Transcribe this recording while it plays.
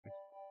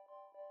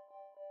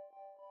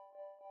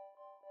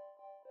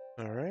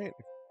Alright.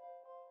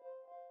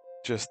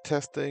 Just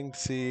testing to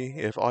see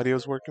if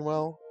audio's working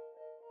well.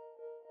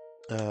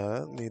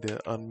 Need to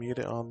unmute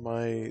it on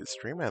my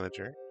stream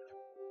manager.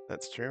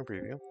 That's stream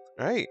preview.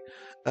 Alright.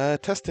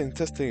 Testing.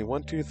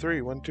 1, 2,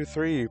 3, 1, 2,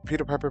 3.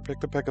 Peter Pepper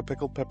picked a peck of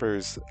pickled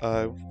peppers.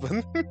 Alright,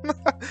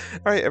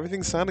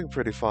 everything's sounding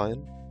pretty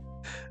fine.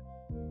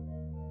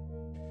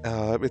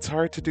 It's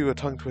hard to do a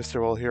tongue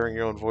twister while hearing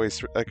your own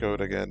voice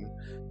echoed again.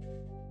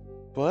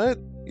 But,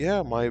 yeah,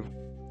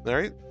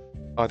 Alright.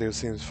 Audio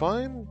seems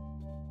fine.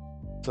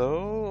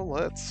 So,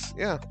 let's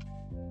get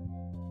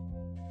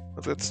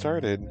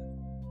started.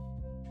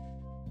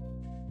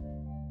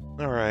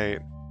 Alright.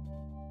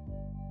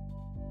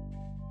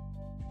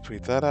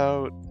 Tweet that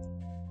out.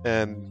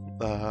 And,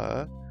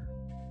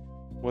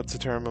 what's the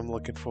term I'm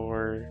looking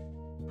for?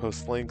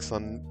 Post links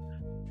on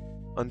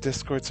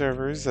Discord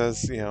servers,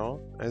 as,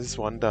 as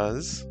one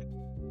does.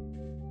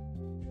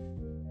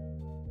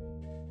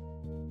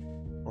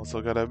 Also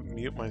gotta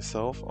mute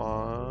myself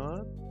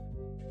on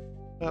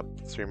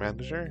Stream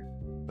Manager,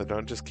 so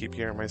don't just keep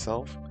hearing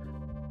myself.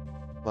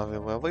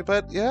 Lovely.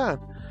 But yeah,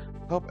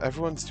 hope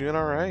everyone's doing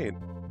alright.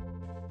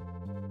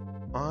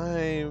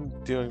 I'm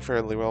doing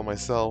fairly well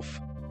myself.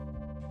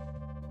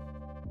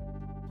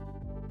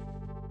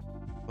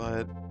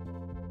 But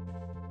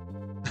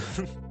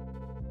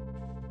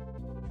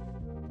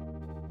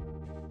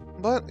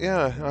but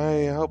yeah,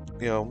 I hope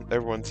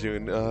everyone's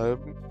doing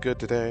good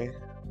today.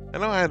 I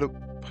know I had a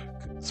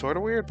sort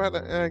of weird, but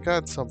I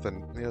got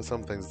something,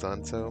 something's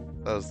done, so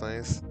that was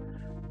nice.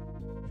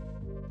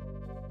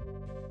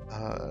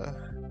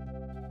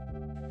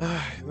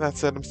 That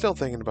said, I'm still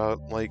thinking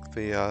about like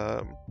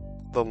the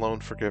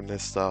loan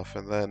forgiveness stuff,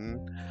 and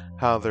then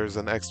how there's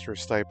an extra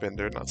stipend,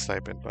 or not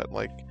stipend, but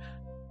like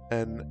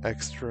an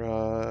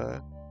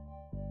extra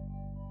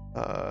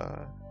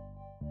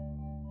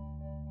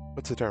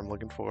what's the term I'm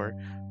looking for?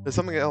 There's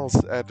something else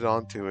added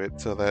onto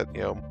it so that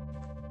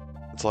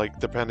it's like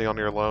depending on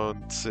your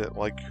loans,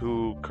 like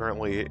who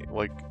currently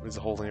like is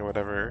holding or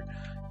whatever,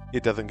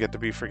 it doesn't get to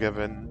be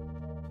forgiven,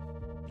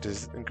 which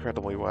is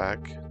incredibly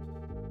whack.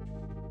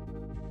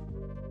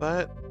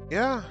 But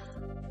yeah,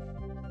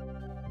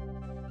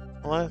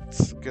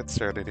 let's get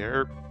started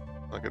here.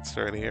 I'll get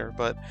started here,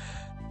 but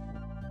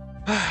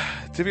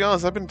to be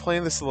honest, I've been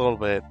playing this a little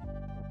bit.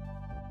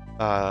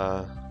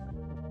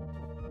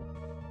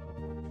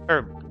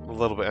 Or a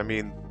little bit, I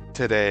mean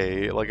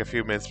today, like a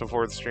few minutes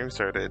before the stream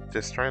started,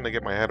 just trying to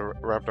get my head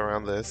wrapped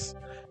around this.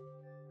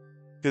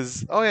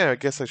 Because, oh yeah, I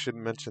guess I should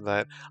mention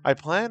that. I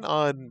plan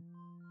on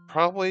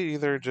probably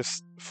either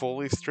just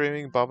fully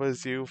streaming Baba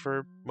Is You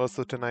for most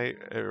of tonight,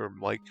 or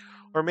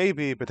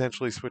maybe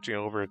potentially switching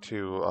over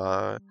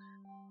to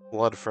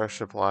Blood Fresh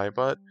Supply,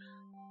 but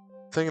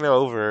thinking it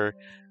over,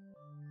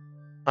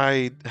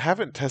 I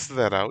haven't tested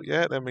that out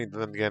yet. I mean,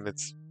 then again,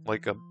 it's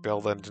like a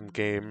build engine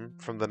game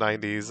from the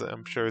 90s.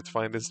 I'm sure it's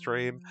fine to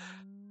stream.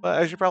 But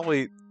I should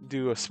probably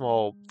do a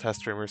small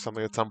test stream or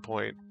something at some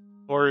point.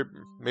 Or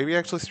maybe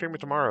actually stream it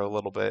tomorrow a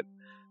little bit.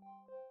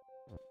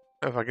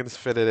 If I can just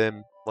fit it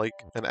in, like,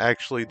 and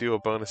actually do a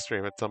bonus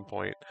stream at some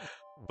point.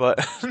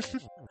 But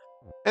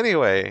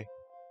anyway,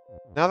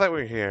 now that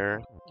we're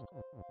here,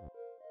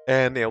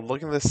 and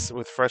looking at this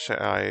with fresh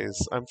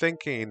eyes, I'm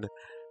thinking,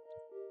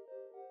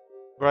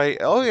 right,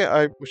 oh yeah,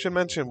 I should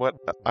mention what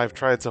I've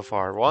tried so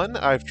far. One,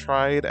 I've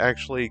tried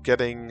actually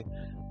getting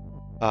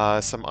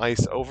some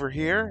ice over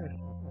here,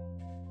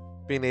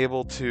 being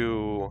able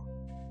to,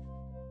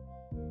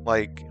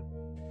 like,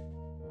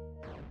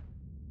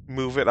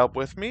 move it up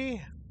with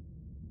me.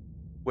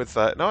 With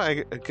that, no,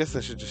 I guess I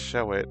should just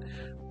show it.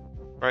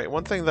 Right,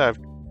 one thing that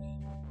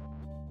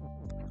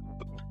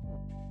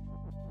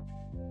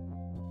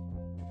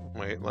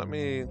Wait, let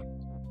me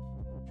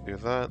do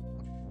that.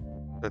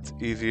 That's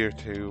easier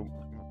to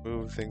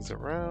move things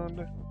around.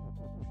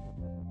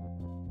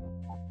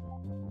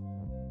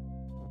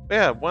 But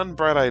yeah, one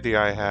bright idea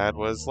I had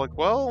was like,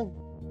 well,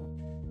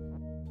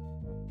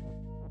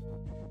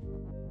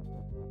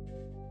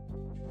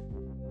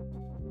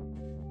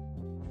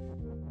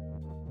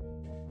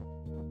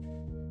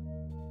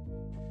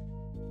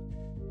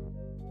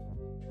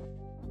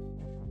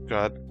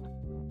 God.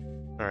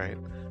 Alright.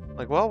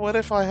 Like, well, what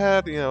if I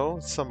had,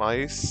 some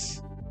ice?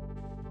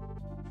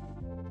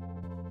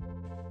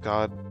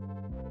 God.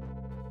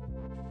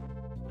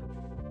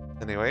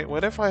 Anyway,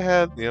 what if I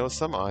had,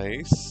 some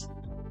ice?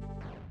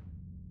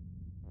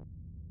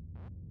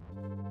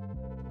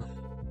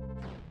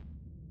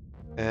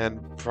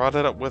 And brought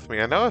it up with me.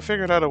 I know I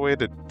figured out a way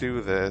to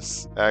do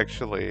this,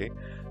 actually.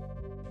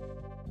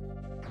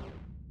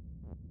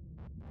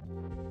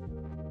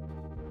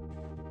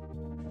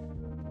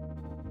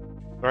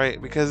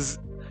 Right, because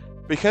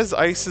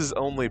ice is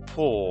only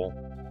pull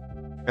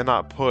and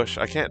not push,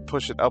 I can't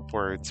push it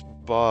upwards,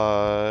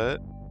 but...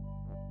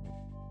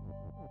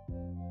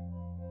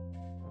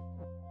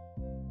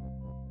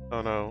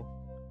 Oh no.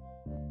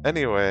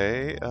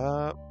 Anyway,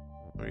 let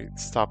me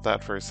stop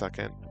that for a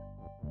second.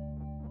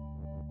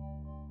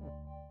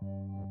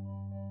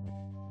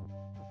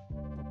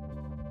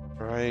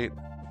 Right.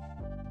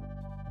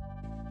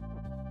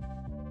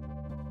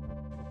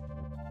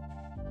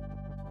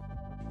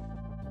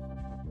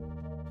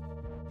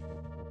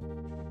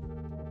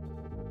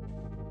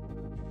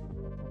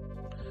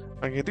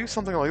 I can do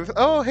something like this.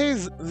 Oh, hey,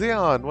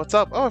 Xeon, what's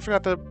up? Oh, I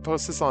forgot to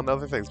post this on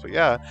other things, but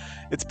yeah,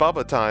 it's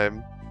Baba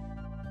time.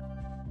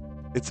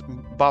 It's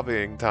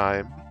Bobbying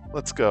time.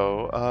 Let's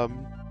go.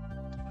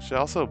 Should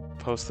also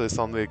post this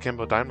on the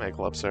Akimbo Dynamite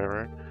Club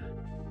server.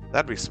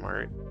 That'd be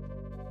smart.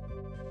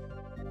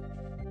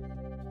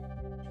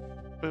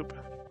 Boop.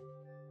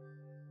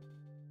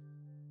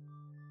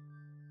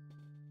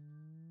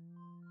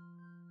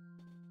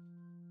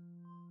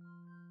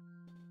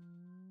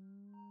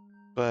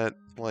 But,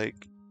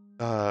 like,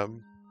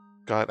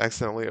 got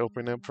accidentally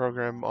opened a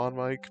program on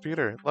my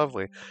computer.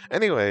 Lovely.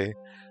 Anyway,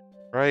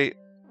 right?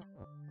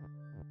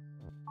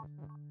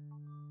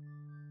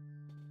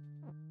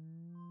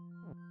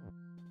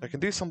 I can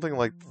do something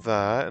like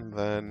that, and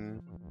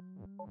then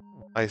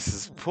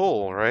Ice's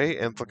pool, right?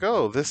 And it's like,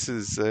 oh, this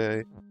is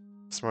a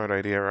smart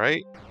idea,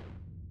 right?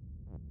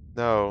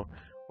 No.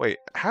 Wait,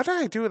 how did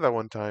I do it that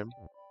one time?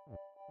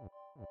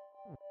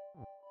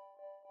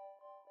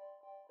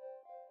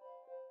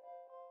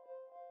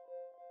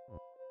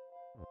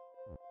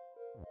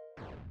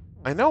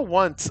 I know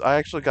once I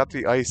actually got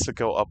the ice to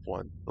go up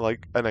one,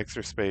 like an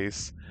extra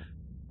space.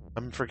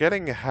 I'm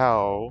forgetting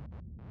how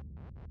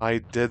I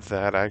did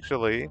that,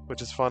 actually,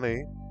 which is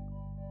funny.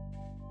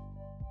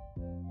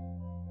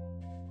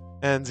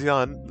 And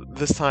Xeon,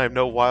 this time,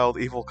 no wild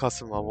evil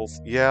custom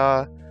levels.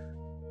 Yeah.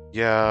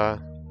 Yeah.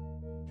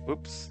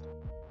 Oops.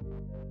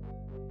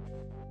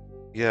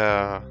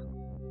 Yeah.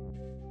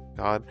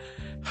 God.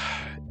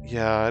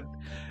 Yeah.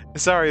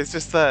 Sorry, it's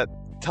just that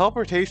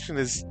teleportation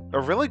is a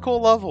really cool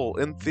level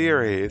in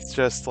theory. It's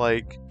just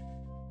like,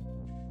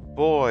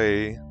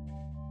 boy.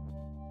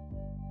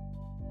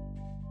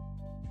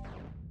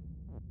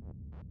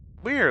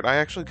 Weird, I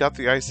actually got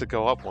the ice to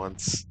go up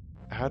once.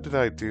 How did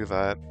I do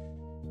that?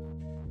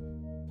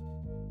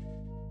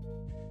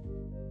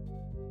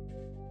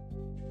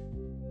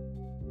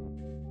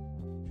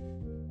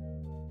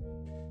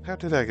 How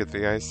did I get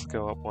the ice to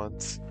go up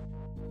once?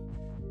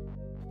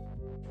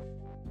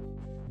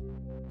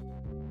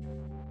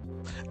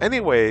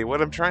 Anyway,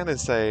 what I'm trying to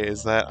say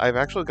is that I've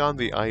actually gotten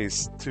the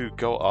ice to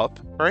go up,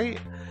 right?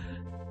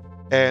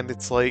 And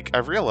it's like,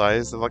 I've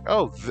realized, like,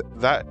 oh,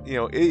 that, you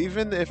know,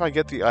 even if I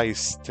get the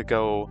ice to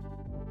go...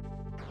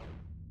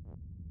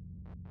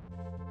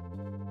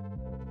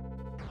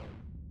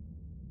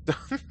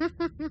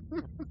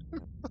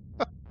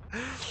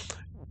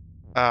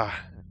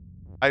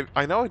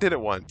 I know I did it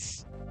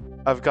once.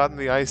 I've gotten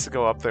the ice to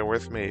go up there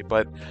with me,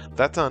 but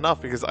that's not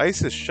enough because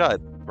ice is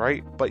shut,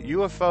 right? But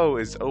UFO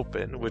is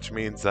open, which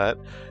means that,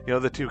 you know,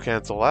 the two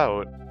cancel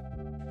out,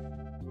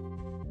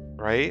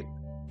 right?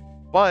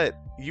 But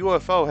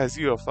UFO has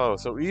UFO,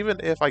 so even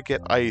if I get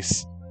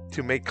ice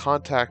to make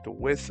contact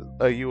with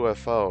a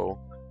UFO,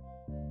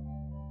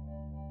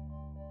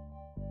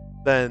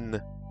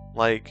 then,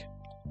 like,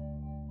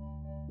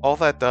 all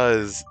that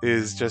does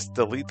is just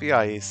delete the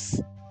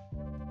ice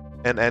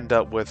and end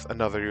up with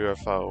another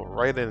UFO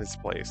right in its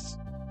place,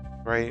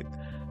 right?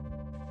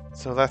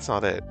 So that's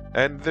not it.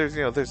 And there's,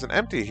 you know, there's an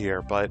empty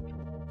here, but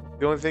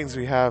the only things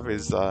we have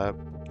is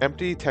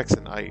empty, text,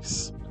 and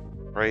ice,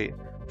 right?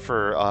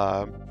 For,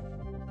 I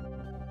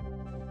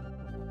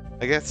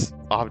guess,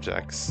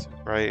 objects,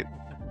 right?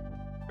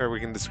 Or we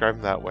can describe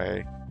them that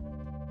way.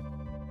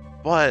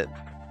 But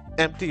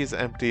empty is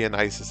empty and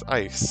ice is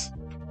ice,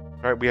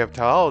 right? We have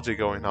teleology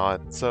going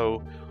on,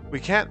 so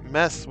we can't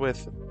mess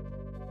with...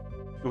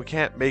 We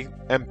can't make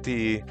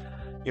empty,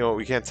 you know,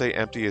 we can't say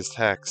empty is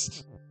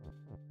text.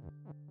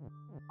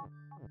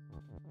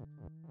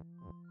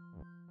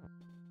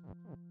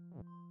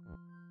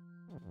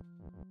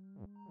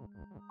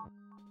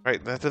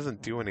 Right, that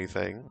doesn't do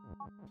anything.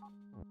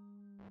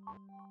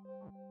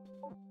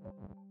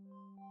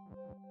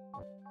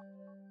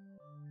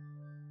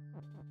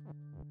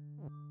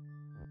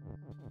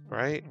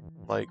 Right?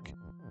 Like,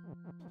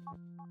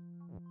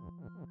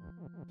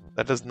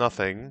 that does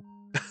nothing.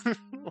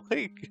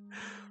 Like,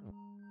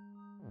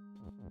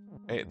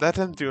 that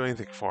doesn't do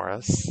anything for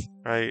us,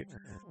 right?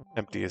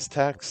 Empty is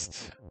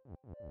text.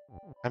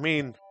 I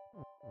mean,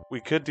 we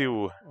could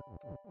do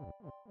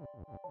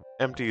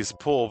empty is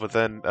pull, but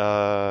then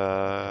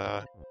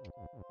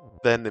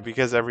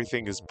because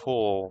everything is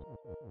pull,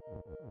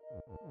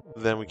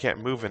 then we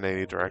can't move in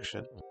any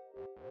direction.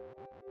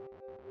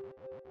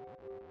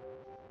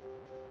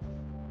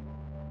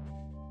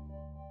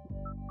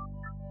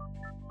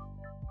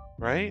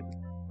 Right?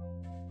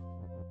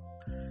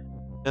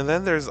 And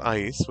then there's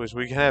ice, which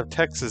we can have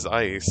text as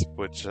ice,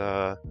 which, you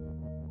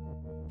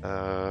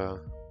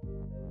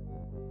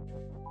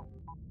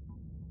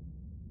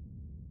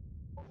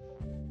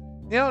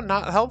know,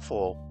 not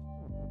helpful.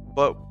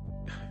 But,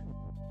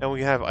 and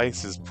we have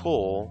ice as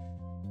pull.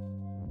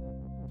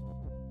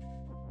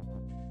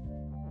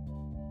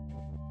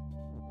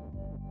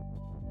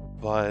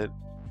 But,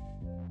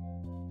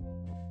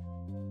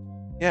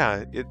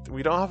 yeah,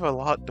 we don't have a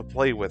lot to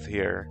play with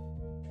here.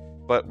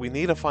 But we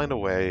need to find a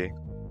way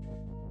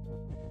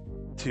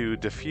to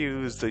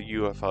defuse the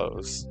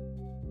UFOs.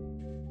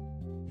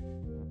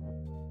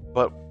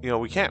 But, you know,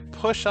 we can't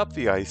push up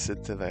the ice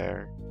into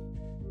there.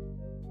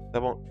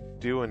 That won't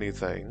do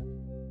anything.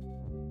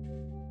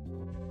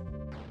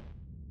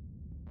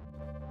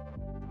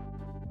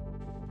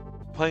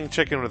 Playing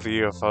chicken with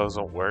the UFOs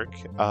won't work.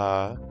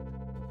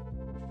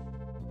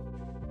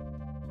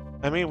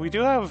 I mean, we do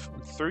have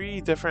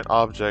 3 different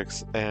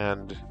objects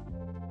and,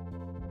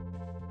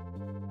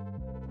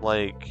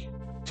 like,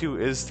 2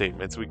 is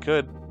statements. We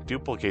could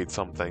duplicate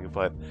something,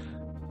 but,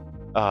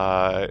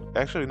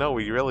 actually, no,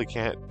 we really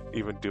can't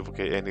even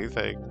duplicate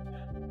anything.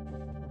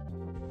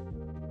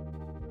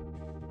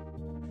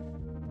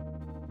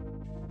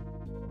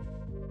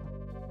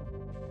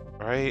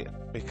 Right?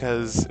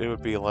 Because it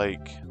would be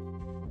like,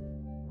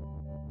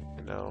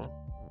 you know...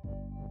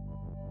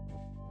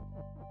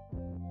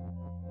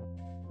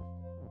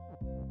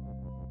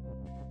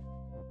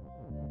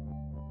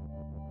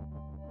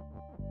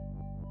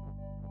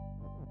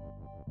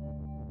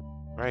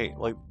 Right,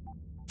 like,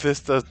 this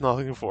does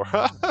nothing for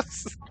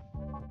us.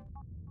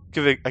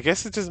 'Cause I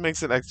guess it just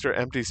makes an extra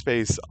empty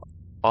space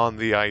on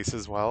the ice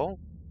as well.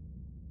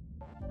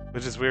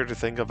 Which is weird to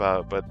think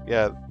about, but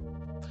yeah.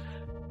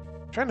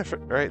 Trying to...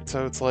 Right,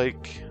 so it's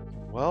like...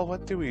 Well,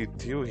 what do we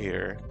do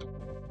here?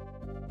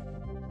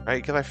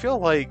 Right, because I feel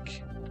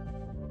like...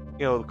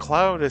 You know,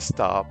 cloud is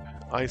stop,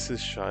 ice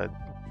is shut.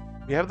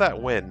 We have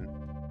that win.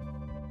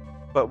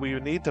 But we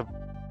need to,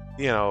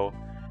 you know,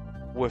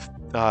 with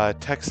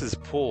Texas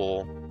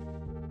pool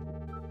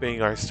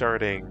being our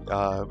starting,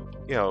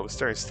 you know,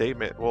 starting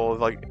statement. Well,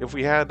 like, if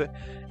we had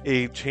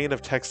a chain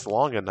of text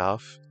long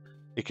enough,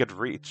 it could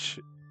reach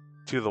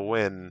to the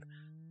win,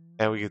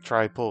 and we could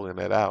try pulling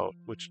it out,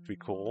 which would be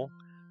cool.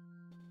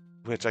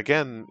 Which,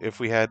 again, if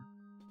we had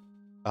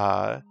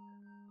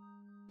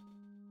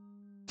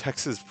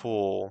Texas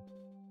pool,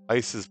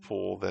 Ice's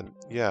pool, then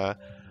yeah.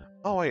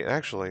 Oh, wait,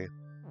 actually.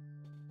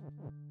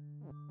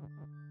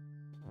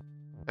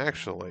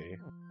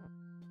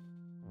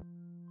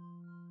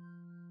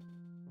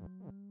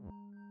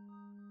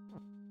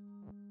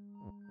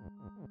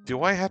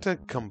 Do I have to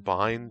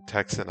combine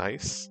Tex and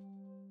Ice?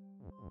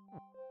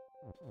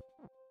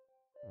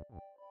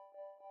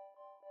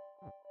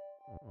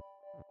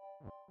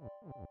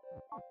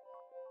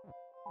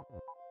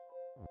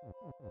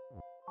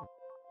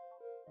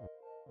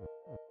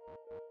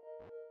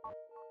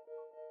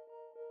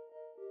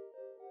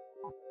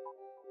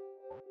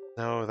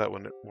 No, that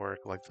wouldn't work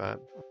like that.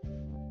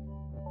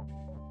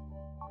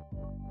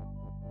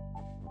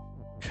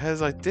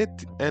 Because I did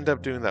end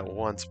up doing that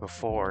once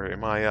before in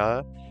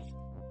my,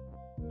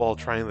 while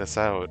trying this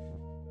out.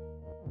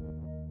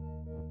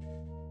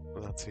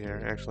 Let's see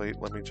here. Actually,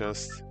 let me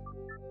just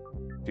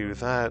do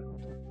that.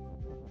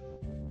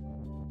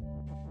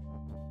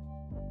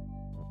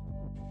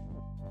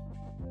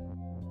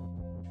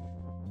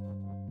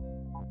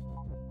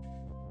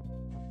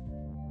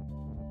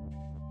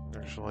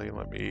 Actually,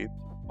 let me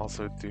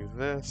also do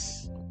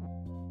this.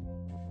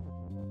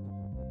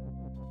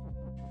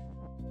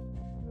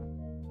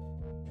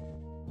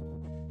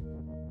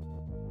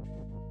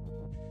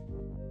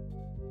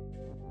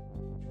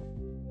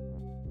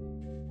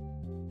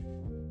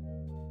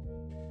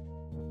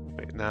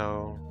 Wait,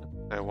 now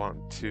I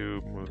want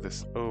to move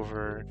this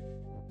over.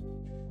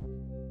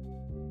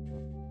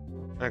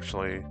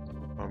 Actually,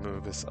 I'll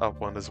move this up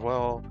one as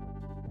well,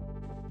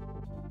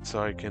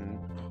 so I can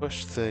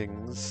push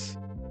things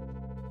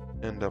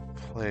into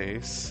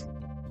place.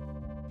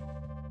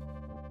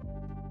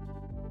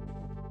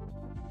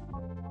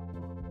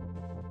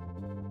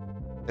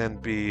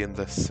 And be in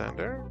the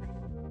center?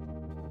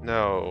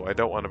 No, I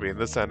don't want to be in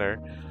the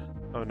center.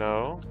 Oh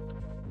no.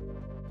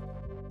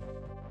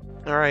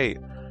 Alright.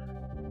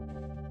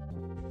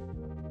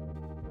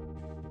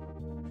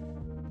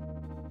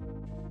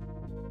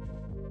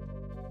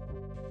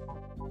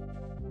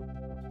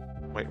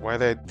 Wait, why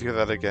did I do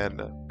that again?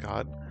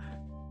 God.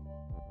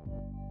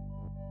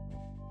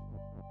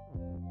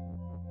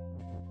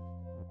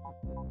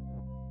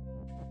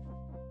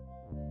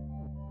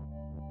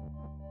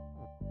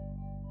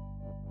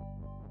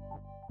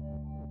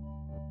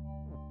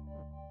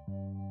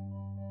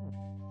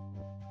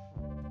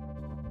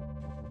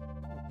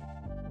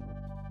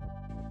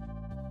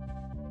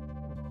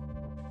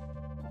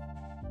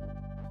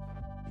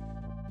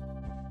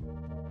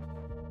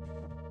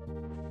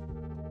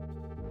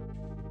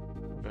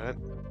 But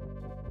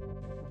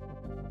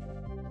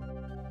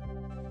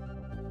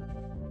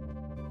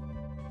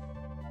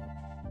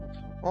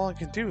well, I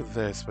can do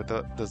this, but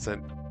that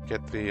doesn't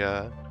get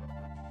the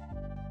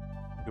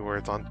two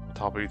words on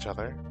top of each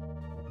other.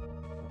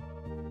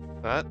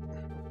 That.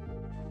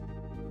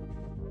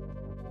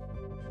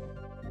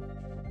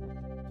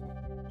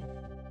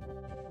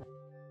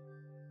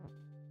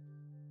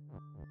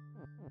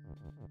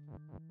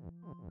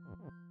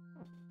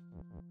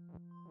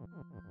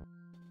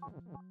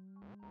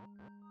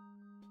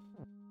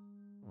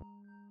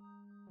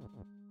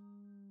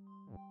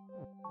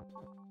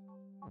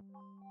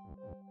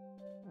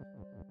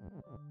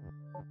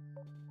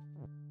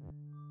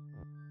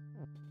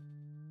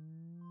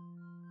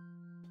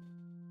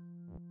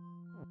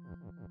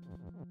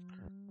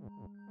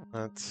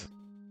 That's...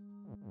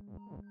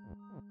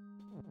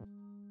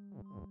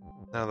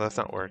 No, that's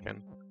not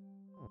working.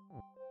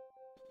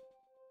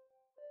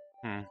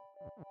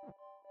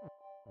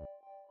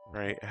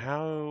 Right,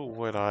 how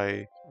would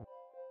I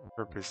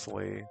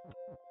purposely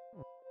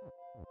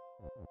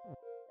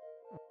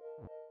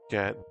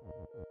get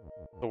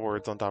the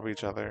words on top of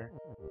each other?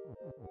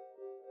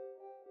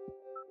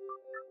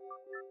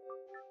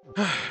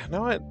 You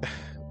know what?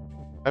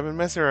 I've been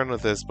messing around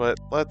with this, but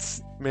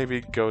let's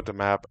maybe go to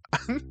map.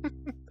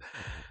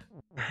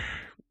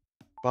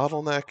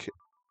 Bottleneck.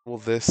 Will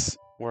this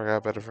work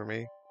out better for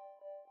me?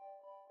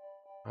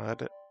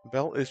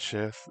 Belt is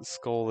shift,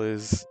 skull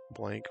is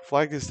blank,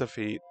 flag is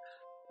defeat,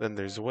 then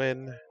there's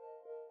win,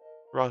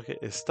 rocket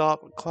is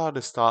stop, cloud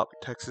is stop,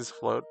 text is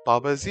float,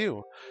 Baba is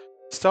you.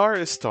 Star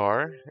is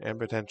star, and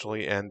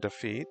potentially end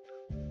defeat.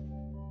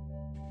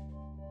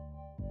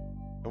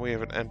 And we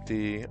have an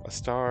empty, a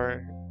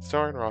star,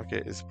 star and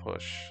rocket is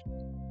push.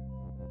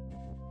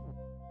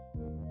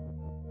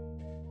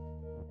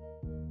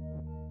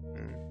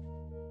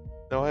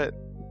 You know what?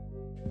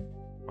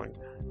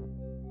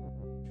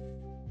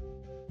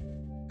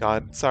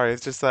 God, sorry,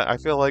 it's just that I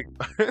feel like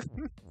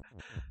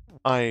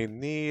I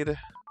need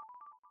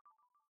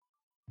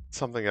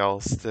something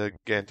else to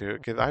get into it,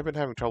 because I've been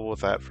having trouble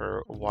with that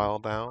for a while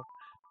now.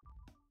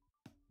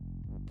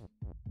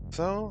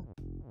 So,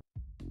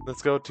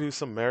 let's go to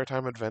some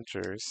maritime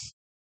adventures.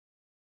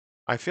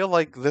 I feel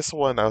like this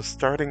one, I was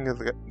starting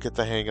to get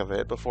the hang of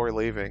it before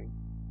leaving.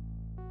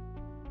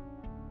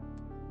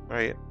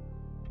 Right.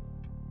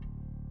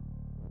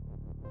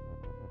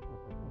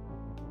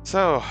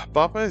 So,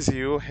 Baba is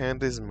you,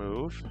 hand is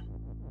move.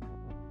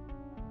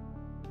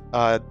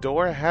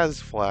 Door has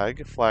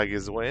flag, flag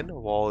is win,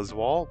 wall is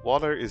wall,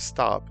 water is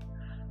stop.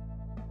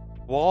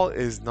 Wall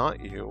is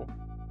not you.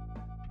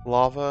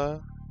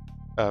 Lava,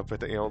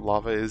 but you know,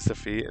 lava is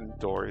defeat and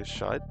door is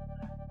shut.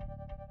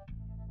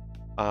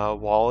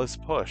 Wall is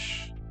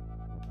push.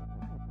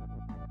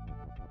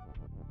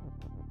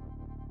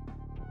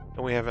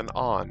 And we have an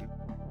on.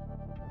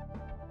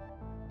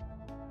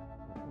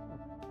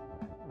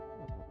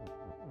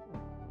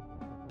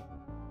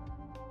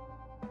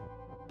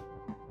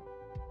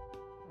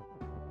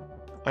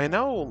 I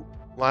know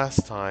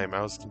last time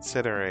I was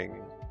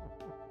considering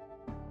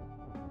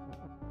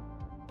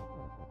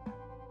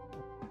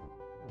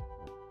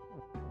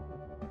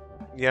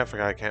I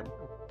forgot I can't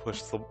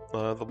push the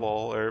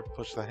ball or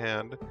push the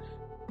hand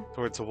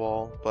towards the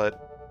wall,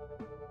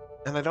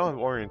 and I don't have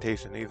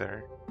orientation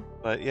either.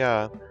 But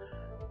yeah,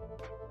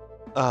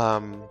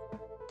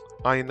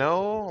 I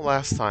know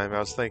last time I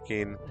was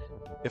thinking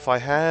if I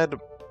had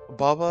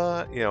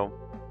Baba,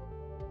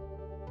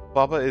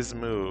 Baba is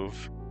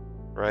move,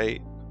 right?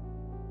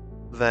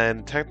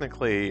 Then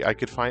technically I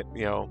could find,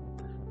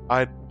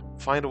 I'd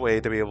find a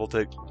way to be able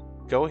to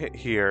go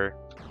here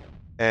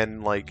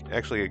and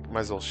actually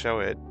might as well show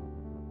it.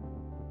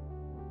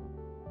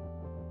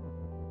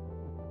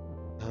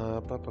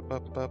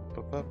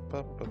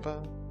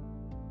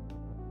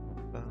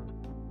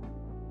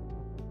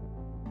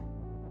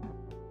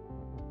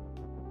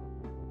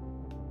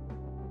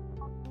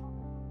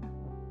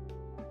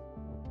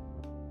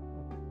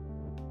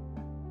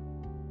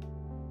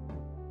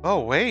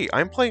 Oh wait,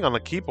 I'm playing on the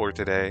keyboard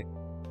today.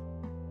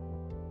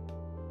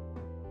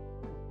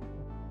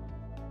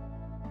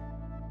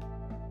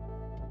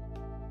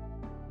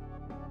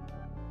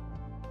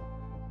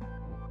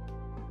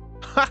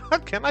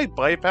 Can I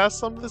bypass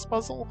some of this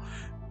puzzle?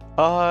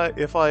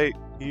 If I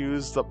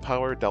use the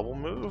power double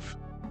move?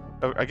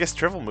 I guess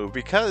triple move,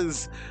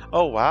 because...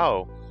 Oh,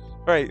 wow.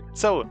 Alright,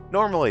 so,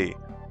 normally...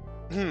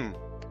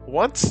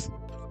 once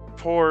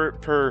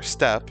per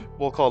step,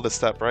 we'll call it a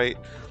step, right?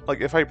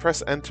 Like, if I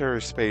press enter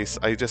space,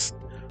 I just...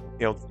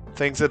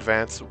 things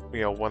advance,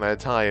 one at a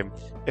time.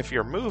 If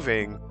you're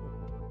moving,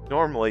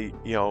 normally,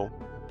 you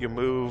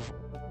move...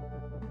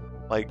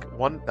 like,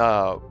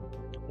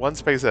 one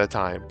space at a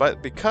time,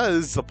 but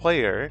because the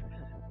player,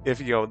 if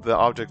the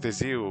object is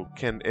you,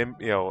 can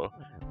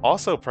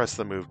also press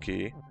the move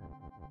key,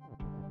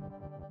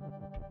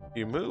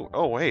 you move.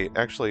 Oh wait,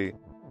 actually,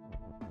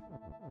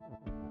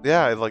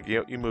 yeah, like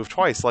you move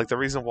twice. Like the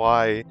reason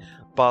why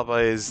Baba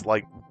is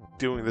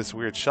doing this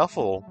weird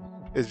shuffle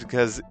is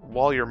because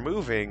while you're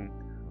moving,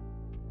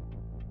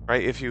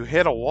 right? If you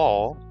hit a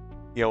wall,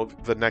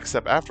 the next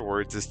step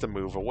afterwards is to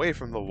move away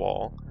from the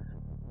wall.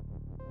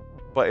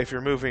 But if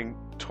you're moving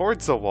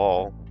towards the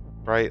wall,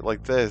 right,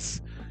 like this,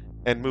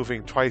 and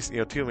moving twice,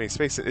 too many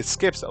spaces, it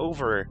skips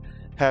over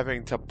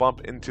having to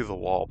bump into the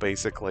wall,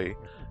 basically,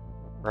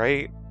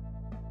 right?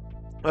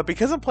 But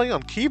because I'm playing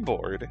on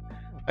keyboard,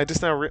 I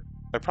just now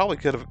I probably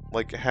could have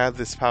had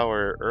this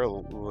power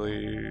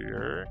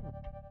earlier,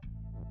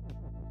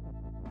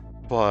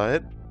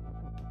 but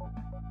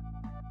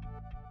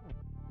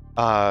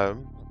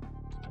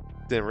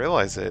didn't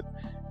realize it.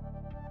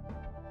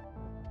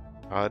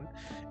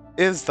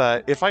 Is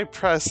that if I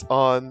press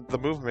on the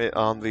movement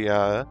on the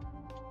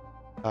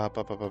the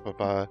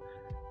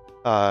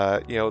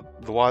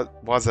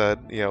WASD,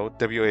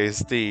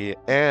 WASD,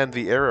 and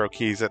the arrow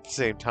keys at the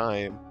same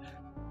time,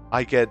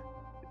 I get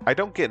I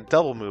don't get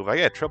double move, I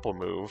get triple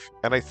move.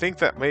 And I think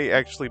that may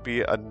actually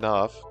be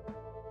enough.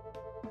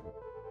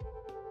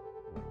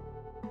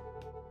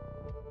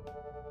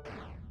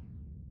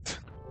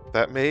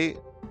 That may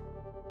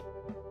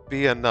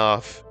be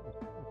enough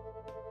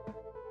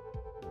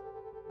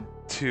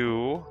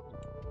to...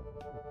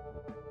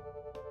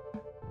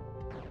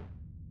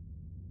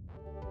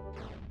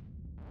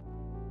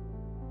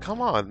 Come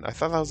on, I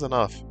thought that was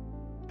enough.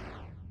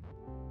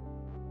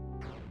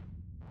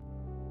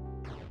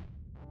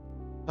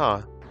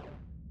 Huh.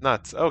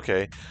 Nuts.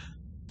 Okay.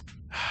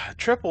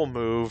 Triple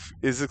move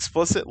is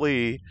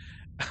explicitly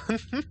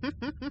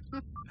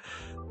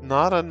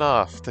not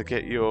enough to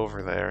get you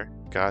over there.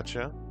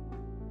 Gotcha.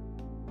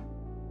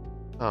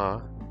 Huh.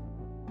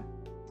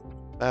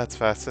 That's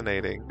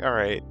fascinating.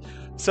 Alright.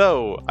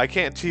 So, I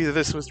can't cheese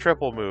this with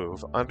triple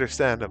move.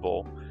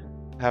 Understandable.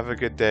 Have a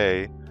good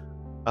day.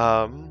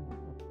 But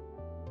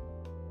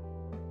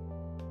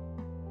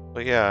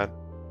yeah.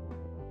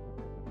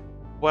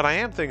 What I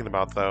am thinking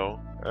about, though,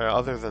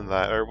 other than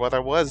that, or what I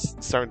was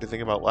starting to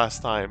think about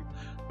last time,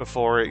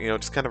 before, you know,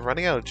 just kind of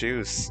running out of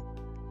juice,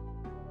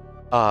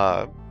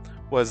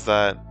 was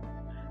that,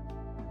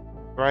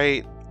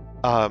 right,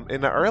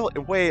 in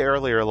an way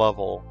earlier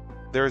level,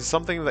 there was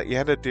something that you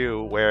had to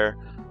do where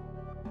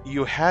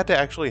you had to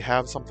actually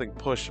have something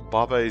push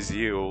Baba Is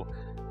You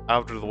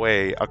out of the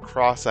way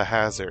across a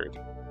hazard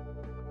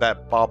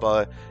that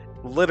Baba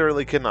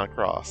literally cannot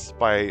cross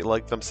by,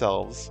 like,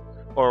 themselves,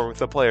 or with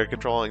the player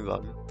controlling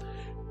them,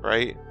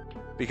 right?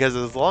 Because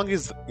as long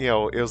as, you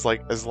know, it was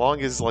like, as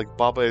long as, like,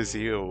 Baba Is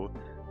You,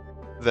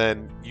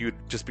 then you'd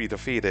just be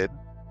defeated.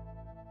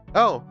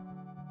 Oh!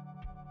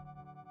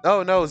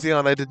 Oh no,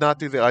 Xeon, I did not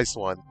do the ice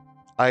one.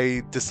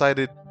 I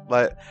decided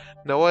that,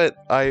 you know what,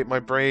 my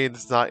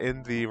brain's not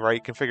in the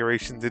right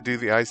configuration to do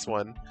the ice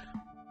one.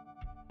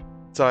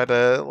 So I had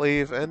to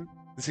leave, and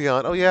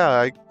Xeon, oh yeah,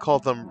 I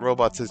called them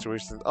robot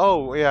situations.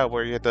 Oh yeah,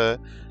 where you had to,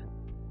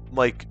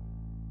 like,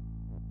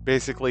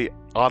 basically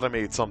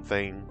automate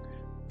something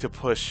to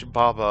push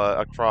Baba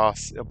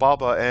across,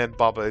 Baba and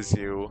Baba Is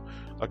You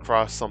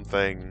across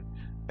something,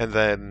 and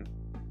then,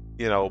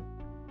 you know,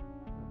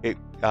 it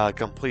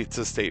completes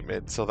a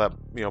statement so that,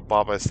 you know,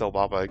 Baba is still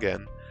Baba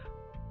again.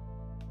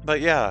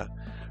 But yeah,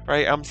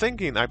 right, I'm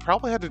thinking I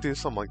probably had to do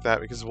something like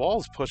that because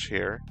walls push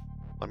here.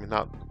 Let me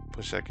not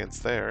push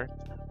against there.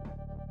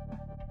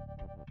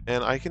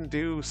 And I can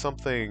do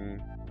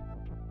something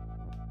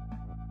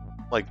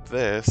like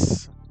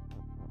this,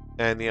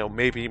 and, you know,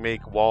 maybe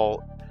make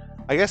wall,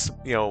 I guess,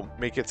 you know,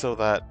 make it so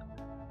that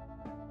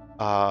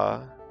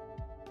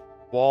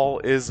wall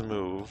is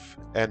move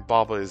and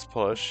Baba is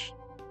push,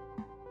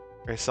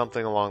 or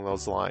something along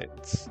those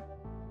lines.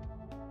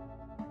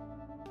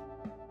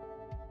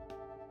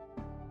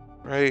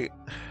 Right?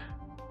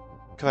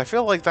 Because I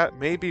feel like that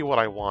may be what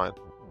I want,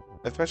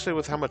 especially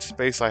with how much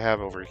space I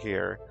have over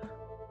here.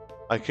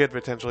 I could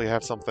potentially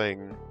have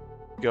something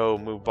go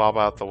move Bob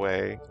out the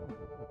way.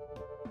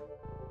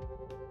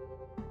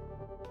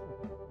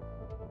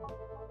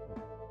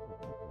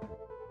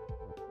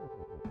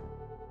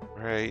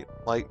 Right?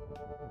 Like,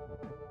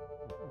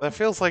 that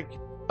feels like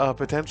a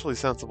potentially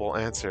sensible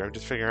answer. I'm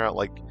just figuring out,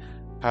 like,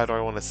 how do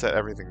I want to set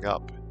everything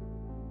up?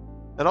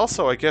 And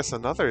also, I guess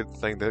another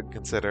thing to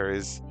consider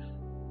is,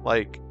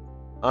 like,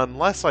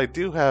 unless I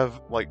do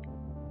have, like,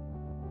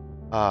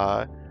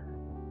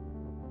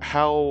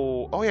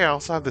 how... Oh yeah, I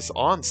also have this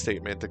on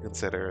statement to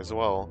consider as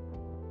well.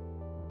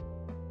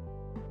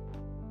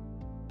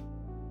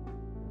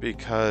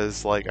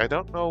 Because, like, I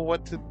don't know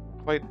what to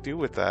quite do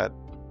with that.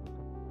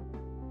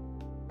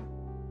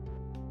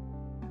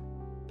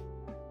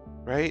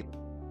 Right?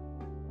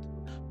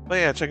 But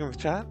yeah, checking the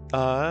chat.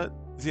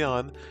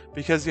 Xeon,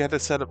 because you had to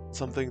set up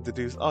something to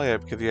do... Oh yeah,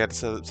 because you had to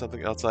set up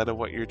something outside of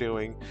what you're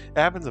doing. It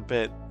happens a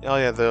bit. Oh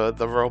yeah,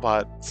 the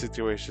robot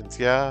situations,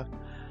 yeah.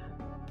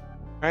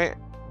 Right?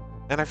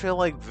 And I feel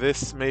like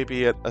this may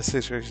be a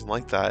situation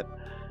like that.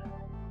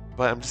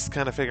 But I'm just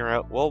kind of figuring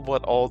out, well,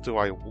 what all do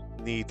I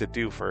need to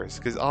do first?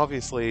 Because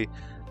obviously,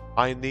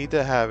 I need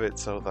to have it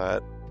so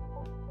that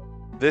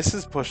this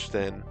is pushed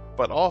in,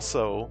 but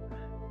also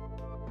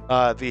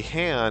the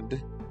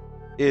hand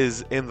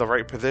is in the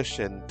right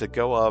position to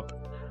go up,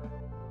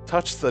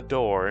 touch the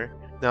door,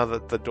 now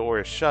that the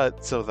door is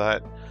shut, so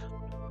that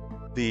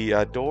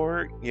the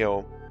door, you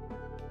know,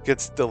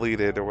 gets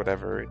deleted or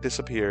whatever, it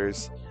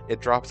disappears,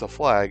 it drops a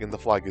flag, and the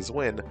flag is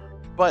win.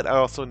 But I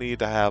also need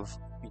to have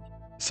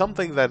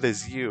something that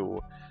is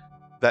you,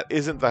 that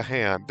isn't the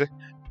hand,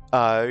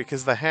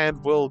 because the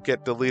hand will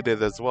get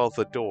deleted as well as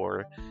the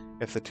door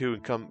if the two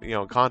come, you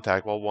know, in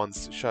contact while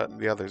one's shut and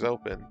the other's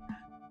open.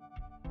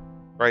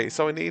 Right,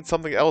 so I need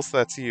something else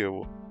that's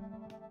you.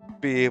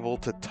 Be able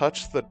to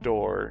touch the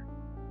door.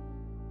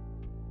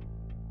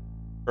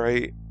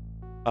 Right?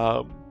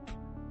 You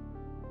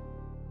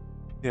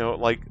know,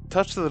 like,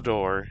 touch the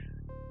door,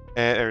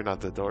 or not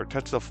the door,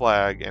 touch the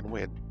flag and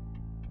win.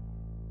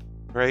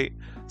 Right?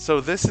 So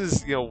this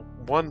is, you know,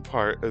 one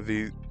part of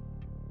the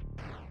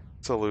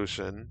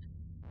solution.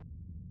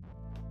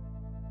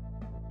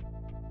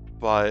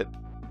 But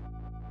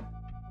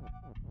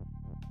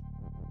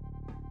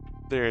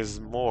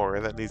there's more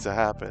that needs to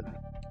happen.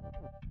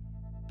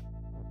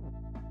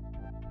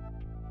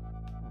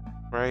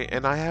 Right?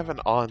 And I have an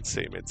on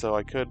statement, so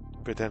I could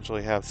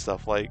potentially have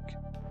stuff like...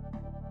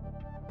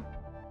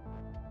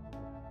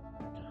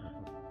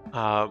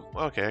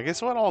 okay, I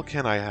guess what all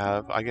can I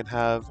have? I can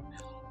have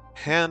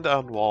hand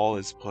on wall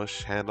is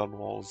push, hand on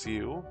wall is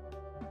you.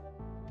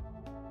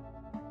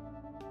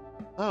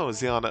 Oh,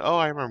 Ziana. Oh,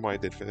 I remember what I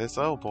did for this.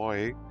 Oh,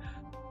 boy.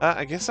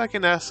 I guess I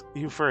can ask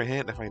you for a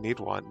hint if I need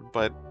one,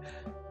 but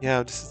yeah,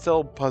 I'm just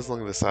still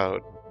puzzling this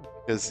out.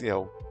 Because, you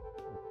know,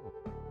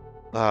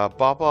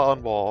 Baba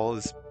on wall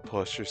is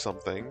push or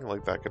something,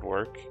 like that could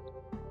work.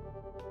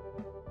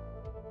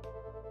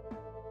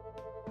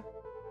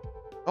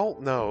 Oh,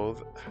 no,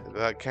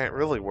 that can't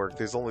really work.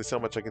 There's only so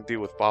much I can do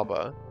with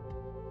Baba.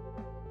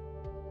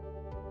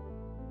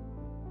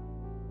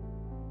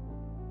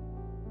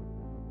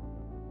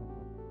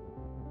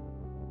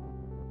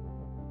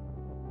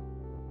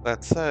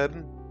 That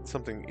said,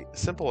 something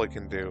simple I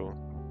can do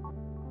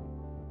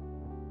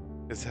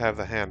is have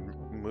the hand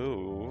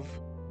move.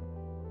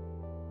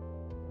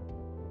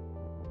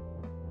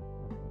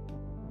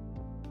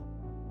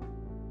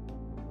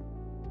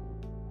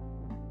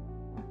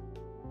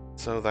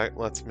 So that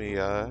lets me,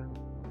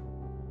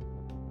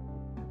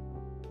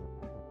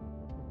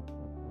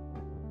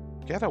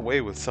 get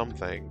away with some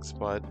things,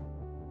 but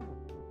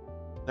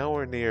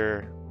nowhere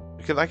near...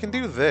 Because I can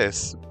do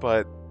this,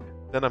 but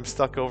then I'm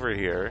stuck over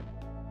here.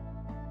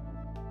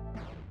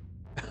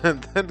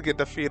 And then get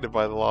defeated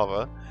by the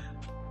lava.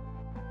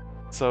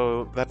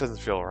 So that doesn't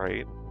feel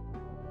right.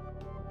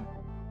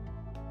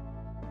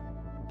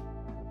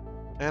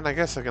 And I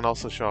guess I can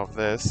also show off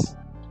this.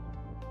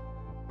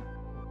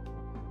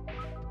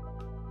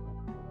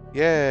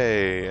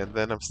 Yay! And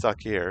then I'm stuck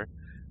here.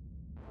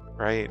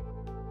 Right?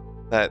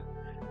 That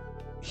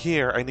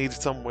here I need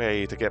some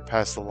way to get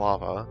past the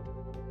lava.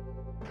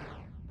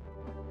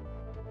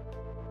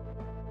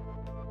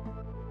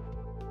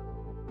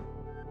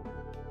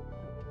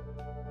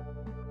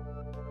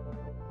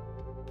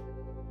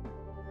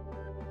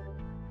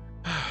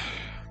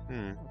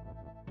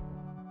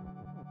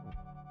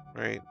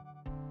 Right.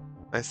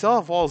 I still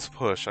have walls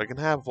push. I can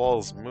have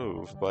walls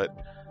move, but...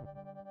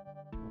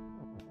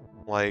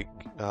 Like,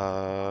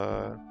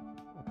 huh.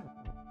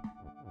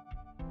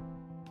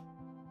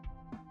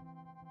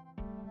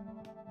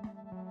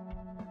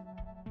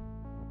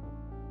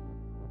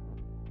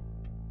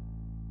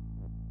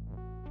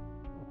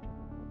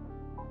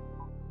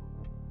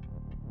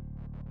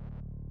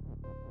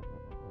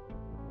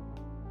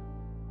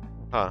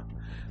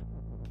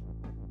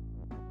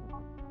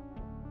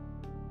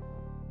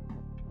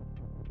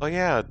 Oh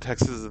yeah,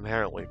 text is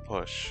inherently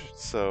push,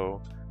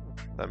 so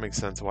that makes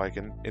sense why it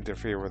can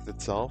interfere with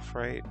itself,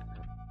 right?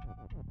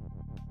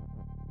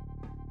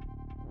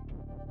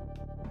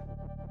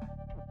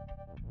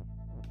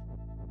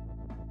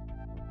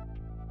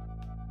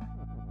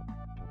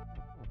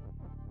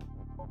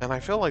 And I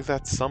feel like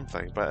that's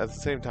something, but at the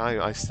same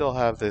time, I still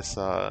have this,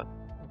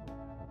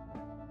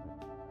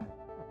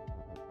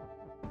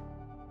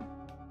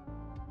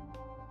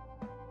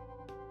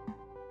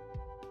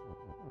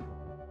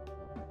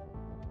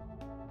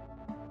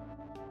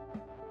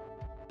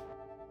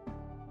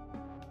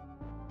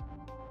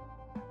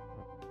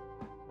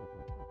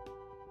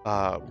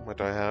 what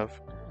do I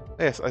have?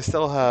 Yes, I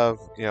still have,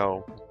 you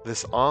know,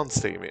 this on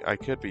statement I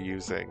could be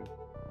using,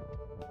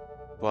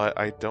 but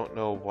I don't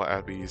know what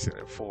I'd be using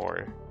it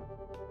for.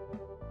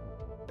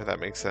 If that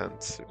makes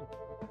sense.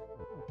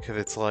 Because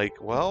it's like,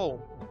 well...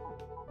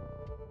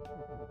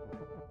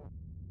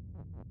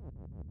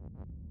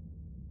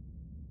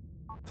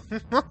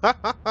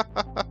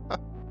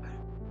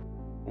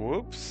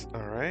 Whoops,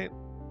 alright.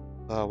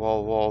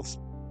 Walls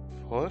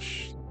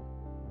push.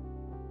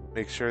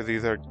 Make sure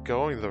these are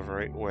going the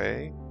right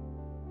way.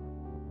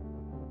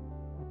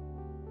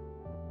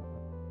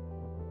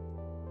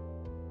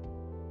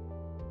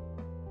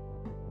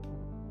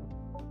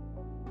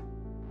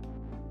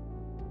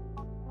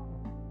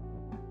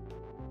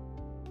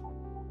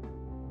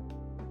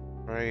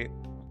 Right.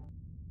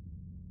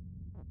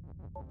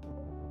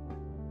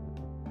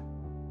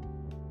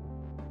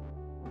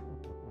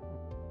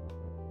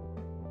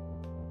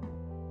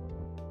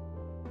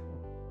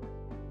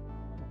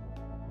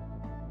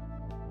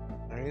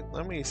 Alright,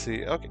 let me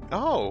see. Okay.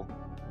 Oh!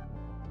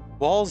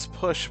 Walls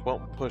push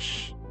won't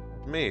push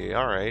me.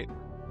 Alright.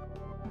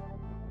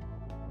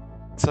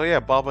 So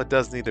yeah, Baba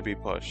does need to be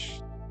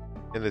pushed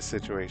in this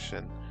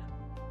situation.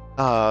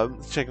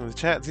 Checking the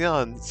chat,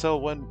 Zion. So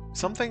when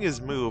something is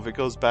moved, it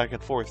goes back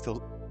and forth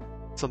till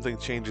something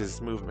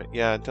changes movement.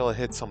 Yeah, until it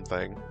hits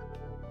something.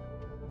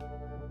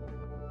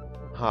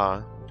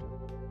 Huh.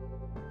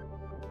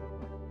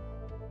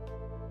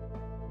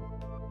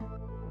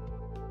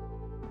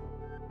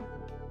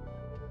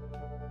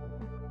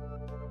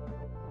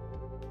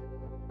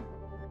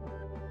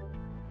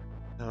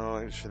 No,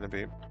 it shouldn't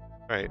be.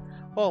 Right.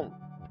 Well,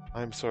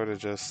 I'm sort of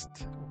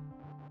just...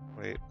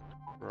 Wait.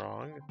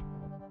 Wrong.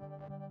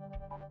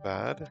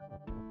 Bad.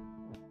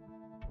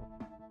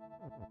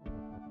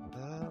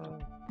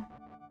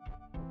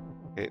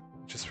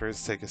 just for the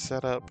sake of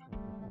setup.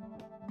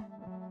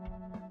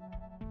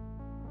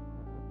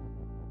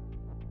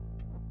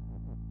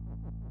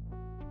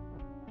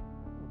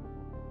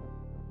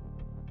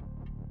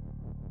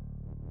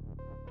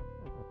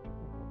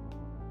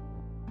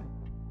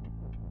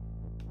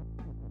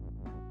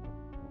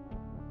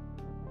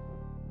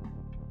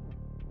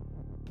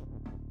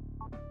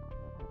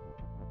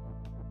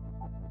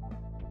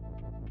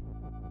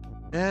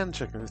 And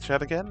checking the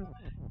chat again.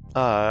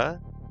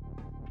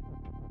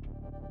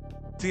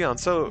 Dion,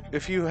 so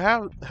if you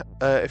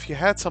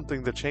had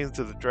something to change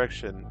to the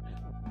direction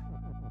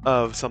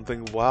of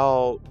something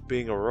while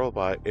being a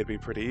robot, it'd be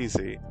pretty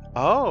easy.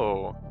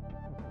 Oh.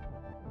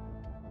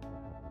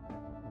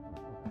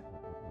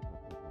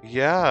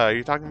 Yeah, are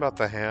you talking about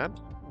the hand?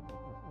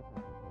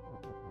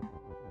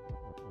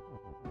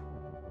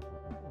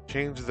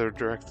 Change the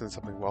direction of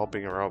something while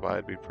being a robot,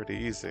 it'd be pretty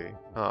easy.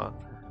 Huh.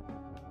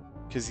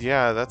 Because,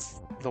 yeah,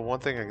 that's the one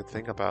thing I could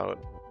think about.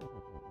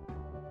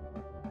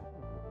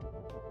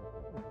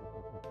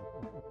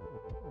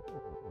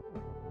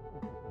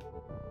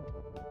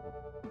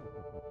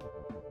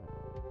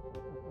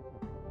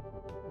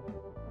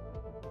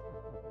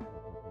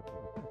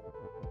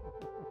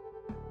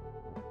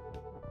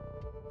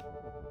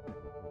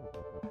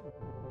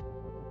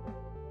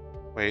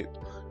 Wait.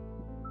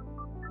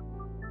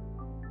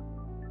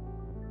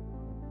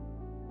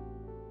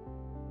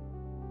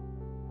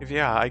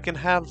 Yeah, I can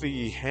have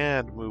the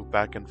hand move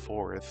back and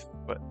forth,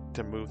 but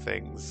to move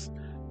things.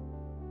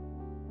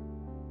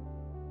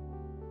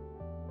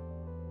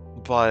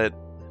 But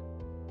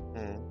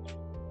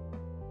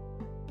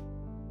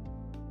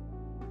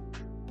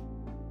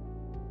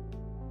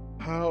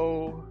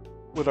how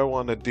would I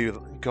want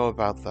to go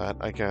about that,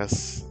 I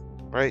guess?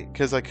 Right?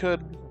 Because I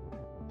could,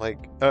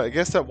 like, I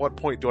guess at what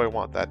point do I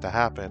want that to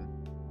happen?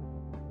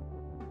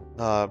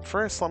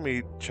 First, let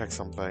me check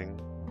something.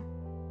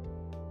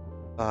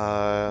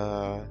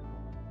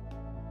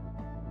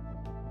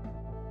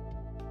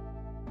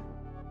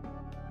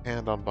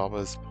 Hand on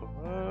Baba's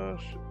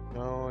push?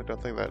 No, I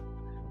don't think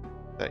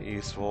that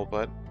useful,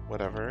 but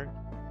whatever.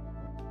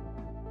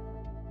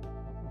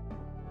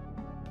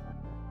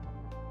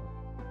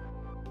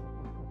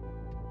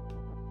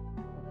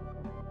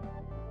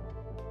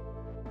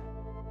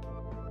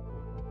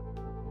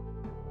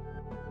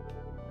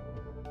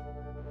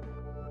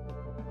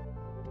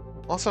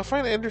 Also, I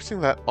find it interesting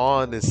that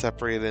on is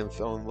separated in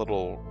its own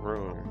little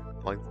room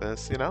like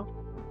this, you know?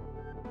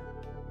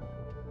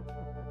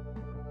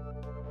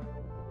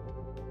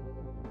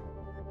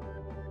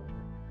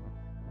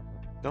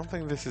 Don't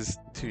think this is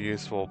too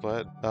useful,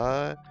 but,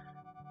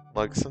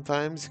 like,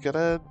 sometimes you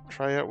gotta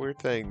try out weird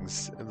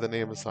things in the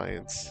name of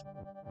science.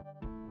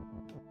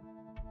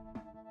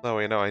 Oh,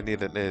 wait, no, I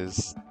need an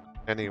is.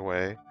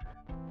 Anyway.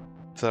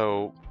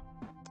 So,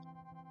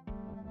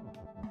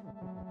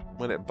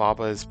 when it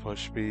Baba is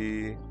push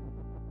be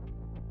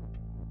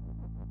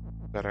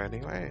better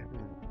anyway?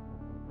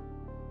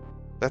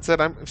 That's it,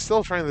 I'm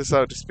still trying this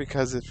out just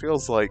because it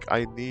feels like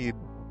I need...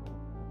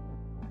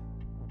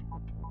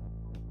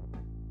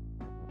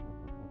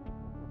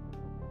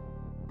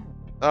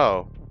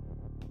 Oh.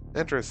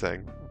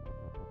 Interesting.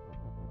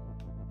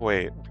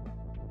 Wait.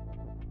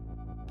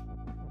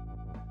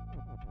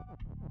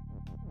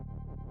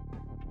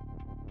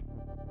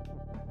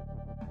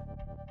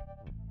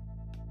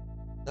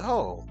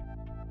 Oh.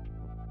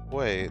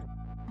 Wait.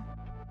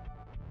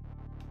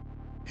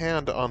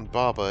 Hand on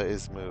Baba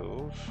is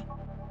move.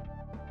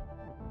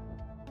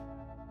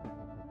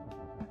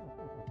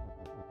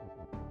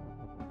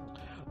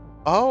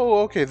 Oh,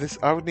 okay,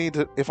 I would need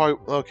to,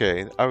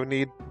 I would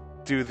need to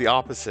do the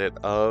opposite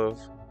of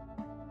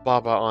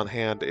Baba on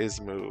hand is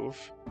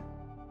move.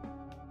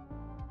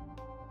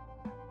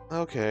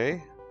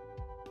 Okay.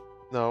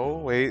 No,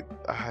 wait,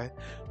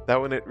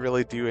 that wouldn't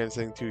really do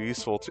anything too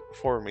useful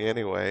for me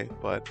anyway,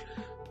 but,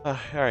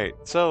 alright,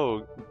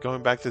 so,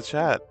 going back to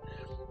chat.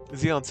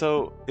 Xeon,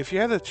 so, if you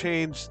had to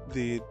change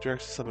the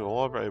direction of something,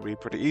 well, it'd be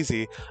pretty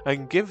easy. I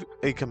can give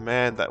a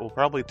command that will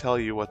probably tell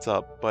you what's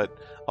up, but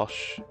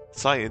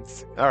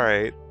science.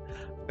 Alright,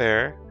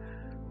 fair.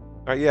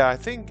 Alright, yeah, I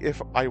think if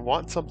I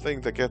want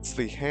something that gets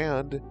the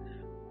hand,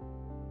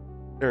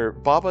 or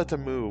Baba to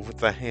move with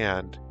the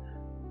hand,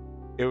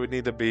 it would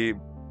need to be,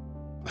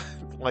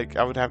 like,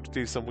 I would have to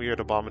do some weird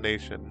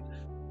abomination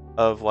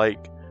of,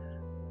 like,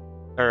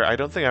 or I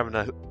don't think I have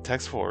enough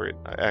text for it,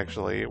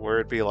 actually, where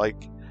it'd be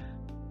like,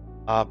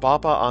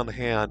 Baba on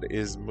hand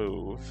is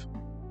move.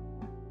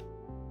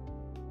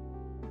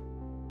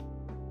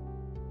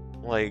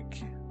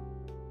 Like,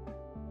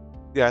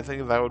 yeah, I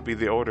think that would be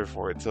the order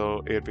for it.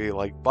 So it'd be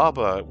like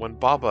when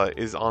Baba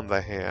is on the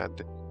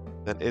hand,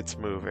 then it's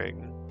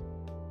moving.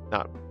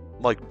 Not,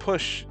 like,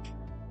 push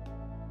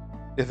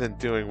isn't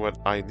doing what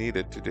I need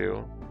it to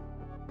do.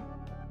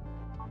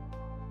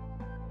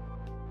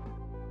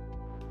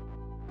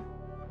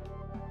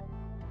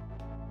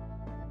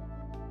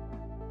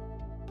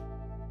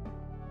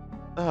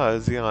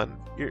 Xeon,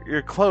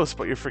 you're close,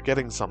 but you're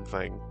forgetting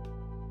something.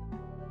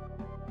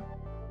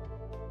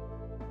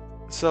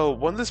 So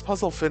when this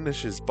puzzle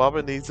finishes,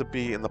 Baba needs to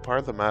be in the part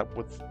of the map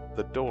with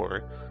the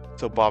door,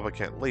 so Baba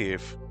can't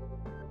leave.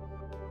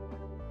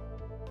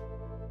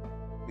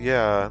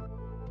 Yeah.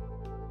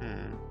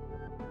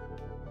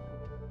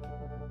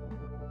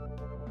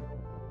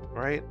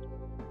 Right?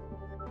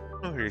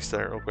 Let me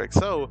restart real quick.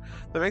 So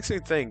that makes me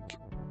think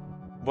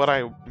what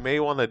I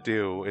may want to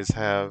do is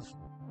have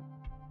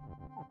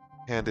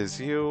hand is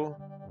you.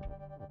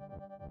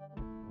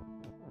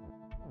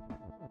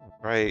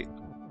 Right.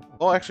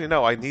 Well, actually,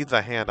 no, I need the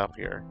hand up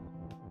here.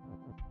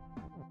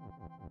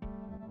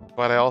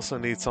 But I also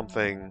need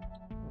something...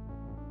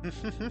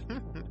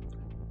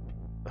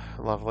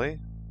 Lovely.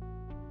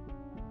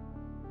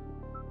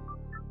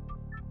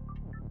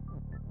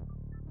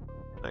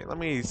 Right, let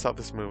me stop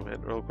this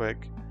movement real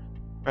quick.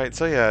 Right,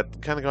 so yeah,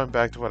 kind of going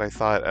back to what I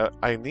thought.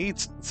 I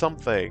need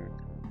something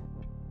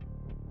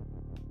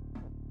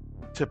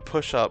to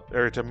push up,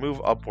 or to move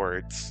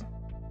upwards.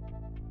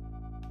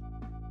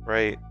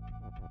 Right?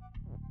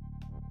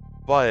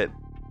 But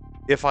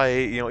if I,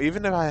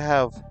 even if I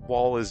have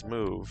wall as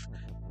move,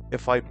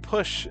 if I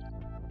push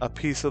a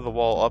piece of the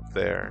wall up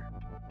there,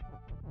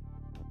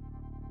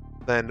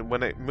 then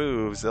when it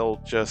moves,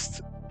 it'll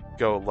just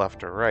go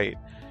left or right,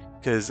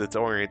 because its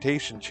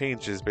orientation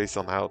changes based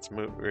on how it's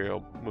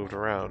moved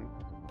around.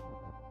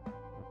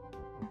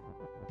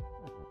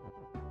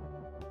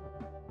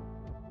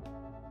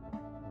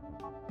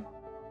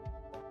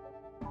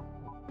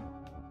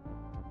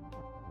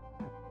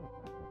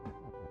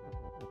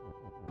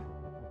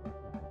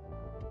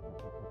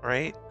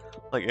 Right?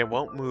 Like, it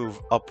won't move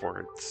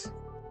upwards.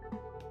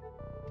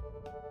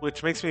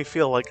 Which makes me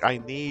feel like I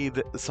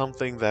need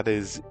something that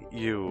is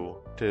you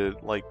to,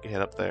 like,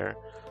 hit up there.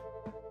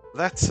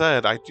 That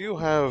said, I do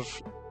have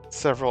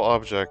several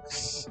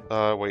objects.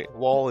 Wait,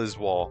 wall is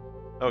wall.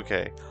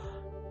 Okay.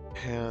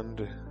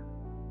 And...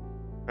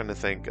 trying to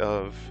think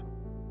of...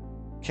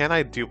 can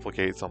I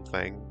duplicate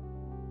something?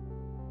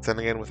 Then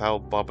again, with how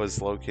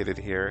Baba's located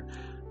here,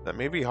 that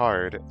may be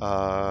hard.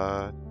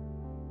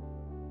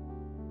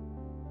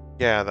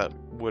 Yeah, that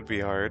would be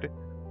hard.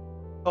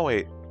 Oh,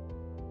 wait.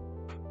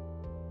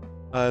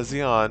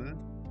 Xeon.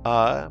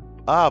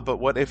 But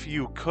what if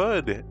you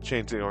could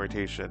change the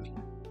orientation?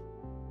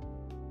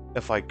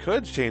 If I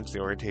could change the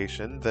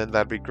orientation, then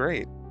that'd be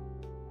great.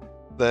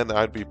 Then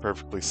I'd be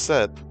perfectly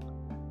set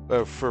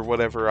for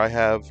whatever I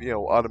have,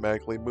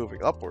 automatically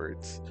moving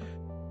upwards.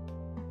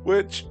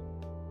 Which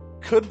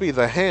could be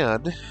the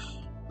hand.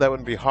 That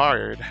wouldn't be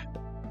hard.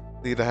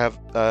 Need to have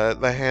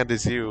the hand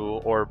is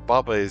you, or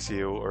Baba is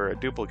you, or a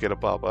duplicate of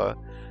Baba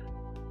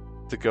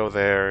to go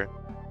there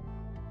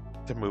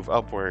to move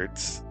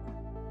upwards.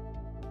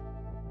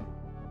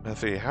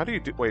 Let's see, how do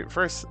you do... wait,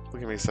 first,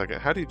 give me a second.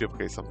 How do you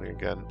duplicate something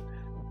again?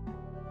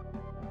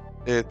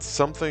 It's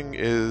something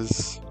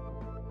is...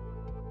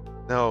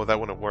 no, that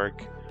wouldn't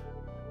work.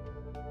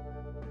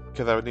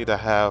 Because I would need to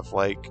have,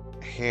 like,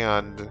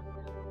 hand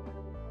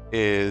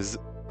is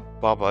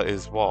Baba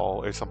is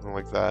wall, or something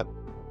like that.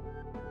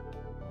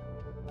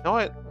 You know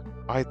what?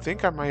 I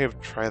think I might have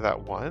tried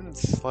that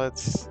once.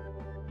 Let's...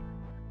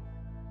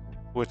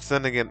 which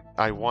then again,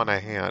 I want a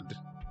hand.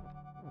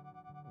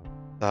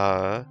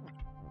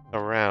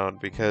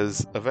 Around,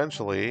 because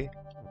eventually...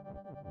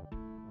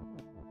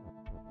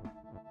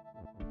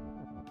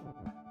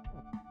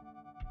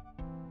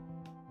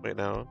 wait,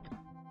 no.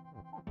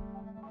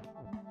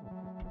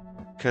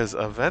 Because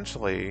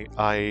eventually,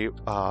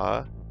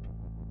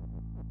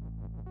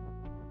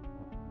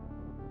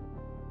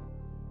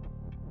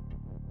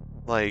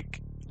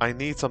 like, I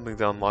need something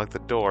to unlock the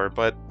door,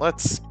 but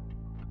let's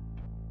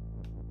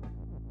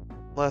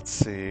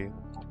see.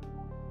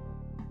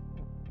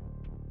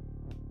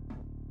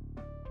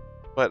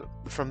 But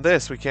from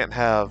this, we can't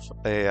have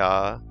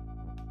a,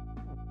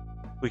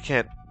 we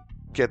can't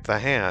get the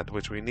hand,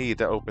 which we need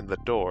to open the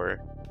door.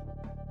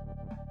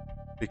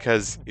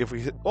 Because if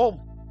we... oh!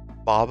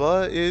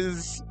 Baba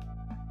is...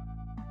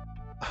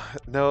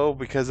 no,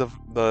 because of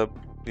the,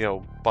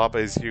 Baba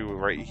is you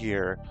right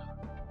here.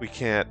 We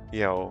can't,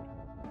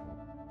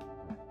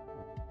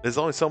 there's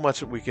only so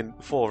much we can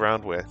fool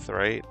around with,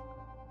 right?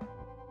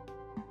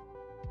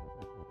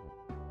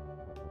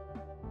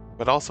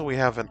 But also we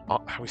have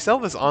we still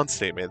have this on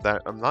statement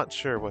that I'm not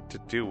sure what to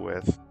do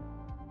with.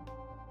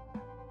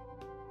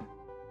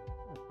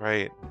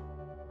 Right.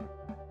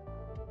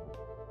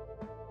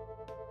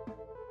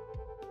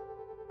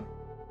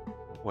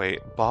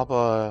 Wait,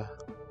 Baba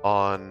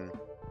on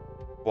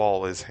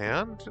wall is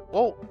hand?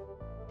 Well,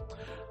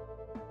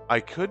 I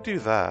could do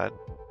that,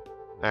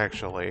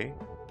 actually.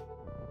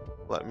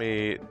 Let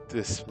me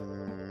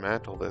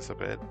dismantle this a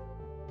bit.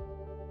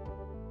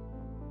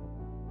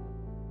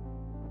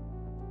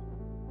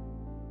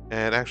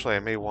 And actually, I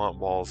may want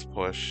walls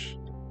push.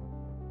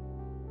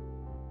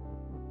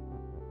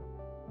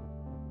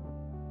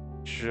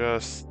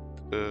 Just,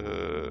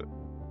 oh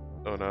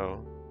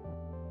no.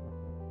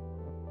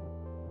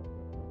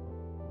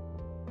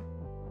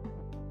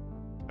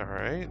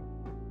 Alright.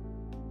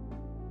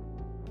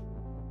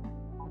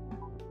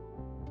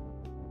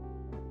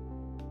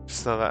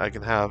 So that I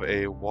can have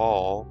a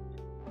wall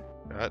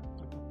God.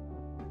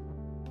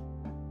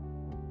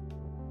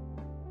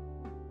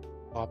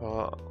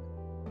 Baba.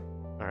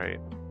 Alright.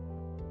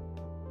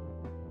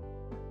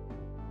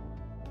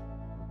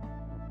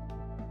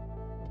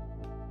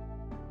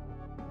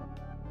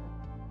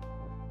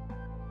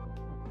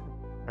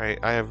 Alright,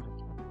 I have...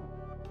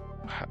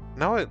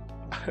 Now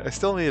I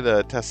still need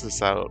to test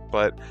this out,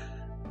 but...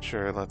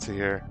 Sure, let's see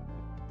here.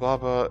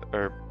 Baba,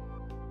 or...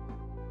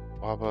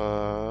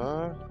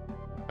 Baba...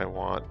 I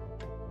want...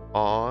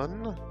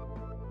 On...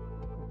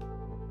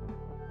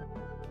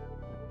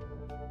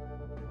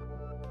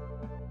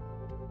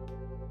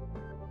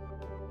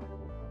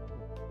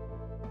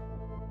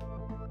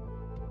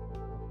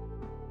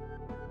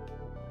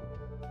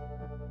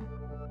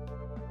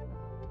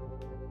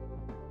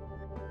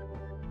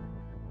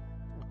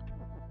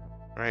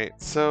 Right,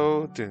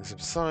 so doing some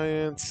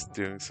science.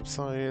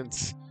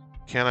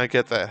 Can I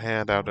get that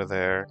hand out of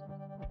there?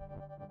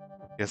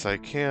 Yes, I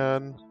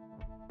can.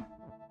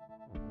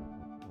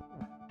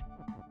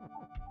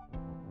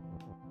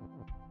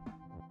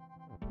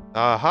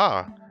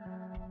 Aha!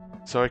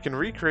 So I can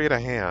recreate a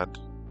hand.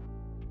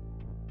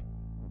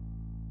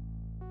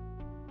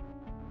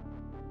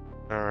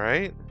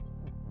 Alright.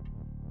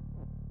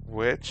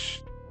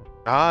 Which...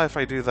 if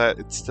I do that,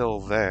 it's still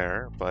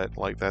there, but,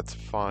 like, that's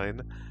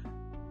fine.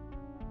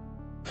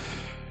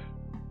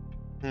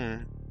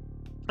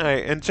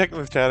 Alright, and checking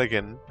the chat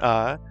again.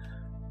 Zion,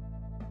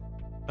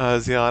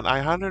 I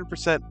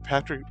 100%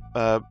 Patrick,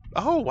 oh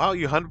wow,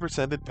 you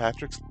 100%ed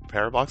Patrick's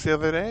Parabox the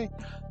other day?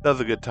 That was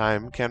a good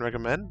time, can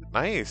recommend?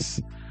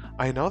 Nice!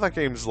 I know that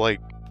game's,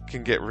 like,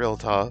 can get real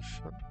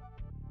tough.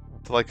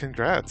 So, like,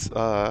 congrats,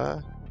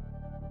 No,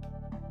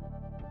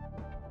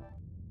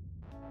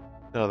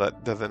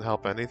 that doesn't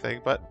help anything,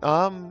 but,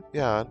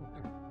 yeah.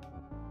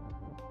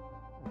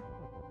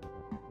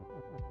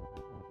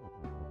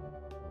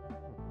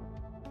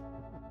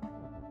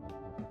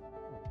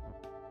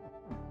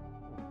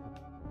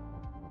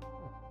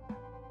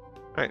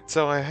 Alright,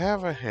 so I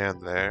have a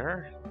hand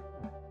there.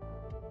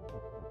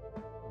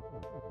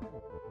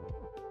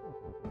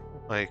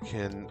 I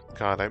can...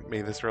 God, I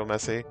made this real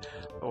messy.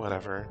 But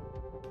whatever.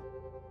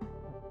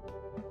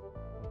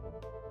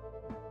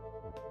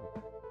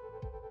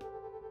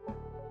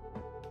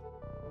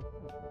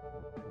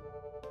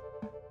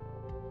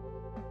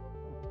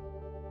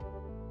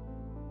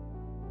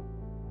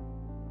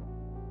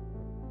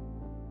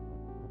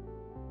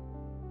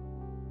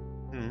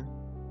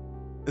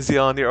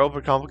 Zion, you're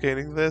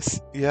overcomplicating this?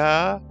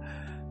 Yeah?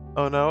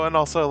 Oh no, and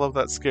also I love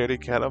that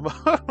scaredy cat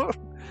emote.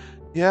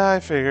 Yeah,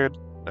 I figured.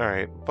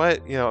 Alright,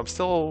 but, you know, I'm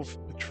still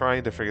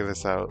trying to figure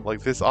this out.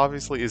 Like, this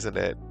obviously isn't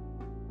it.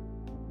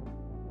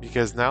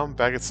 Because now I'm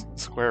back at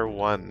square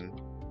one,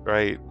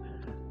 right?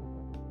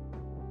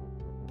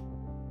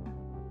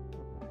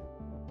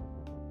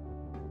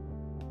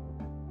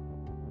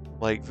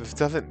 Like, this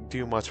doesn't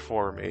do much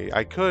for me.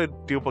 I could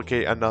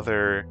duplicate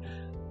another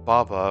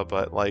Baba,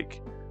 but,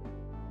 like...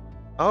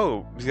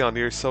 Oh, Zion,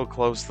 you're so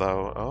close,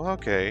 though. Oh,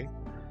 okay.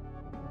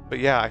 But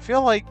yeah, I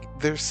feel like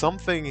there's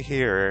something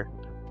here.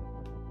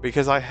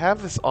 Because I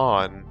have this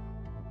on.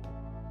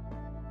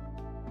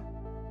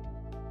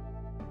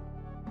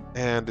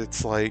 And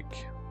it's like...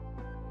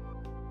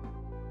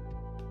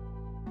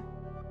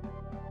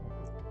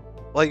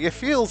 Like, it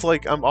feels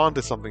like I'm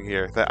onto something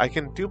here. That I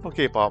can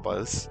duplicate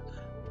Baba's.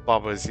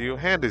 Baba is you,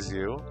 hand is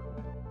you.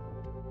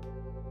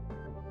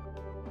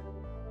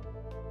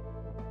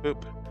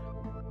 Boop.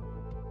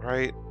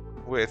 Right?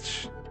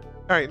 Which...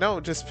 Alright, no,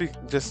 just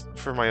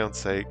for my own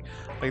sake.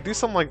 Like, do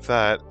something like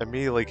that,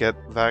 immediately get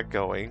that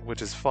going,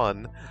 which is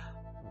fun.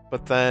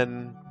 But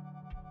then...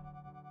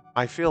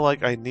 I feel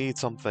like I need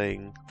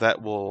something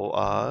that will,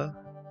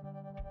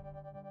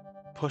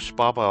 push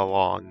Baba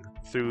along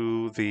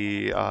through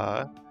the,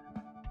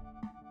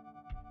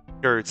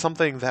 or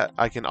something that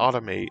I can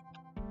automate.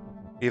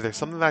 Either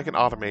something that I can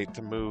automate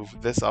to move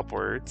this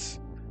upwards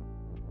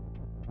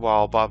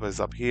while Baba is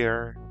up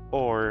here,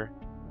 or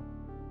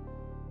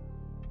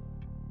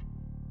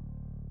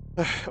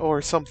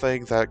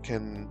something that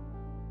can...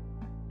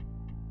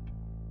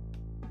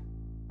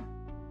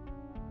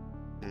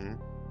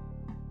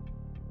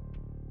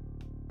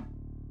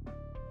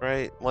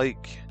 Right?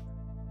 Like...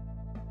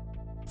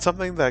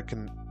 Something that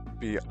can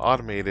be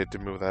automated to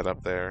move that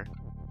up there.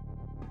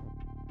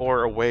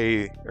 Or a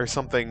way, or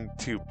something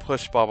to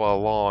push Baba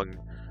along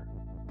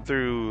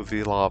through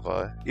the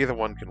lava. Either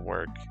one can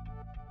work.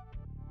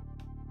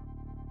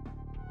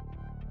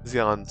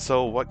 Zion,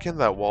 so what can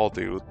that wall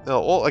do?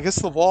 No, well, I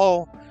guess the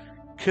wall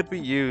could be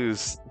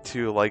used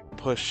to, like,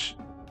 push...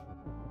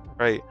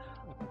 Right.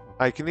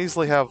 I can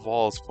easily have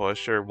walls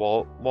push, or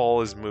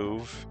wall is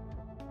move.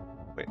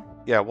 Wait,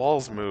 yeah,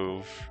 walls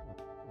move,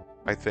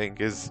 I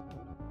think, is...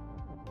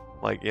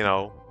 Like, you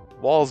know,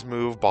 walls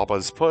move,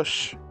 Baba's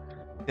push.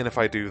 And if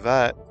I do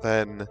that,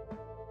 then...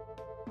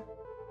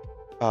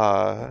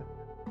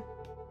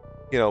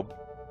 you know,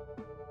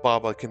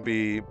 Baba can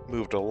be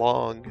moved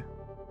along.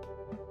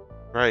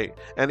 Right.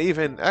 And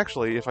even,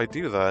 actually, if I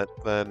do that,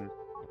 then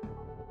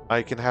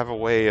I can have a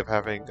way of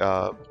having,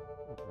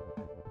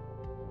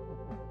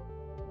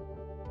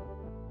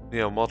 you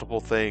know, multiple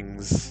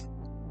things.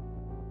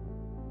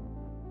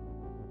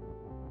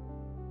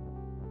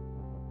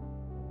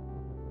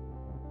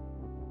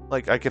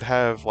 Like, I could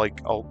have,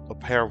 like, a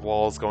pair of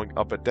walls going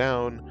up and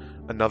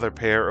down, another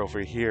pair over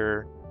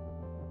here,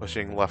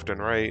 pushing left and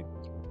right,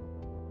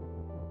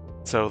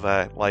 so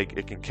that, like,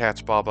 it can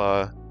catch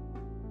Baba,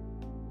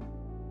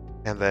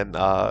 and then,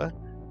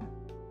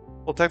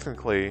 well,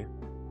 technically,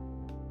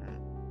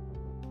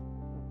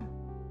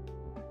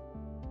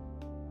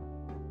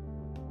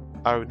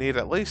 I would need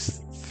at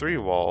least 3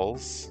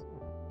 walls.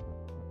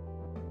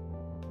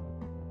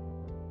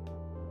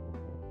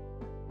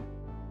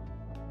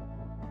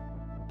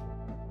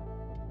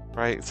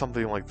 Right,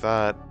 something like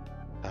that.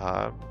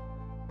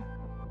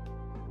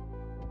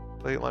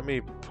 Wait, let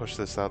me push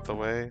this out the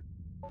way.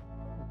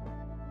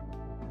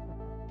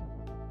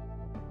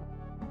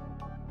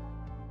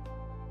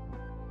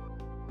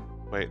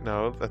 Wait,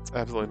 no, that's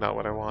absolutely not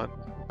what I want.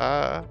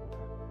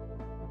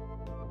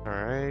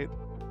 Alright.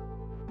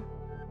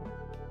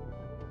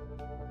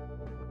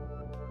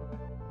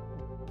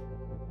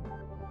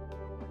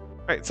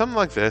 Right, something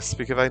like this,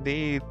 because I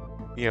need,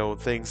 you know,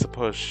 things to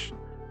push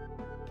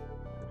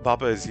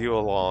Baba is you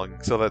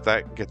along so that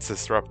that gets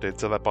disrupted,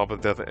 so that Baba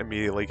doesn't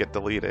immediately get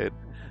deleted.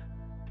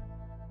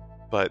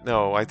 But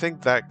no, I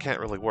think that can't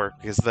really work,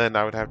 because then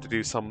I would have to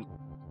do something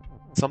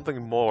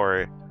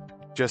more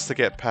just to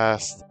get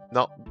past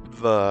not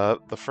the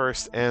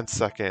first and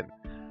second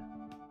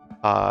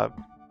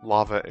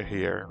lava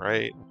here,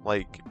 right?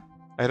 Like,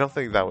 I don't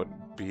think that would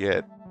be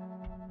it.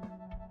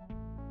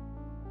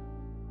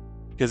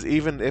 Because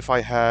even if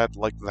I had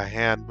like the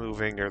hand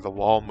moving or the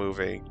wall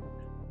moving,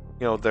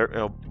 you know, there, you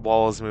know,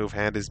 wall is moved,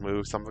 hand is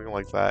moved, something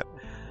like that,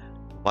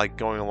 like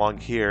going along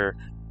here,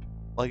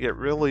 like it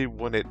really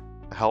wouldn't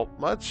help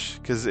much,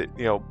 because it,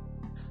 you know,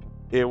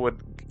 it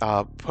would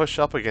push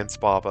up against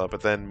Baba,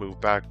 but then move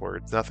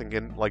backwards. Nothing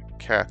can like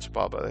catch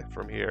Baba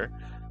from here.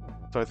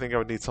 So I think I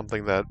would need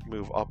something that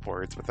move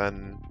upwards, but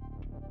then,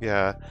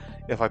 yeah,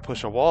 if I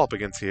push a wall up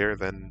against here,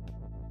 then,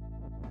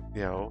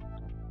 you know,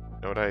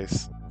 no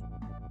dice.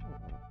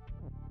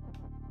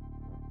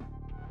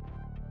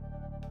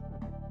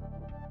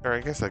 Or I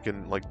guess I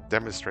can, like,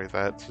 demonstrate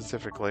that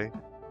specifically.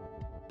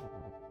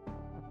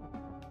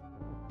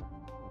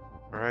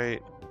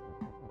 Right.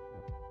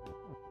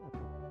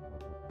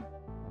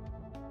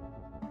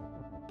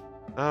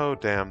 Oh,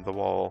 damn, the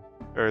wall,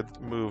 or the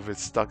move is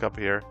stuck up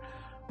here.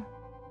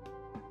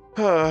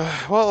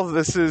 Well,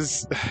 this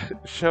is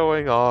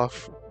showing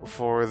off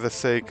for the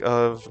sake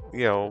of,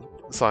 you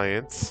know,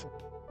 science.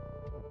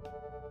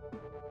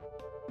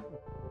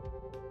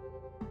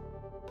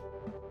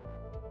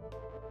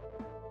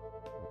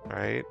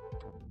 Right?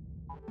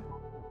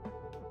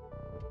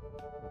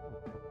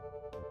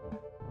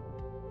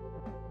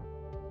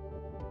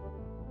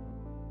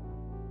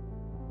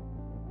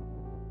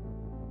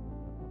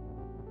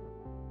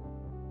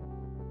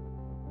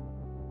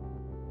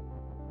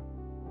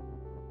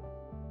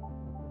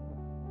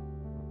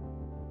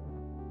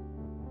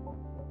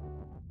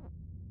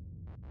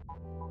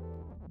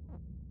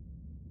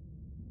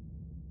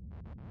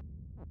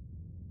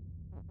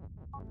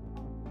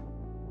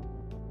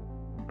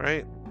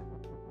 Right?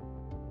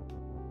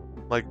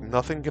 Like,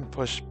 nothing can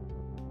push...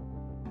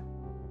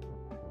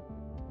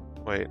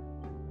 Wait.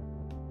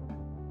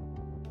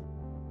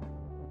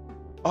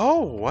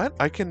 Oh, what?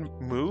 I can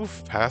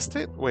move past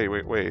it? Wait,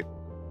 wait, wait.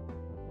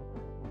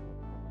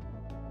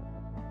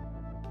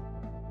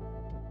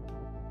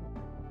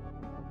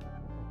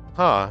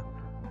 Huh.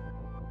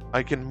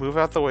 I can move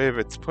out the way of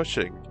its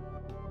pushing.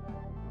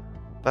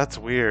 That's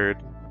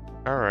weird.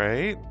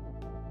 Alright.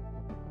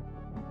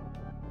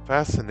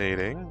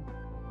 Fascinating.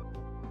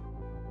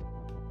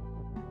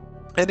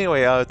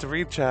 Anyway, to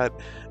read chat,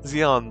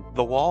 Xeon,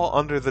 the wall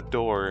under the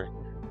door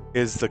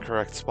is the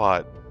correct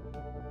spot.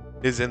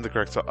 Is in the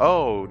correct spot.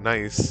 Oh,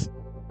 nice.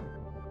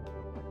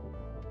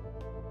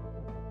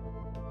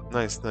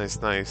 Nice,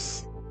 nice,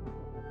 nice.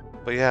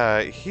 But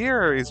yeah,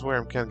 here is where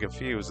I'm kind of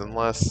confused,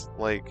 unless,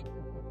 like,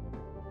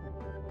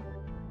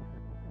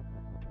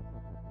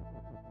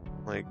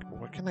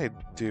 what can I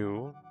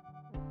do?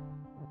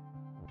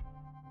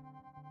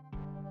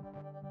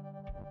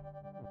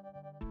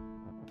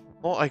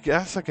 Well, I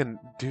guess I can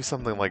do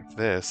something like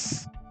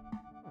this.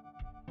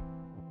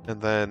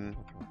 And then,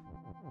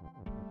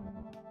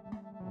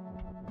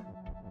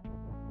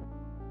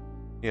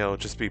 you know,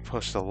 just be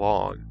pushed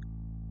along.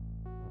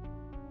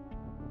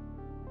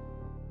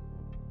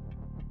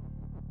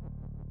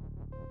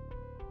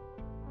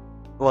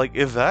 Like,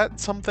 is that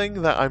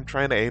something that I'm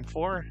trying to aim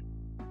for?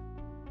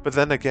 But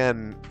then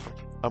again,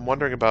 I'm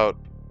wondering about,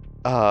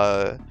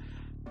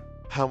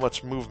 how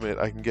much movement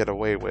I can get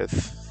away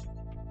with.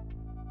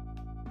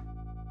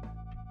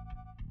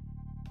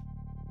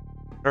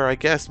 Or I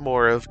guess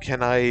more of,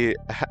 can I,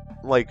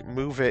 like,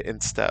 move it in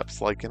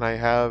steps? Like, can I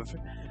have,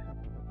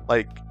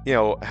 like, you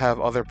know, have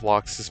other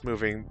blocks just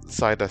moving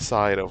side to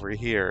side over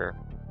here,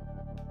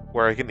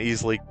 where I can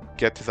easily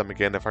get to them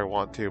again if I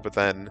want to, but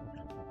then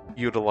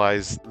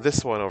utilize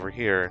this one over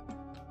here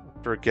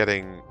for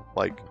getting,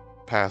 like,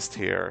 past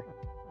here.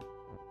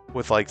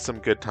 with like some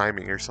good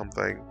timing or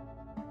something.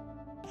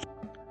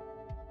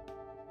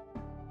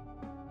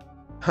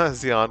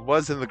 Xeon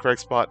was in the correct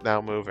spot, now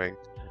moving.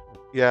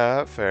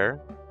 Yeah, fair.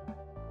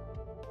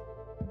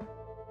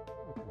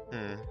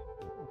 Hmm.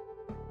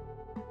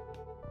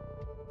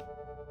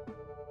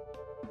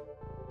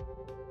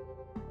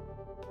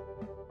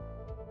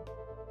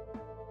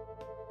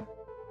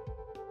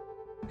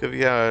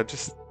 Yeah,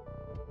 just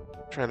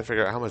trying to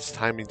figure out how much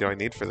timing do I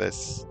need for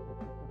this.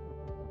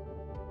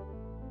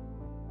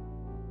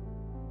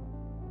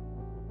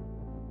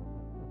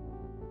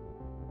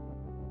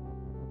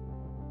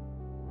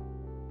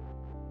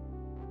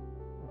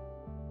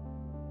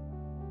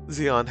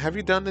 Xeon, have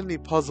you done any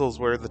puzzles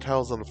where the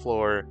tiles on the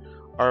floor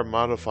are a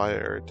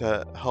modifier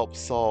to help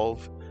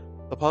solve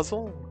the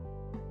puzzle?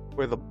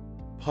 Where the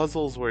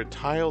puzzles where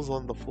tiles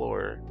on the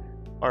floor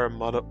are a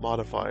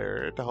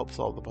modifier to help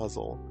solve the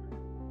puzzle.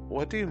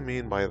 What do you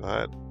mean by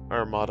that?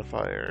 Are a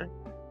modifier?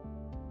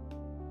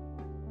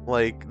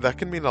 Like, that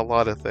can mean a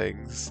lot of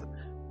things.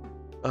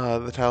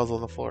 The tiles on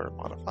the floor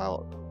are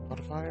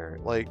modifier?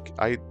 Like,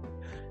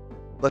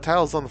 the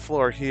tiles on the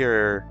floor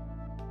here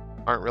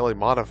aren't really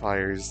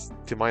modifiers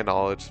to my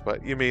knowledge,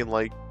 but you mean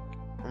like,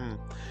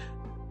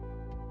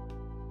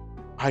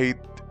 I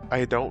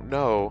don't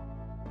know.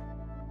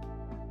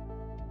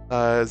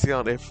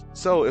 Xeon,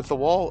 if the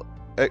wall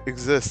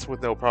exists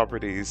with no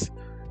properties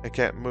and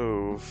can't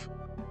move,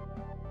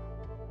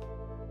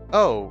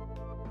 oh,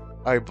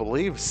 I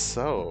believe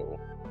so.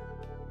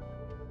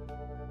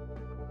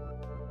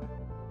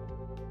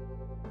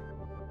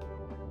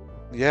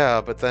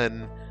 Yeah, but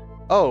then,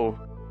 oh,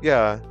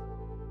 yeah.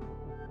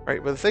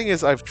 Right, but the thing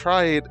is, I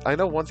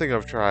know one thing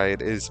I've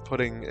tried is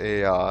putting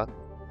a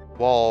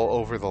wall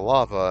over the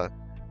lava,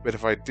 but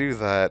if I do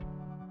that,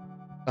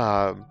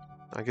 I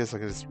guess I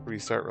can just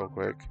restart real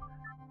quick.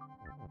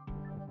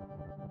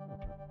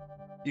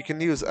 You can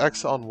use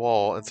X on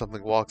wall and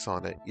something walks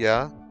on it,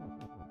 yeah?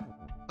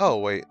 Oh,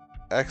 wait.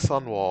 X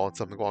on wall and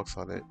something walks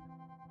on it.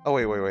 Oh,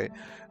 wait.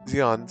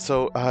 Xeon,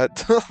 so,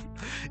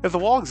 if the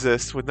wall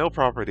exists with no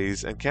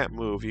properties and can't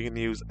move, you can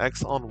use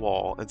X on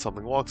wall and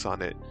something walks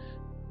on it.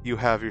 You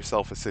have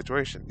yourself a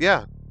situation.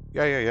 Yeah.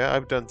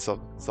 I've done stuff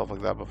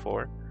like that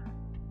before.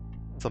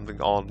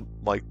 Something on,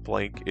 like,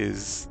 blank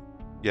is...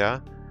 Yeah.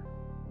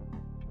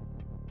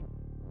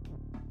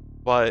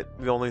 But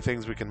the only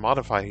things we can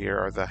modify here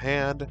are the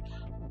hand,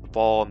 the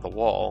ball, and the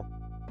wall.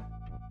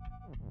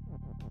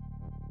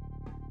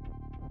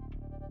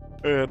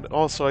 And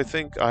also, I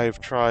think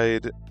I've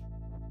tried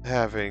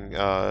having,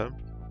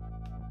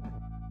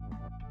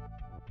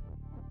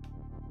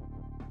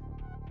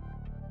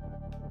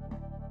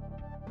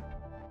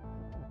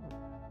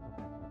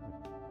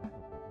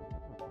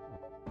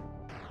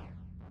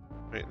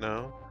 Wait,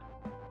 no.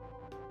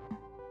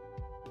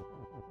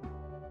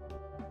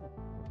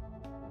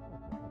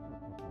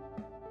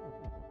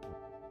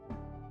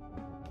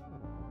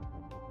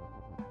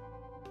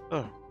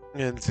 Oh.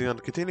 And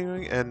Xeon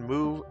continuing and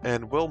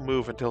will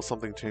move until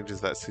something changes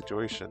that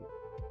situation.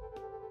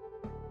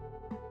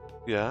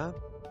 Yeah.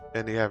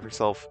 And you have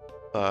yourself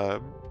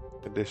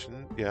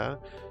condition, yeah.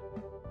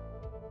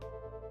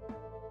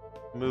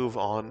 Move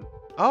on.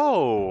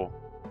 Oh!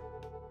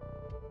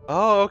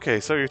 Oh, okay,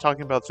 so you're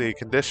talking about the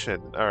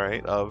condition,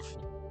 alright, or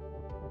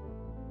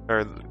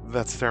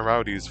that's the term I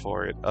would use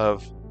for it,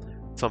 of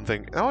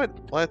something. Oh,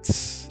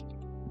 let's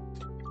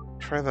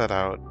try that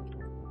out.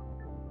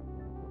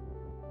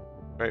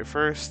 Right,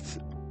 first,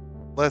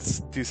 let's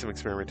do some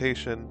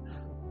experimentation.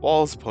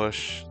 Walls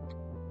push.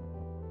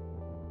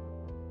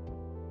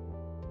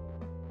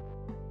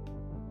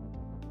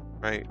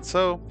 Right,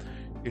 so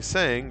you're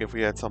saying if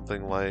we had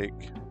something like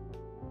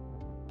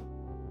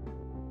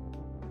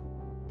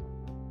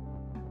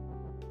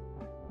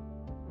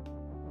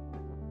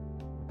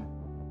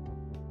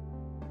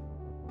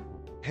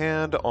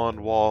hand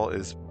on wall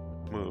is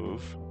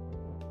move.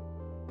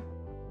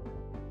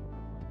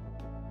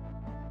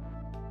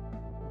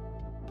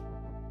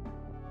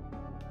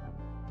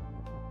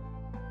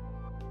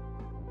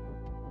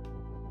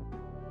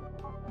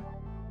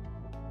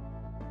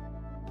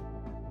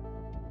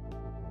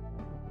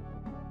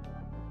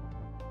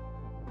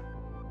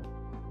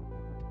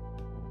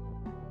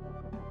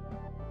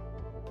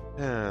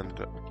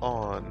 Hand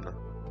on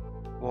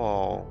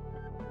wall.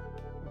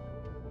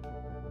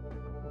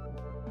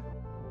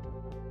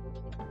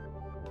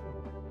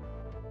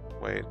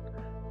 Wait.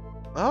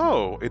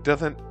 Oh, it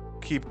doesn't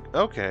keep...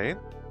 Okay.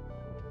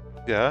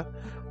 Yeah.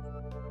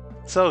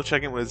 So,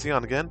 checking with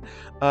Xeon again.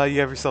 You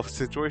have yourself a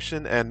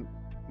situation, and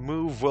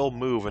move will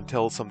move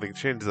until something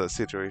changes that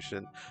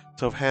situation.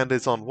 So if hand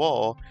is on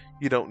wall,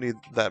 you don't need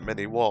that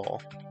many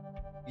wall.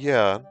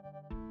 Yeah.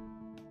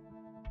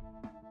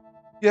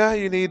 Yeah,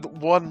 you need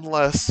one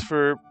less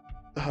for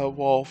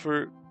wall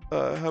for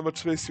how much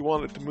space you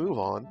want it to move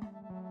on.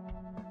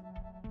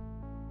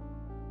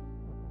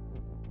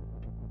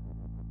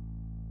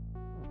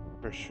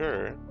 For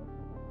sure.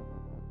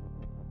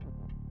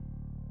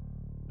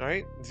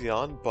 Alright,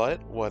 Xeon,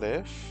 but what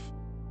if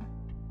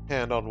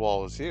hand on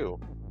wall is you?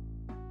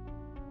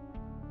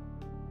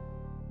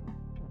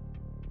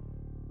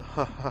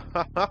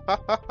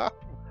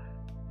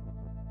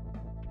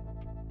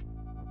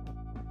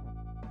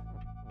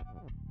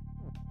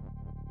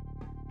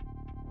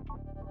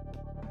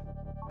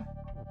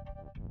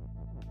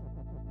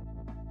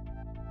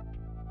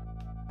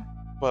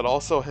 But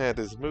also hand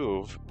his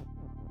move.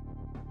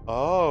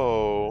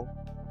 Oh.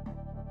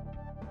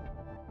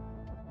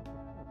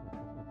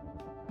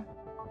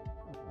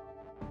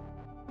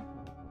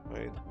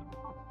 Wait.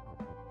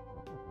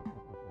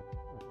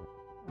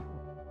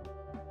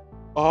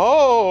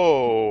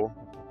 Oh!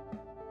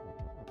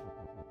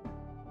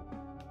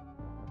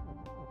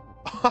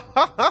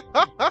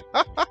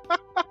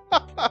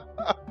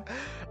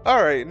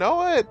 Alright, you know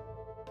what?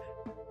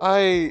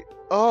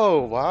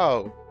 Oh,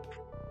 wow.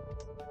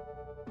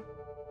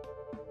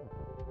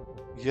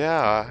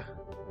 Yeah.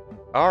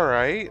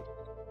 Alright.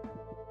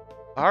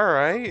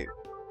 Alright.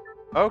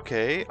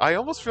 Okay. I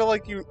almost feel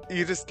like you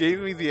just gave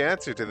me the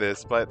answer to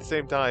this, but at the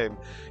same time,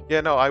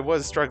 yeah, no, I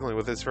was struggling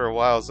with this for a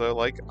while, so,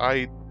 like,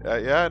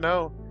 yeah,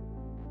 no.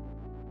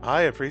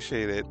 I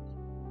appreciate it.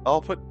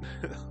 I'll put...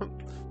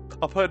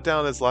 I'll put it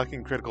down as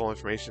lacking critical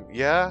information.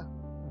 Yeah?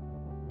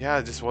 Yeah,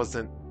 I just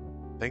wasn't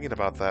thinking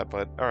about that,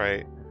 but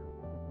alright.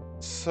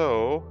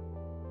 So...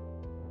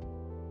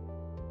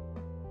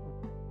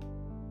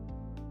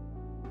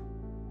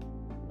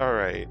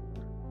 Alright.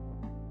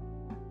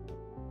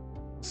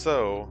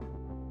 So...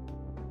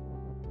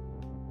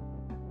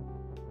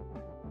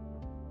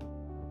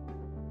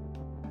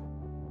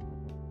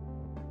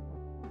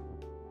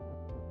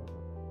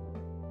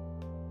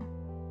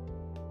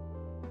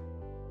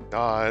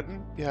 God.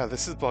 Yeah,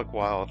 this is Buck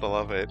Wild. I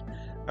love it.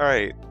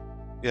 Alright.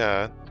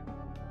 Yeah.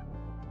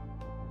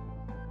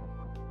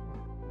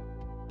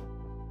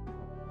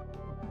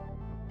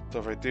 So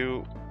if I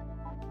do...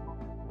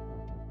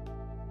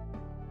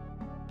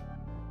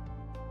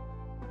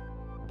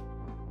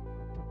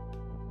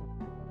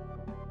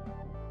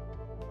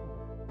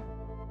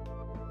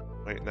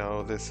 Wait,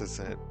 no, this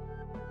isn't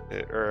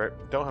it. Or,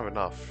 don't have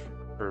enough.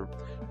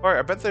 Alright,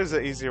 I bet there's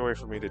an easier way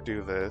for me to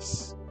do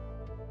this.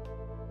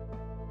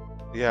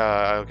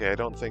 Yeah, okay, I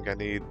don't think I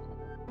need...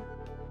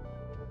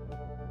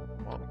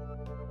 Well,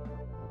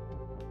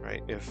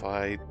 right, if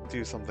I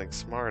do something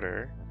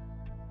smarter...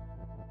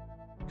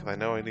 Because I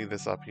know I need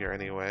this up here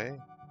anyway.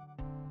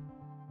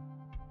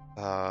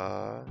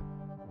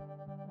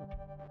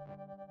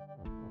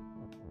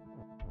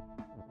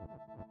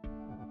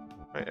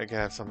 Right, I can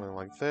have something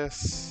like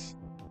this.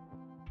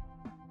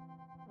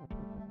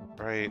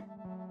 Right.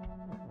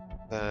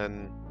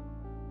 Then...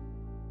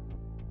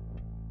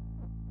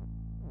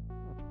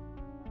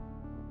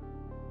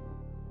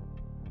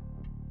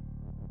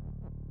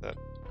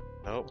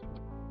 Nope.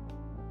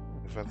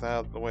 If I that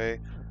out of the way...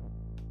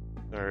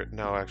 Or,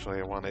 no, actually,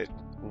 I want it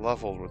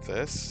leveled with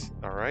this.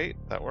 Alright,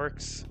 that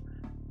works.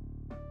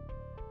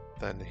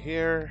 Then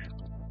here.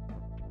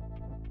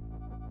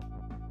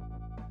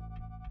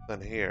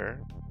 Then here.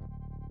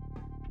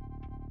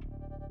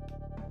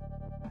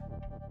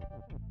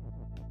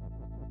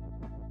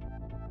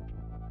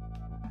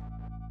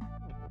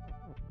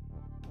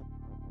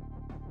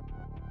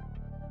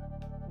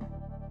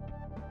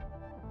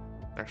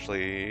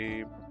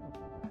 Actually,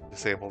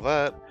 disable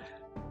that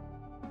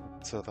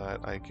so that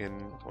I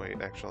can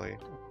wait. Actually,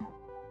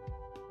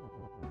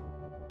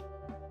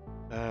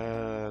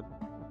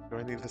 do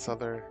I need this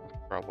other?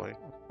 Probably.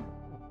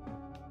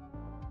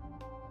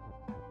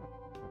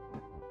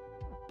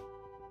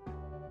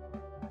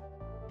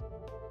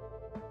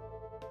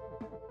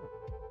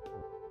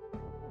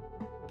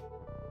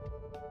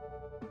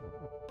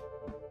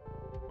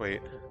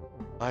 Wait,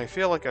 I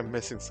feel like I'm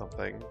missing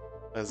something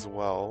as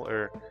well,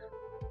 or...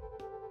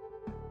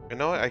 You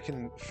know what? I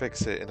can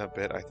fix it in a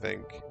bit, I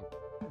think.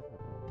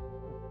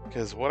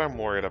 Because what I'm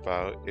worried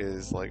about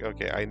is, like,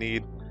 okay, I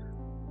need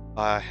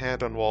a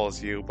hand on wall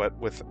is you, but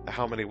with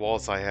how many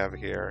walls I have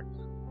here,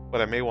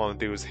 what I may want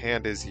to do is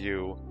hand is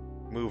you,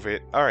 move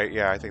it. Alright,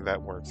 yeah, I think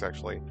that works,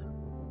 actually.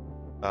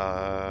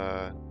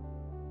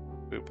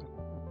 Oop.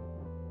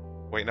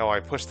 Wait, no,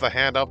 I pushed the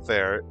hand up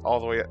there, all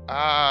the way...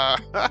 Ah!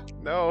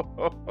 No!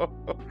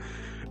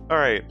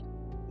 Alright,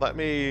 let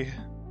me...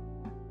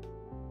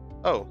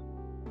 Oh.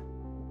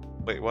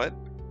 Wait, what?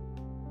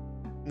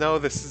 No,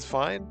 this is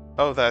fine?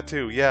 Oh, that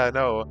too. Yeah,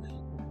 no.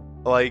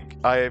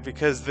 Like,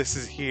 because this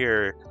is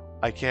here,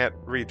 I can't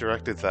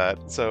redirect it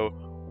that. So,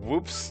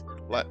 whoops.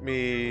 Let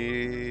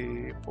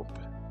me... Whoop.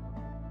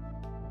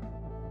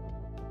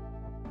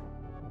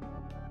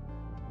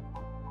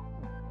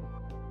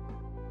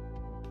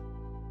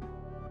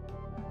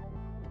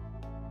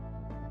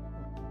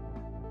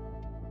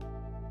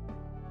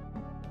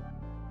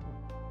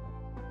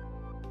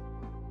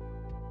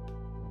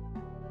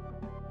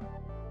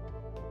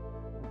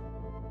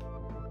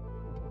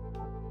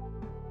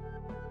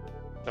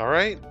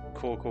 Alright,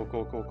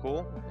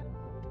 cool.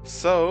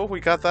 So, we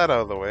got that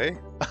out of the way.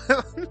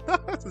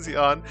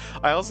 Zion,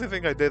 I also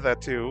think I did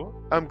that too.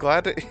 I'm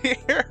glad to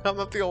hear I'm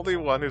not the only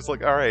one who's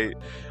like, alright,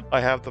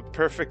 I have the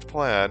perfect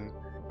plan.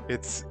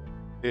 It's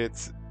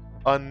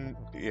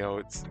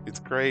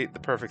great, the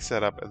perfect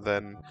setup, and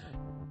then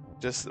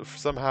Just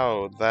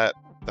somehow that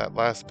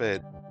last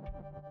bit.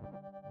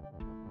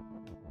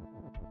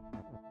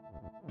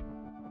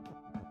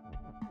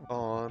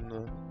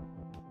 On.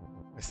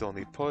 I still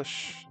need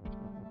push.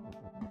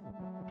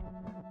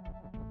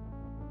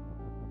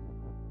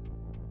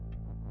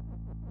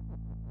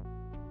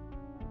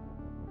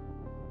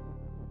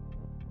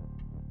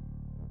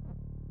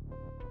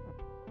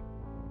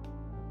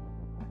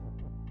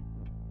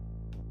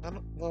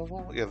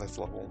 Level? Yeah, that's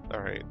level.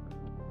 Alright.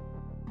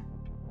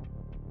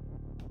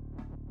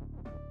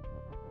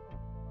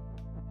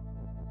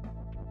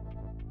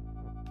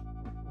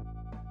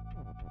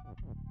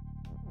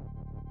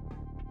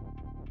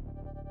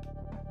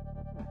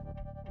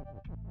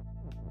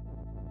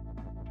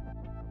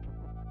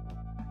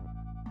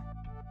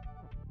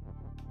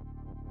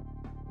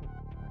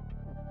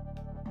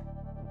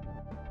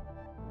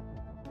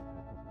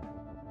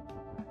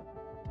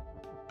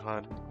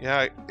 God.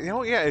 Yeah,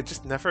 yeah, it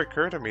just never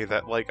occurred to me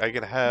that, like, I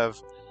could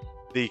have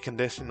the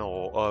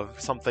conditional of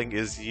something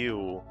is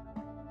you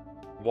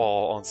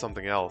wall on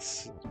something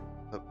else.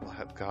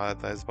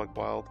 God, that is bug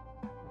wild.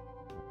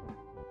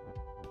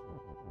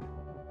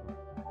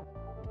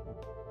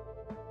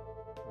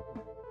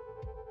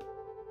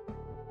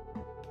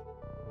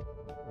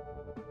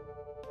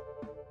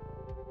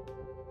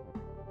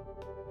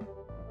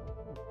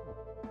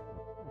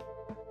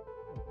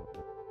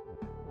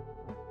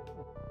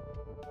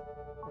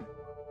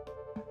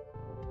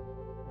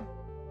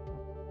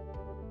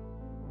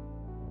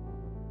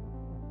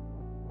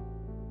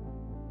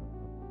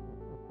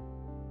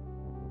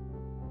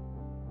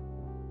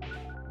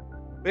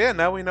 But yeah,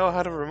 now we know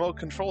how to remote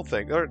control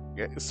things, or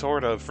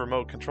sort of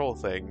remote control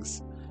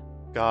things.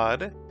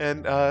 God,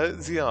 and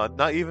Xeon,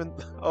 not even,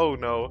 oh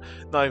no,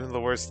 not even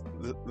the worst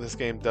this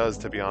game does,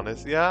 to be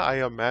honest. Yeah,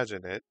 I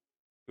imagine it.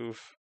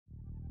 Oof.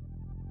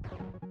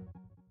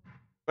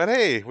 But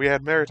hey, we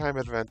had maritime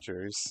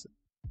adventures.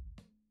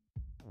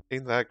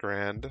 Ain't that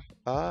grand?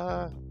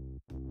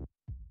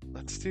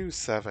 Let's do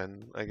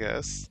 7, I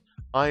guess.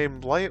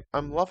 I'm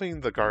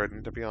loving the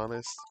garden, to be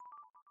honest.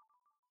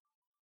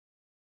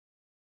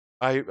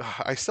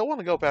 I still want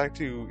to go back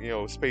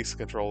to, space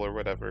control or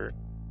whatever.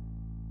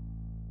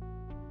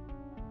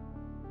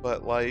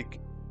 But like,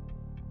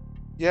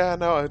 yeah,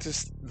 no, I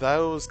just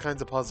those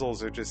kinds of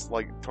puzzles are just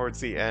like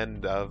towards the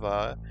end of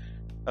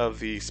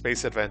the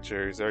space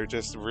adventures are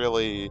just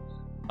really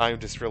I'm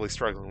just really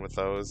struggling with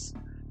those.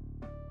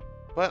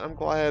 But I'm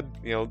glad,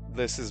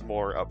 this is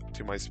more up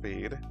to my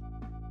speed.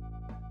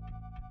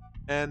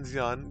 And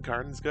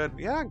Garden's good.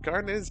 Yeah,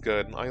 Garden is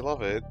good. I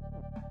love it.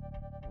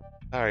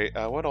 Alright,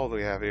 what all do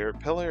we have here?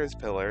 Pillar is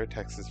pillar,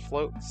 text is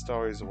float,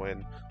 stars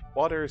win,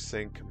 water is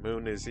sink,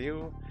 moon is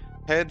you,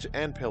 hedge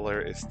and pillar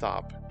is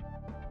stop.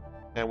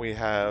 And we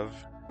have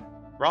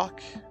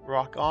rock,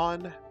 rock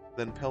on,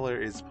 then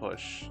pillar is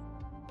push.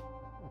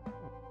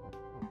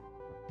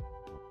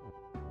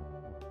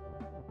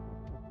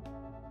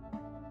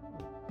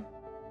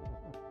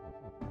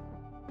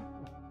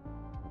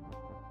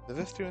 Does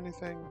this do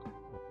anything?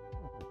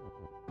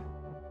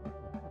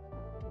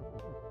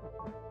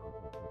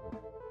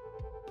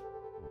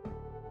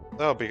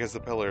 No, because the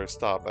pillar is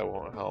stopped, that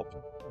won't help.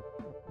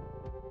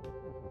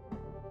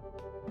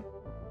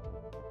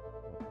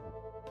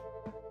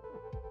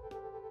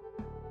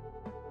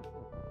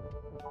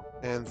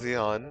 And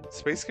Xeon,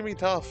 space can be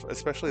tough,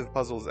 especially if the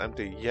puzzle is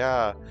empty.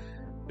 Yeah,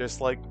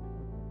 there's like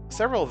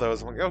several of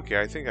those. I'm like, okay,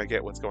 I think I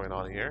get what's going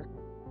on here.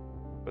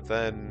 But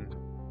then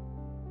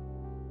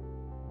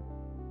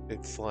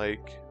it's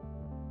like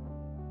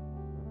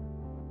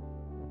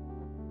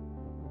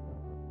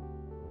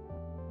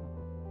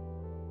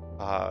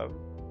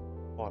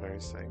water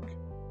sink.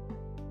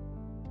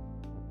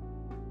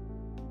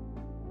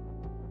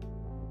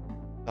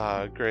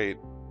 Great.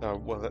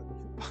 Well,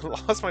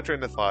 lost my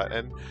train of thought.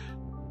 And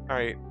all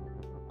right,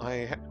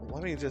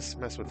 let me just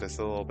mess with this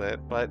a little bit.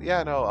 But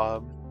yeah,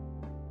 no,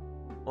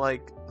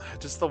 like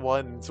just the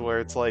ones where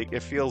it's like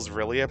it feels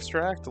really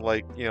abstract,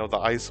 like the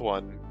ice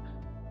one.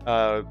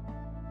 I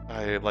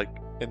like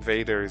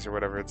Invaders or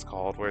whatever it's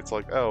called, where it's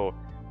like, oh,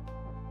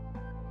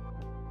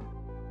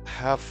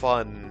 have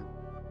fun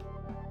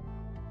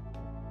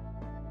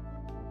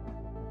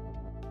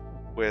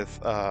with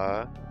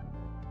wait,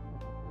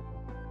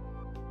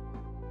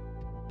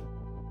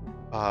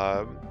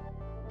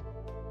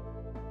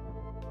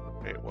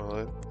 what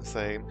was I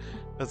saying?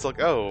 It's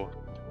like, oh,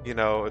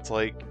 it's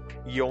like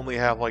you only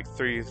have like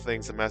 3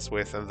 things to mess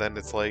with, and then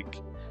it's like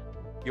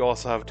you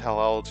also have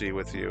teleology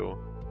with you.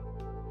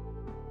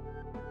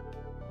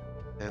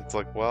 And it's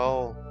like,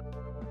 well,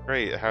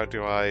 great, how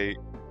do I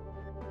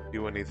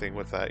do anything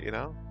with that,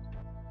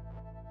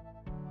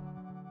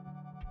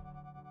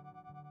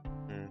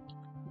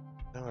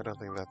 No, I don't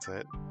think that's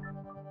it.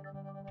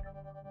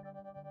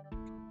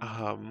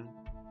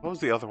 What was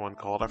the other one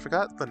called? I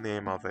forgot the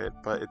name of it,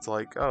 but it's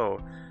like, oh,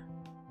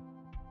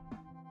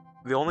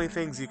 the only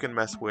things you can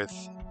mess with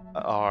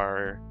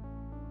are,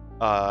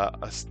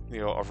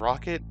 a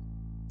rocket,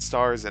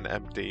 stars, and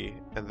empty,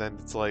 and then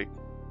it's like,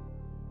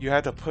 you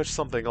had to push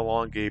something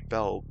along a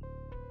belt,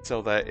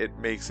 so that it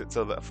makes it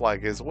so that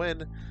flag is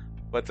win,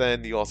 but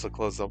then you also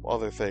close up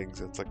other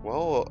things. It's like,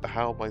 well,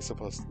 how am I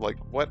supposed to, like,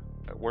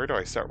 where do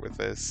I start with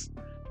this?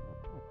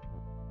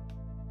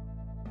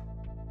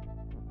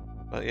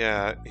 But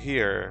yeah,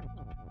 here,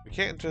 we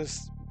can't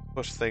just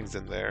push things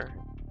in there.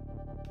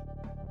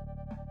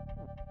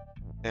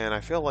 And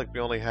I feel like we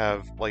only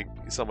have, like,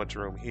 so much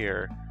room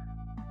here.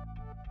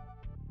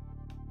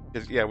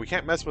 Yeah, we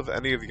can't mess with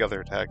any of the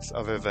other attacks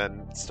other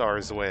than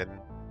stars win.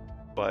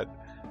 But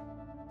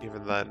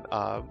even then,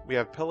 we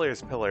have pillar,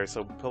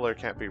 so pillar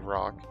can't be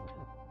rock.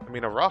 I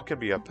mean, a rock can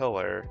be a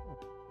pillar,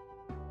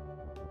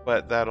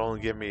 but that'll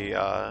only give me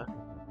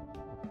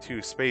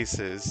 2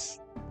 spaces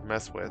to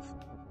mess with.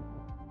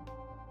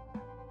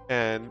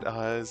 And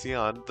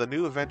Xeon, the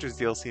new Adventures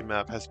DLC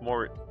map has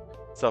more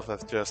stuff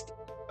that's just,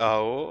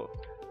 oh,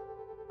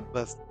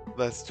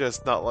 that's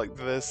just not like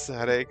this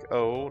headache.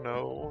 Oh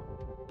no.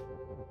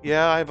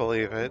 Yeah, I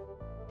believe it.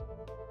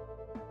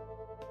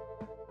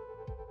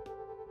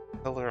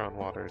 Pillar on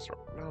waters.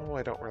 No,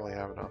 I don't really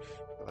have enough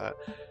for that.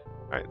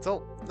 Alright,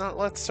 so now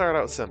let's start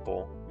out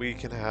simple. We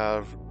can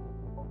have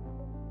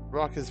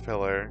rock as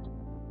pillar.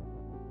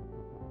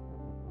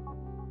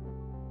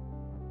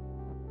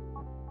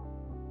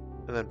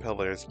 And then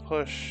pillars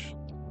push.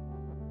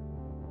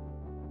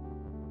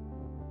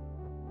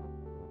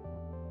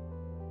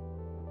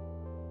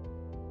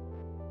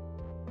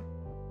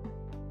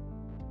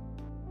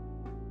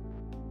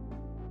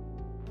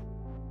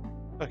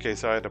 Okay,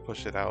 so I had to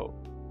push it out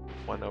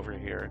one over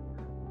here.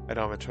 I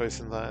don't have a choice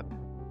in that.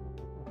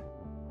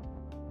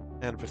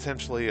 And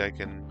potentially I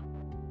can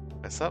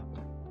mess up.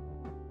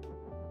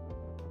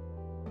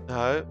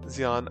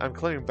 Xeon, I'm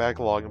clearing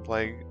backlog and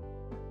playing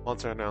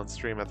Monster Hunter on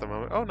stream at the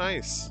moment. Oh,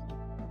 nice!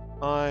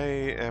 I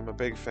am a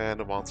big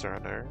fan of Monster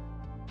Hunter.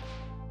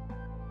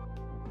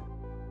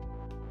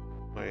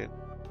 Wait.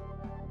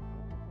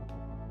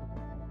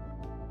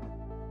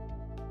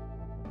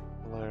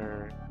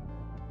 Pillar.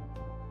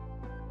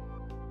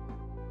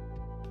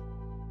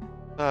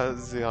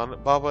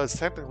 Xeon, Baba is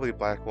technically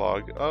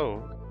backlog.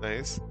 Oh,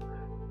 nice.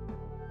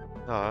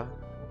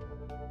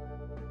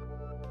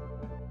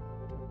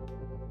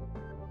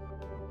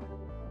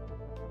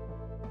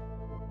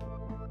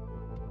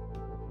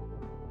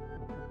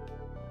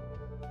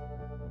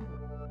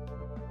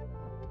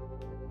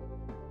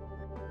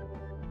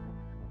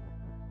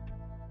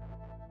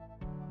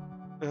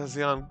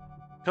 Xeon,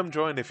 come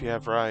join if you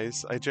have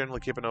Rise. I generally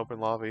keep an open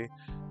lobby.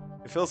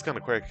 It feels kind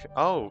of quick.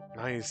 Oh,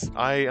 nice.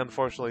 I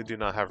unfortunately do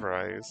not have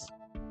Rise.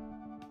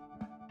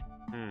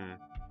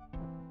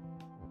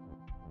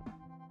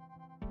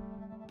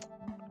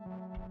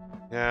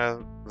 Yeah,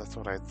 that's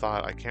what I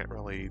thought. I can't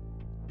really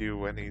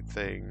do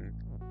anything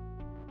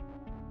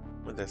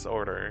with this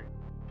order.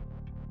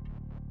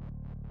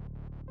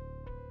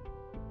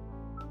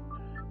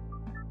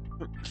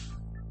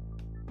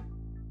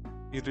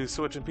 You do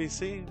Switch and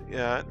PC?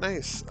 Yeah,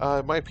 nice.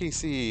 My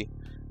PC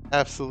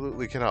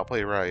absolutely cannot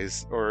play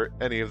Rise or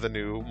any of the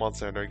new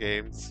Monster Hunter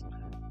games.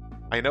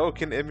 I know it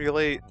can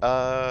emulate,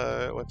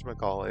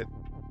 whatchamacallit,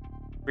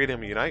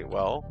 Freedom Unite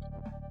well.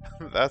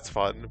 That's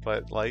fun,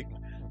 but, like,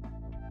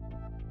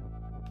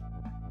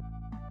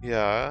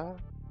 yeah.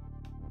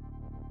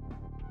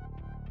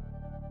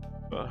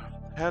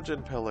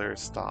 Pageant Pillar,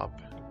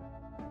 stop.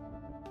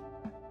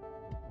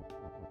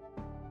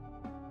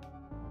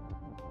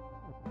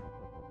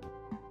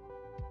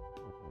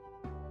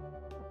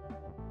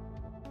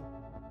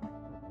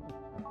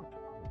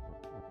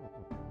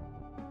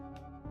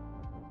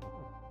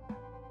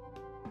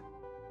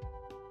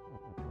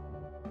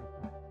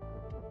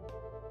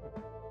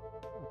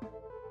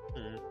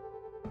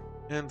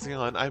 And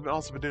Xeon, I've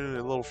also been doing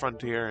a little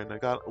Frontier, and I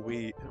got a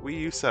Wii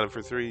U setup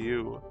for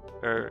 3U,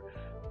 or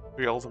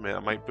 3 Ultimate. I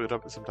might boot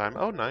up at some time.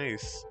 Oh,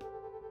 nice.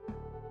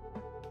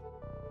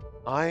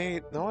 I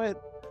know it.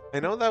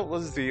 I know that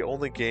was the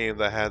only game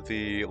that had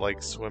the,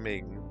 like,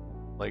 swimming,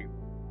 like,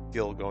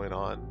 deal going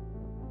on.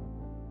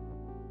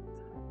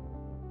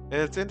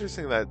 And it's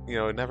interesting that, you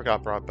know, it never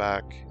got brought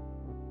back.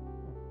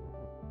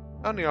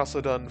 Oh, and you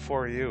also done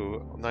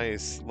 4U.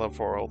 Nice. Love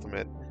 4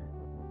 Ultimate.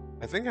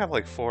 I think I have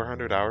like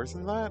 400 hours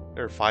in that,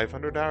 or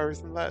 500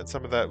 hours in that.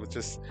 Some of that was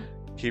just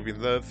keeping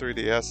the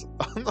 3DS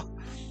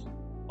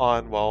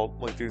on while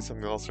like doing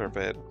something else for a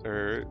bit,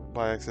 or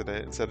by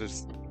accident instead of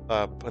just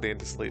putting it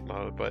into sleep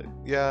mode. But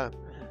yeah,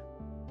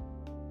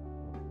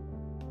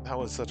 that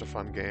was such a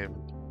fun game.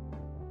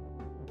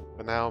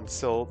 But now I'm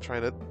still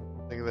trying to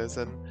think of this,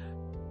 and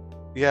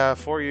yeah,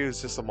 4U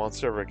is just a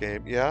monster of a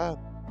game. Yeah,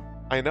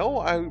 I know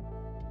I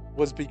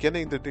was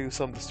beginning to do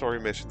some of the story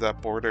missions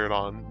that bordered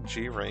on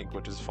G rank,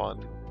 which is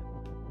fun.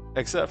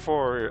 Except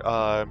for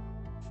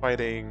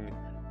fighting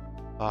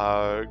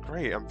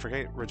great, I'm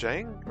forgetting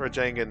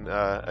Rajang and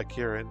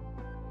Akiran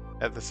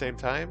at the same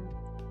time.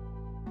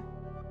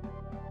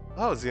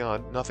 Oh,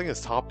 Xeon, nothing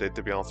has topped it,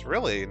 to be honest.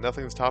 Really?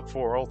 Nothing's topped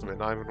 4 Ultimate,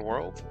 not even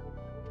World?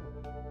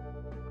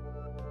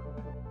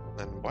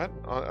 Then what?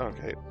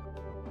 Okay.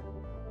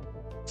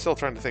 Still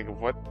trying to think of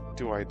what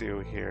do I do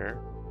here.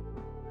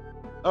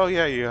 Oh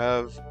yeah, you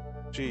have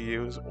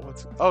GU's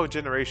what's oh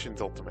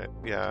Generations Ultimate,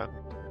 yeah.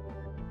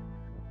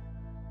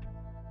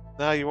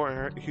 Nah, you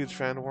weren't a huge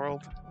fan of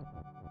World?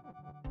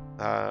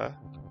 I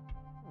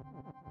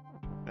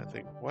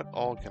think what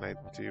all can I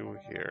do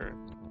here?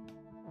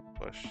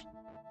 Push.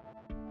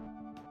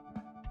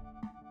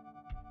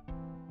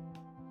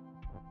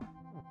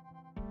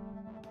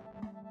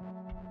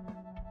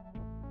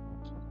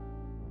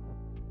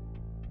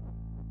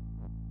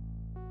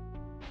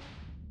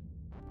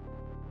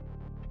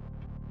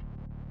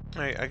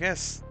 Alright, I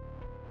guess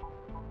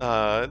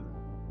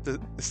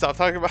stop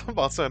talking about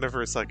Monster Hunter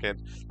for a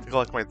second to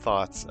collect my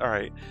thoughts.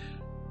 Alright.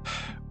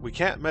 We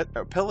can't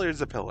a pillar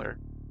is a pillar.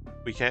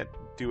 We can't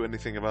do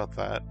anything about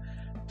that.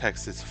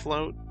 Text is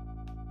float,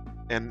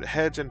 and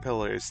hedge and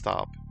pillar is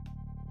stop.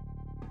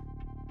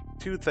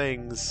 Two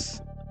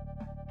things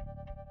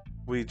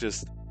we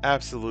just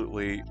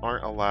absolutely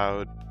aren't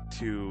allowed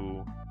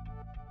to,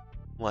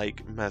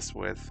 like, mess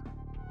with.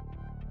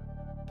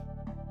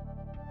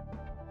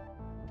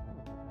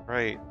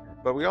 Right.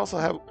 But we also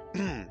have...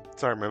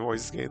 Sorry, my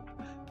voice escaped.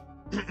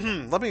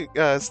 Let me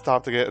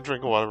stop to get a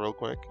drink of water real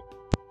quick.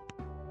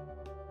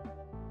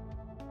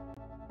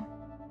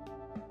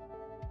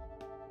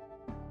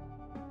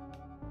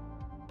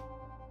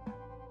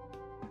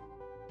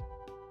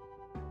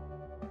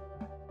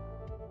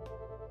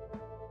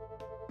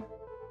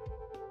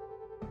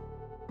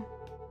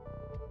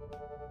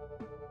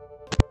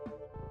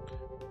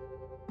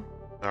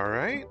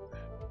 Alright.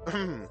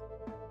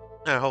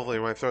 Hopefully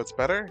my throat's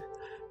better.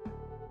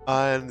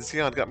 And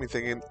Xeon got me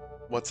thinking,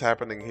 what's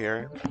happening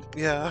here?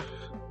 Yeah.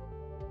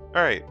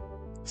 Alright.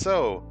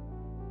 So,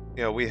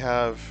 you know, we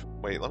have...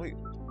 Wait, let me...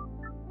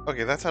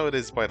 Okay, that's how it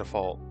is by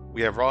default.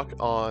 We have rock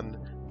on,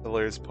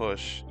 pillars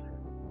push,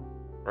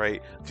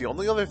 right? The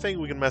only other thing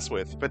we can mess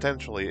with,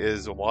 potentially,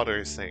 is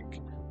water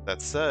sink.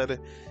 That said,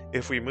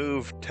 if we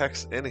move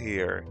text in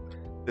here,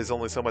 there's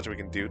only so much we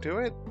can do to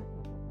it.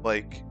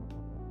 Like,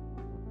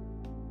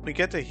 we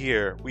get to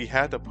here, we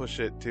had to push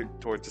it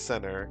towards the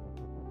center,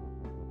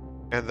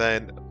 and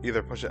then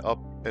either push it up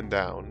and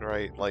down,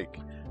 right? Like,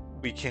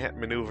 we can't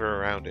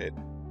maneuver around it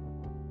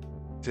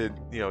to,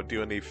 you know,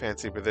 do any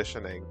fancy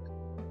positioning.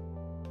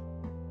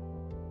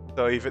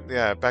 So even,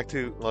 yeah, back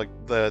to, like,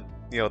 the,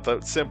 you know, the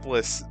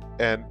simplest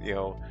and, you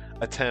know,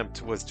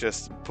 attempt was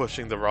just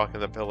pushing the rock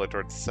and the pillar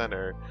towards the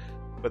center,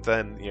 but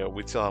then, you know,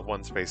 we still have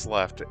one space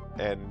left,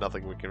 and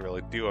nothing we can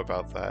really do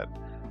about that.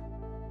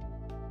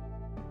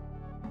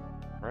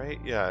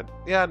 Right? Yeah.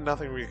 Yeah,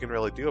 nothing we can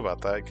really do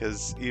about that,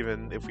 because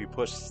even if we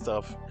push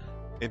stuff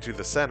into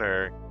the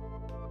center,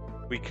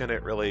 we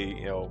couldn't really,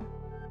 you know,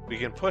 we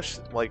can push,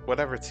 like,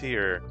 whatever's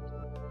here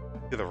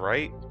to the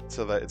right,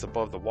 so that it's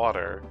above the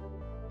water,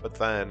 but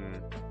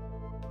then...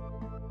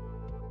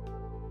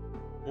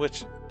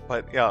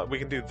 But yeah, we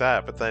can do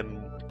that, but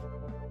then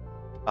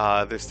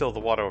there's still the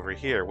water over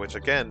here, which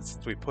again,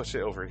 since we push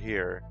it over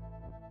here,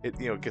 it,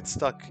 you know, gets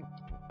stuck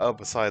up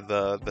beside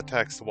the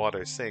text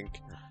water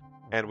sink,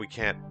 and we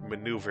can't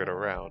maneuver it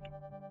around.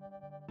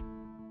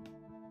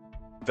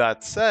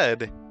 That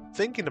said,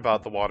 thinking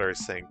about the water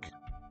sink,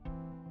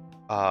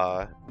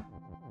 that's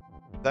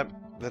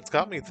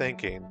got me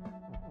thinking,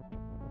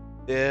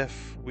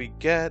 if we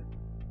can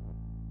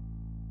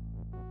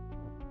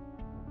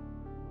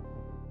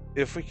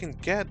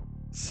get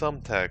some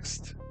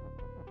text,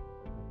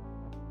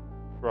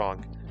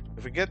 wrong,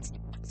 if we get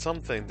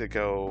something to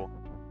go,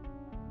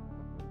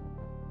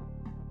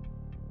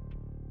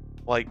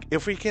 like,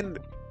 if we can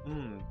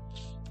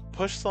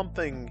push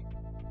something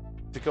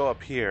to go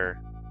up here,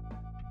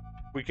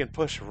 we can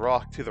push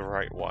rock to the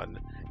right one,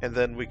 and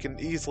then we can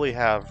easily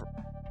have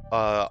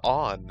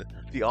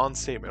the on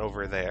statement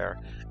over there.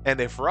 And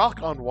if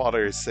rock on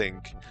water is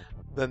sink,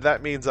 then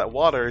that means that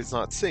water is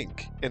not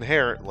sink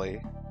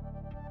inherently,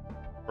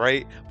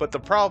 right? But the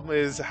problem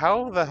is,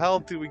 how the hell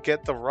do we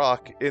get the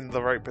rock in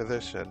the right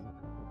position,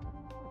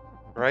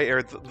 right?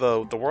 Or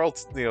the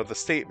world's, you know, the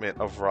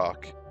statement of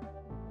rock.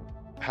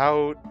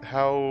 How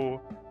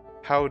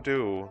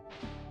do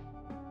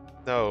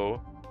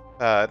no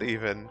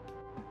even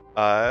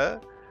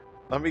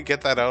let me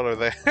get that out of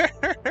there.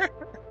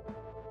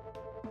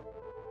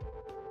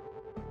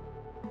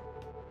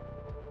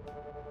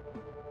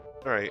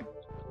 Alright.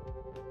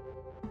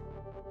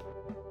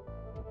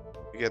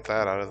 Get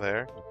that out of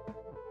there.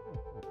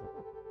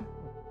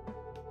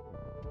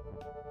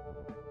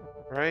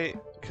 Right?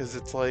 Because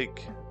it's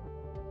like...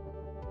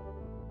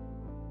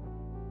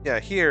 Yeah,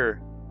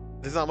 here,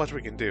 there's not much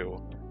we can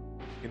do.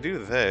 We can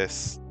do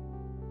this.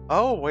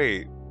 Oh,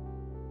 wait.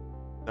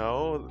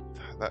 No,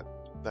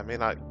 that may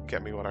not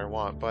get me what I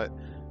want, but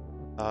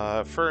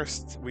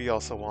first, we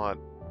also want...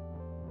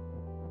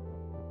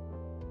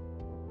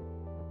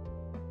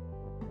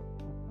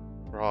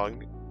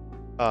 Wrong.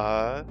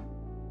 Let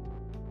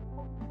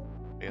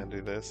me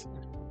undo this.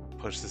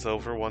 Push this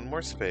over one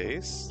more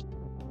space.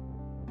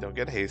 Don't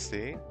get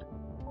hasty.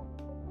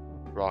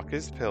 Rock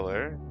is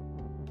pillar.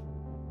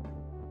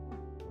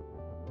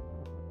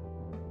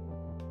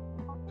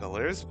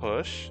 Pillar is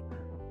push.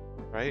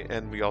 Right?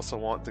 And we also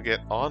want to get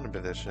on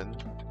position,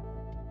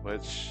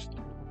 which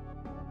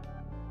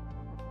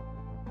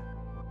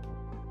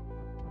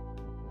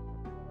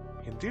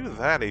do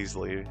that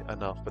easily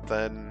enough, but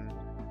then...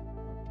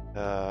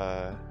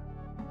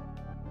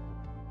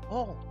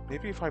 Oh,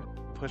 maybe if I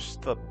push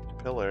the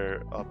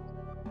pillar up...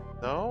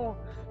 No?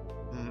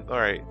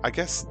 Alright, I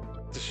guess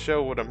to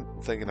show what I'm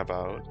thinking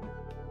about...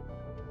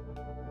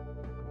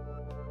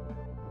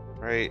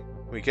 Right,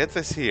 we get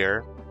this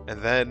here,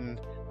 and then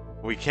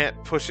we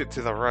can't push it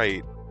to the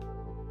right.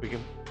 We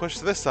can push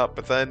this up,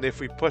 but then if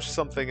we push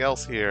something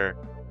else here,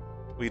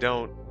 we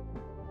can't...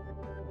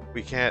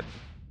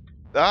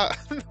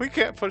 we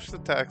can't push the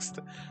text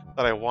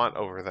that I want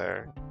over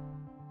there.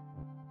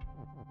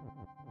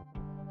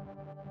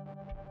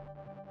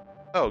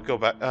 Oh, go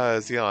back,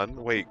 Xeon,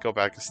 wait, go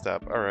back a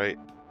step, alright.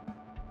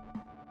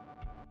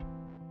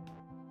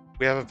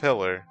 We have a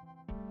pillar.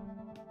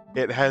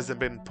 It hasn't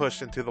been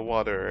pushed into the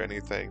water or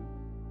anything.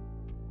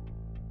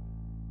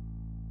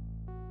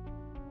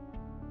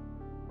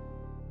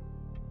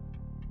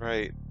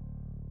 Right.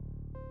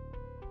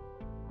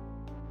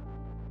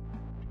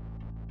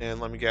 And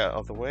let me get out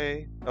of the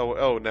way.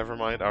 Oh, never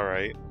mind,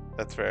 alright.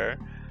 That's fair.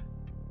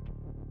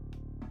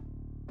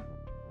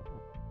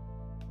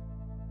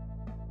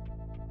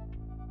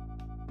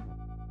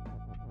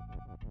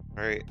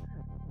 Alright.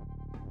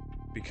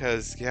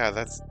 Because, yeah,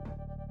 that's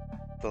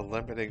the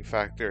limiting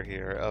factor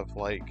here of,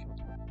 like...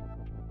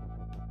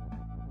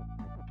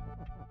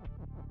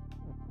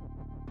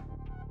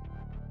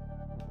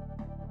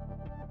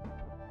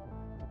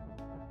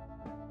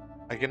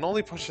 I can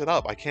only push it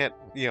up. I can't,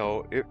 you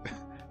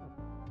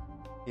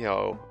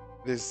know,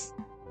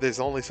 there's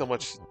only so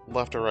much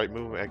left or right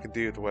movement I can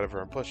do to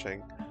whatever I'm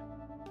pushing.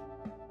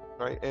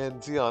 Right,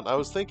 and Xeon, I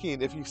was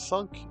thinking if you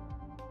sunk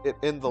it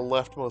in the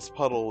leftmost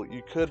puddle,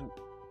 you could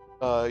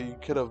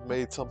have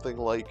made something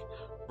like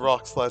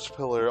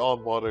rock/pillar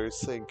on water,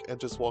 sink, and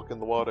just walk in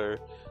the water.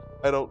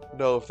 I don't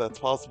know if that's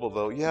possible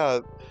though.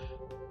 Yeah,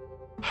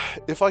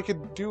 if I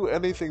could do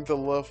anything to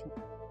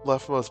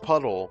leftmost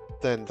puddle,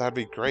 then that'd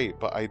be great,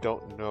 but I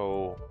don't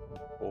know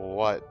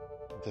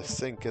what to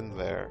sink in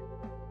there,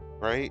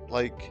 right?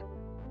 Like,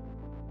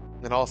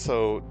 and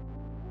also,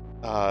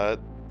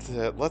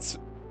 let's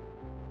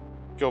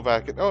go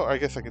back and, oh, I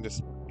guess I can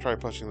just try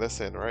pushing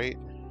this in, right?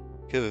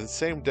 Because it's the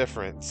same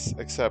difference,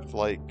 except,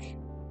 like,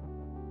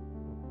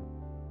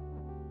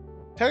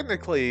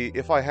 technically,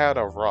 if I had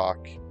a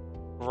rock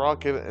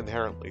isn't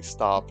inherently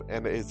stop,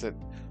 and it isn't,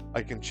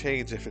 I can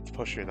change if it's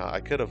pushed or not. I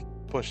could have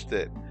pushed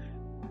it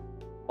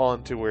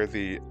onto where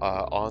the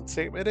on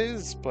statement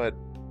is, but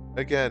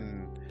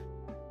again,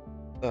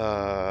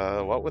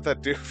 what would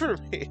that do for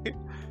me?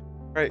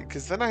 Right,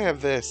 because then I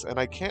have this, and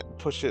I can't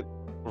push it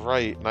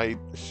right, and I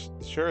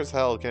sure as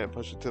hell can't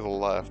push it to the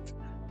left.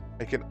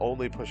 I can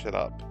only push it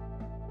up.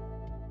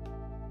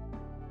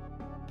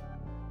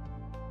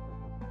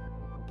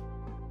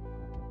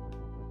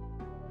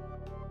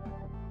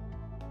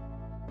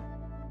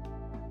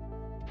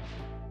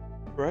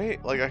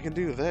 Right? Like, I can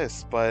do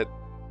this, but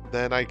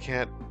then I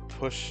can't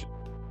push,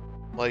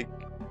 like,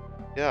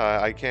 yeah,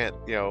 I can't,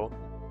 you know,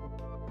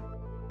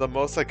 the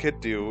most I could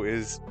do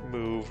is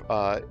move,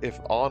 if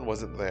on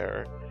wasn't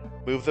there,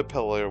 move the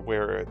pillar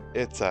where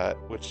it's at,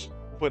 which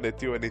wouldn't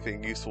do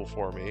anything useful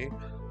for me,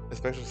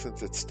 especially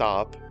since it's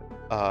stop,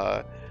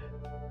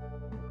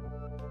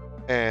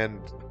 and,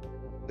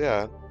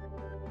 yeah.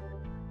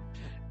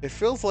 It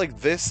feels like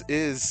this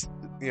is,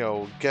 you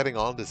know, getting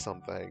onto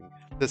something.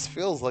 This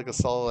feels like a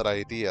solid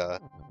idea,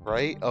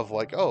 right? Of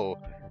like,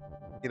 oh,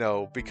 you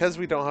know, because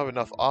we don't have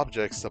enough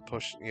objects to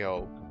push, you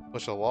know,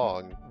 push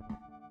along,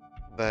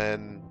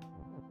 then,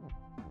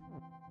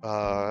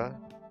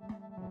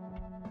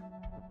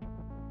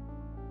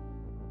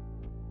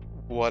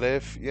 what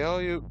if, you know,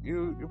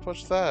 you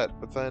push that,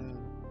 but then...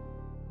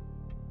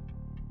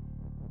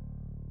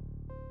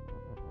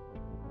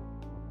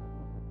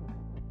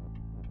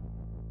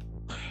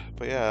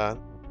 But yeah,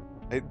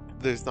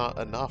 there's not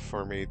enough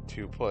for me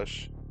to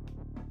push.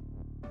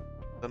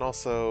 And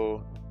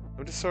also,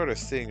 I'm just sort of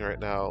seeing right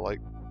now, like,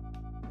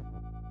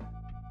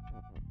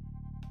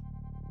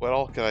 what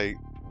all can I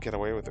get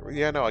away with it?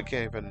 Yeah, no, I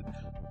can't even...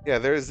 Yeah,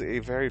 there's a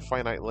very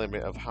finite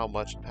limit of how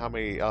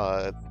many,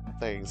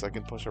 things I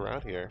can push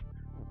around here.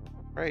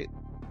 Right,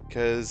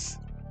 because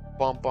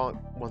bonk bonk,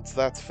 once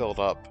that's filled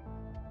up,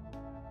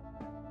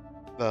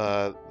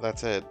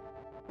 that's it.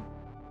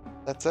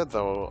 That said,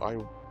 though,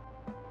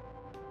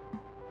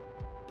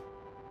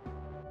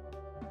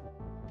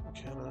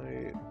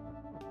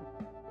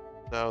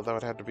 No, that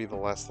would have to be the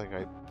last thing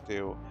I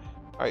do.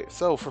 Alright,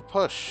 so for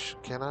push,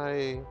 can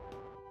I...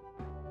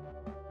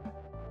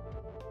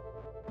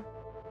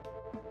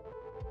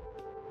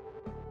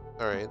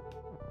 Alright,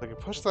 I can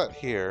push that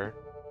here.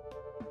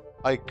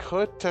 I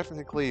could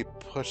technically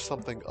push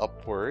something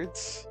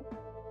upwards,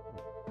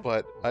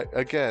 but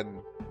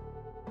again,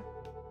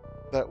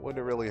 that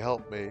wouldn't really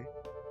help me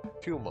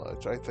too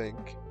much, I think.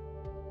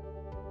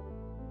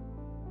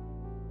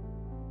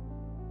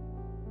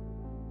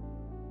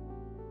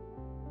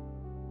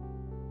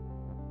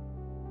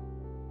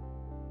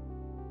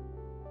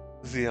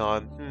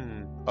 Xeon,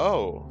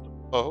 oh,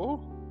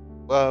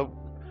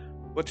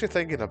 what you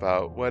thinking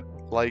about? What,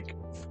 like,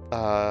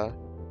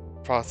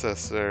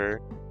 processor,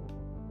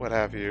 what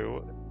have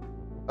you.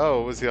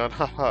 Oh, was he on?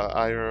 Haha,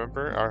 I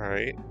remember.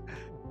 Alright.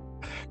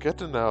 Good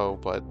to know,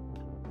 but...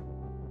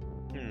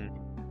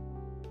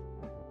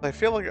 I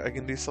feel like I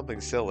can do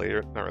something silly,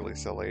 or not really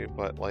silly,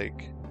 but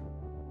like...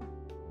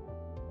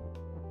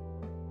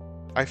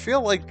 I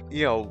feel like,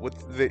 you know,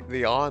 with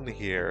the on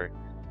here,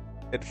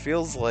 it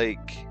feels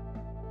like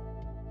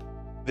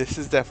this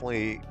is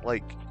definitely,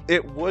 like,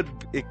 it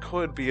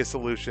could be a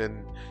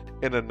solution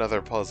in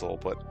another puzzle,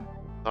 but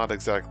not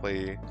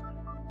exactly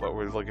what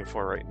we're looking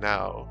for right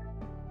now.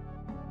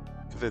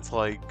 Because it's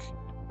like,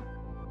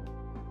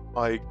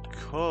 I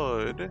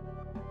could...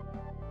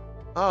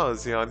 Oh,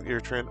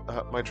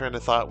 Xeon, my train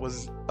of thought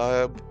was,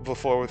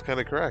 before was kind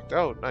of correct.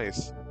 Oh,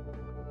 nice.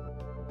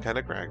 Kind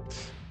of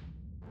correct.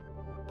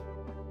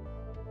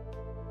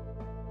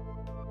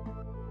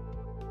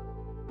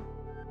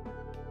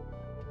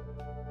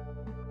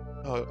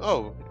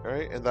 Oh,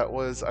 alright, and that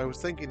was, I was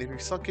thinking if you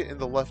sunk it in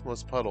the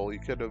leftmost puddle, you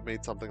could have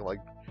made something like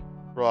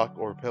rock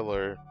or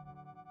pillar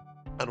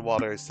and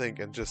water sink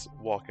and just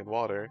walk in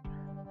water.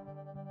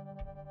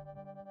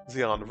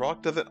 Xeon,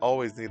 rock doesn't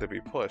always need to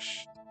be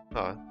pushed.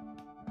 Huh.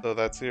 So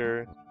that's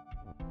your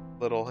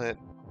little hint.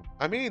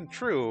 I mean,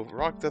 true,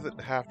 rock doesn't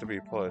have to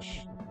be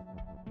pushed.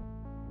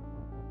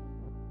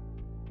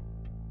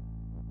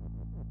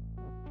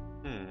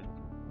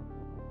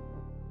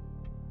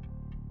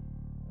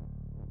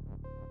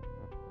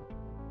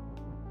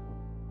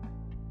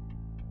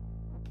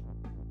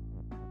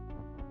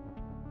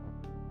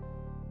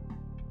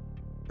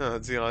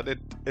 Xeon,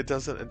 it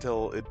doesn't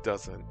until it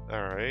doesn't,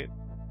 alright?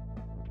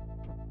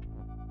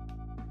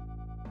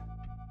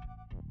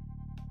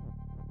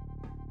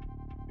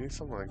 Do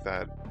something like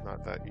that,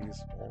 not that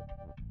useful.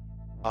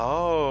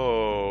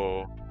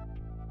 Oh!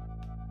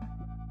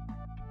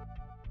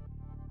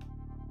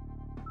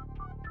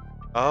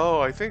 Oh,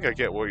 I think I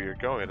get where you're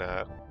going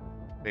at.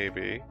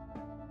 Maybe.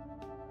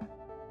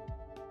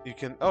 You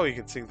can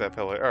sink that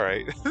pillar,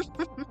 alright.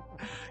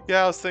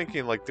 Yeah, I was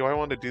thinking, like, do I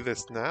want to do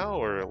this now,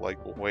 or, like,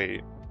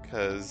 wait?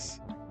 Because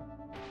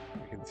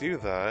we can do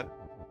that.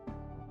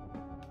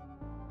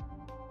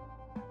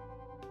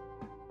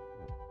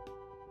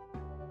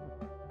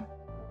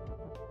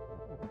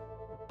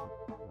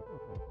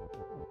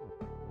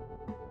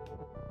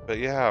 But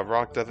yeah,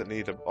 rock doesn't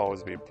need to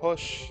always be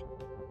pushed.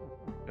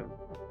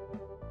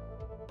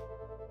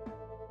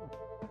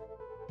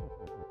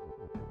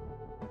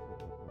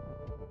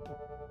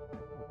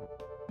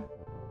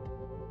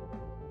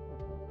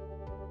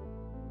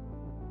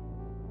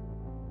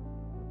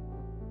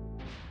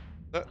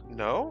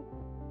 No?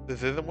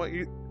 This isn't what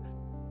you're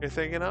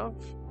thinking of?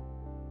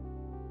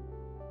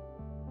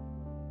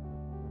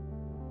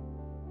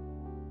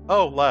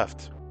 Oh,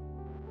 left.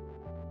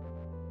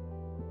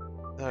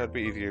 That would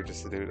be easier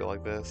just to do it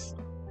like this.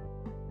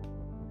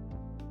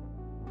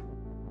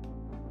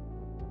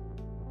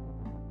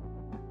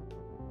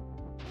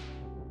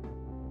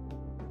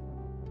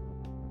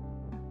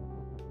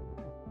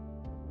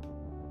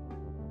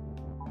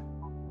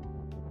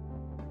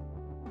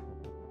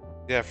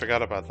 Yeah, I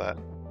forgot about that.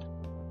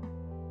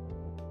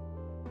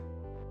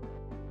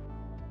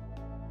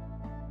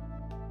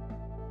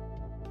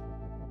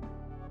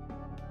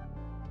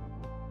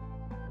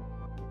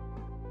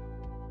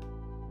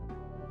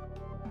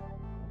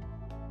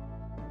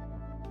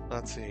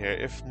 Let's see here.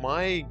 If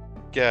my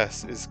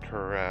guess is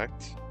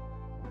correct,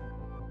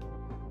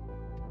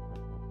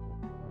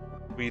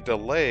 we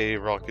delay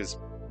Rock's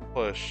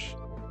push.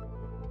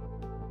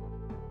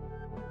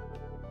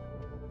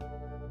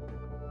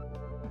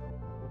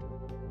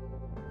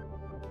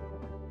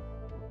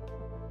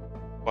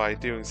 By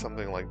doing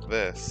something like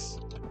this.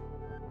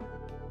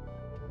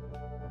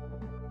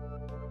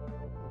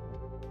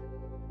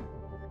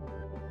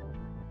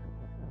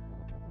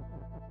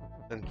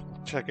 And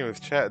checking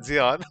with chat.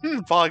 Xeon,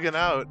 pogging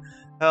out.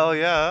 Hell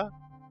yeah.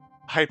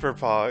 Hyper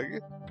pog.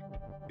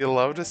 You'll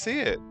love to see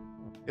it.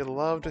 You'll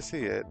love to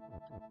see it.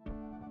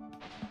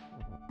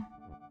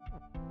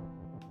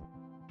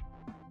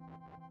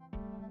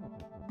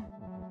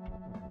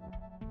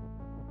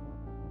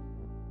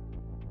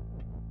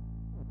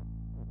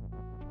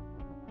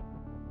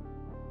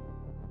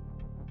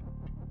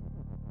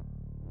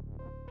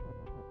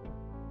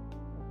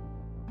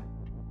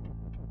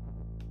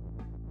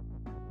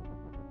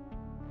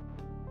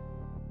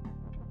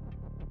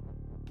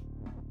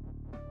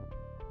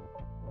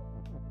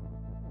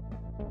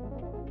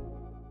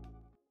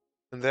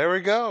 And there we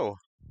go.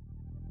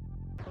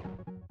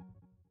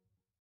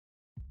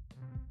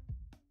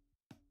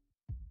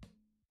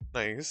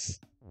 Nice.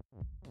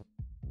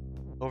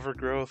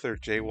 Overgrowth or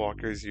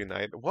Jaywalkers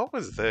Unite. What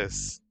was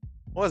this?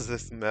 What was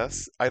this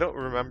mess? I don't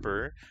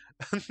remember.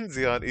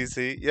 Xeon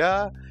easy.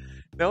 Yeah.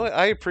 No,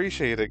 I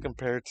appreciate it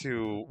compared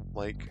to,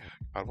 like,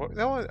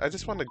 no, I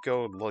just want to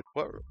go and look.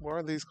 What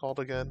are these called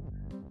again?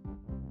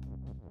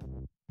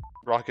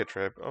 Rocket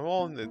Trip.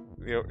 Well,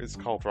 it's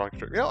called Rocket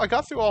Trip. I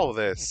got through all of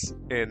this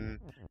in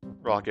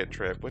Rocket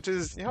Trip, which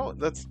is,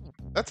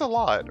 that's a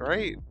lot,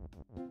 right?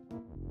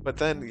 But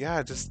then,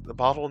 yeah, just the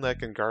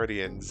Bottleneck and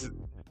Guardians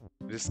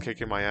just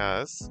kicking my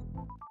ass.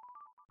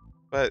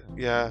 But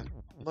yeah,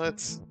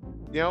 let's...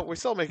 we're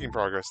still making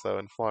progress though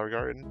in Flower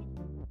Garden.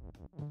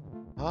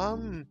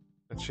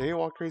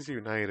 Jaywalkers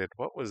United,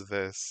 what was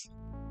this?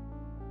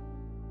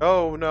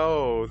 Oh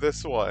no,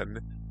 this one.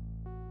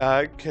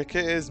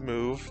 Kika is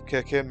move,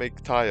 Kika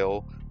make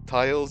tile,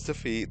 tiles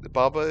defeat,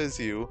 Baba is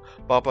you,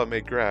 Baba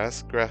make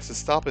grass, grass is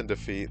stop and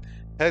defeat,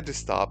 head to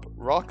stop,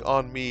 rock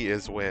on me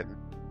is win.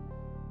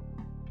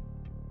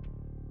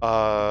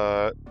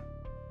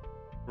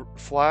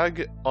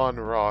 Flag on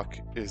rock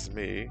is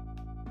me.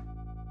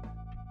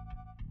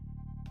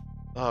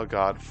 Oh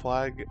god,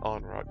 flag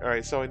on rock.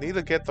 Alright, so I need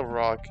to get the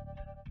rock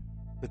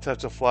to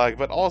touch a flag,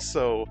 but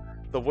also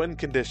the win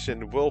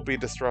condition will be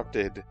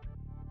disrupted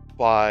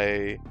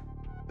by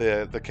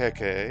the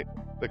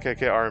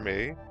KK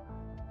army.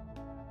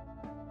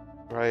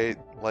 Right?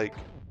 Like,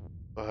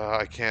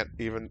 I can't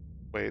even...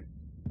 Wait.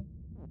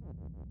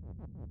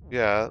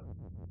 Yeah.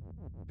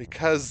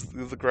 Because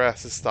the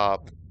grass is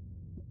stopped.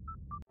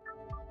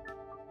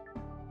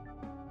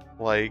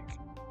 Like...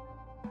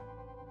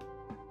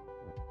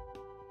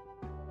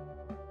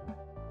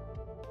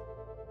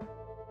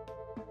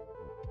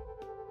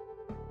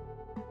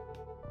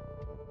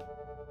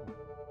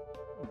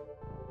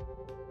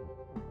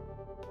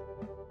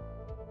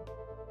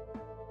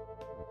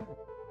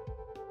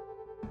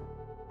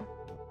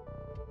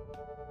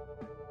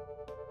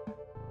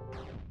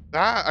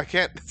 Ah, I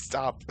can't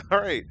stop.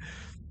 Alright.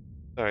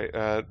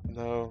 Alright,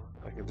 no.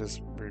 I can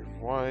just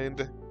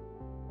rewind.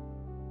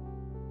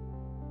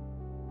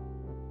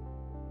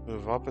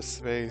 Move up a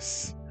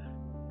space.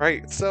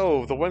 Right,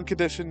 so the win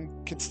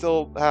condition can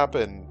still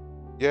happen.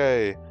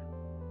 Yay.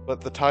 But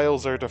the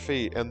tiles are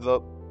defeat, and the,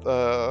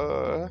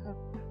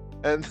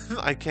 and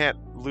I can't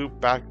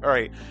loop back.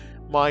 Alright,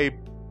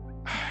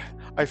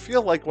 I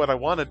feel like what I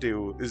want to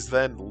do is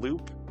then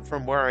loop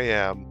from where I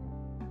am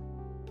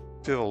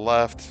to the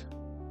left,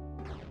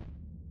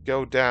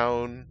 go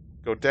down,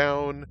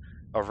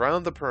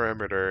 around the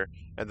perimeter,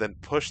 and then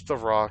push the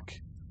rock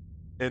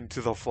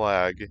into the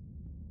flag,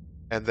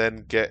 and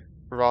then get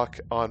rock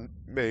on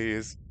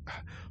me's.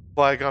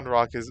 Flag on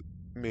rock is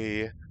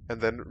me,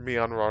 and then me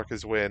on rock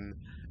is win.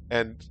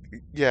 And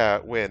yeah,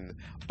 win.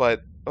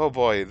 But oh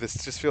boy, this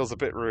just feels a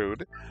bit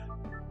rude.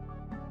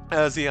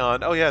 Xeon,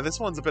 oh yeah, this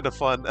one's a bit of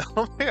fun.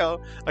 Oh yeah,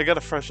 I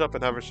gotta fresh up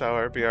and have a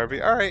shower.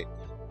 BRB. Alright,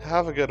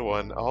 have a good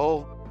one.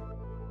 I'll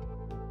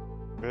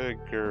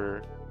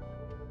figure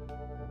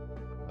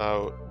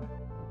out.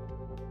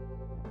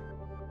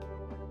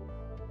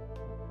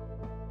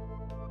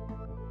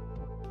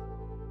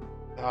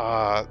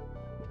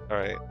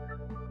 Alright.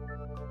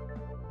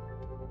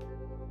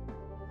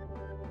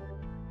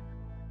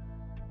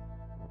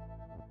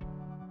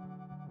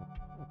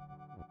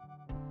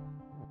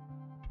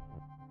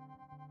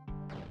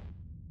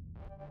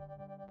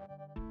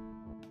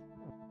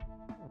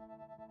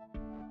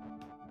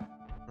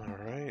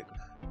 Alright.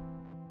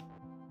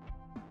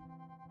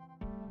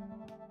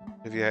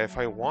 Yeah, if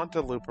I want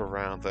to loop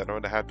around, then I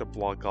would have to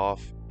block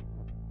off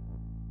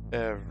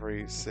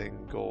every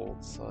single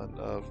son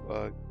of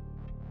a...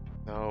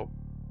 No.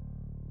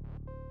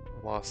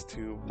 Lost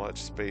too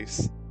much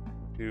space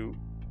to...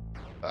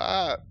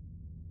 Ah!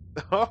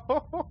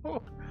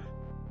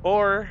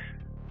 Or...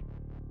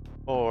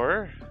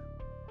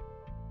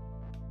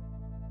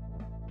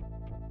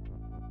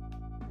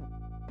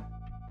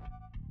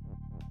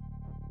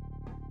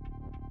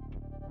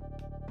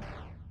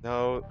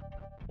 No.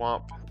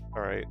 Womp.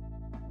 Alright.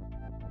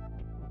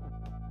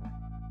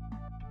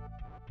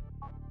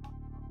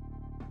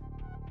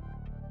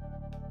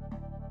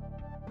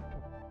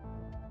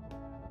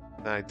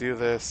 And I do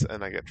this,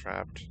 and I get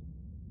trapped.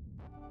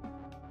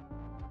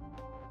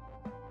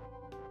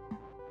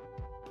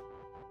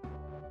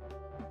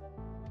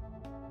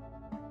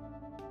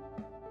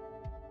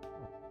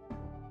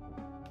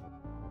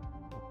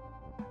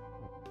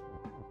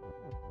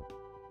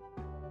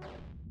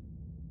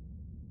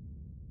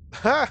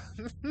 Ha!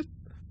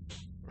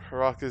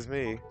 Rock is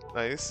me.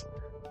 Nice.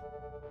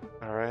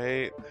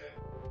 Alright.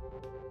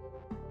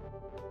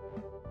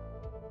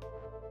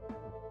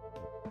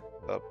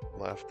 Up,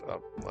 left,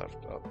 up,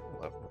 left, up,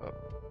 left,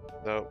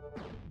 up. Nope.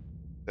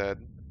 Dead.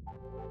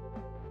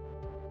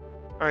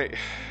 Alright.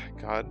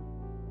 God.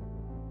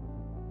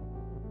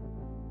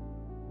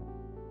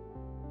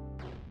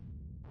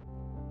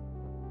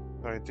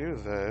 So I do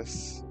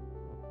this.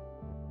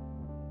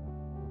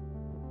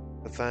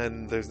 But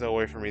then there's no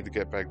way for me to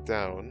get back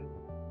down.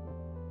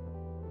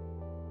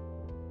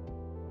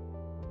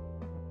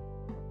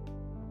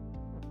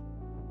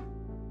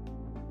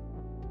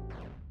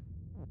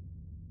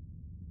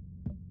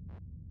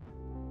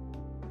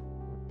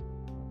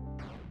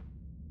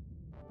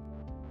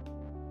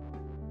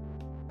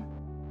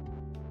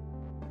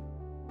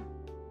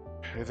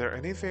 Is there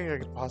anything I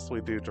could possibly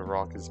do to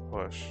rock his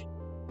push?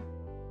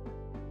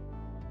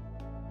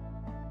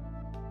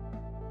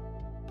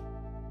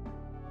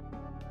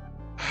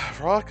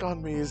 Rock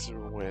on me is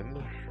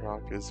win.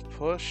 Rock is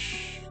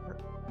push.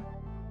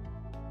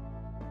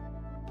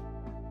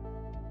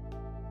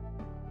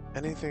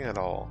 anything at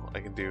all I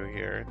can do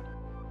here?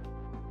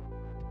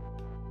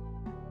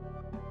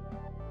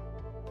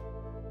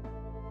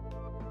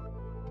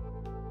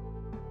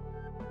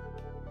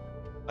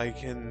 I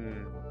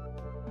can...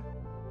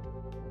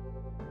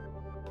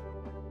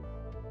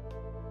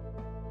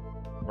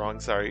 Wrong,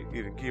 sorry,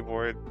 eating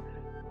keyboard.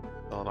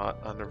 Still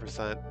not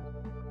 100%.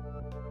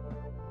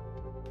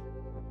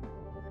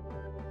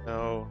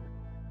 No.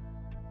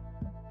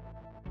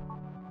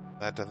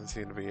 That doesn't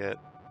seem to be it.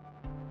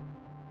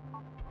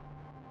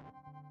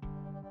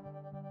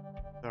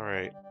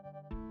 Alright.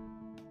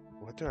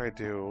 What do I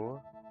do?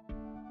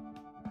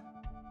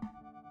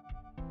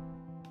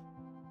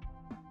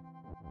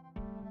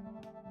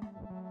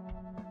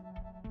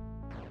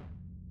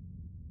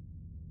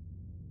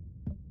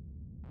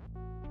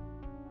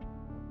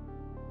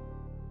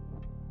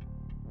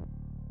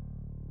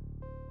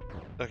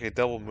 Okay,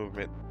 double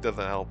movement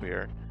doesn't help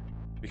here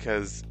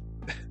because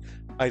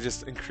I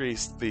just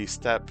increased the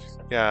steps.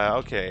 Yeah,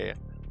 okay.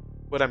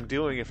 What I'm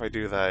doing if I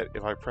do that,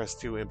 if I press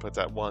 2 inputs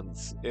at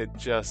once,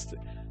 it's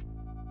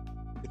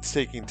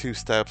taking 2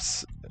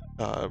 steps,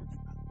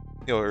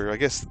 or I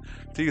guess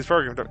to use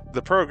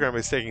the program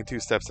is taking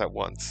 2 steps at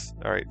once.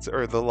 Alright,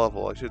 or the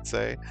level, I should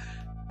say.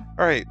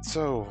 Alright,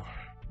 so,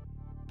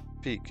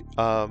 peak.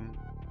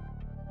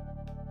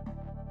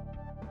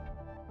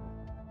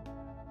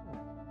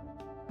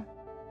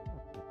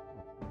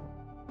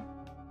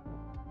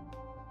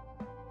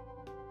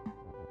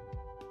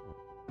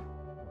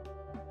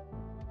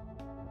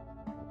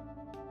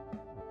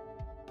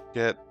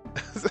 Get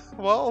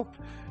well,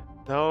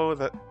 no,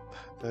 that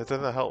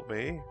doesn't help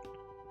me.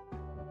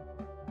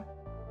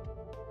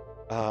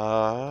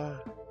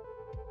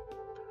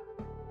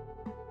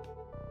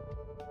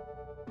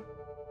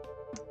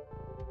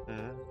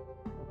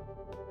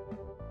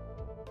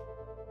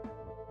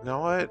 You know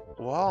what?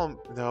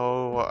 Well,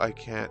 no, I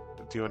can't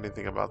do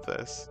anything about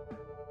this.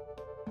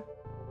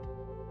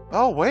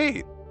 Oh,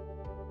 wait!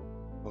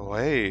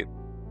 Wait,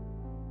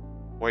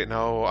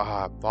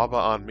 no, Baba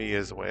on me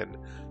is win.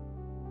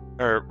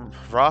 Or,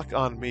 rock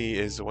on me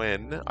is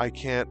win. I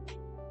can't...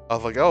 I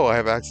was like, oh, I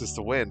have access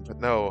to win, but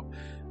no.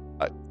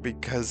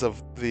 Because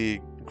of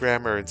the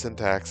grammar and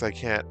syntax, I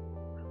can't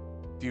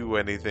do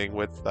anything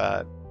with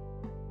that.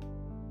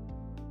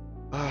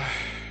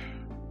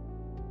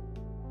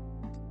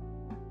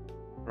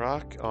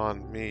 Rock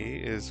on me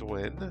is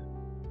win.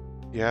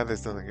 Yeah,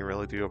 there's nothing I can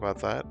really do about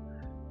that.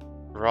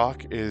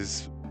 Rock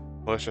is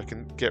push. I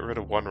can get rid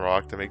of one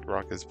rock to make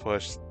rock as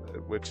push,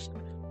 which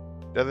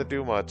doesn't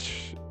do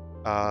much.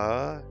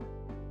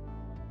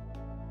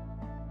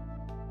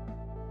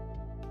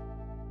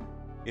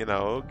 You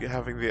know,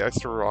 having the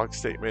extra rock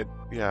statement,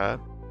 yeah,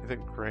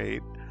 isn't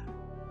great.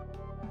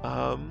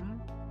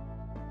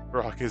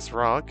 Rock is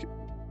rock.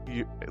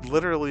 It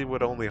literally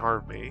would only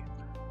harm me.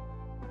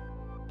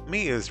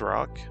 Me is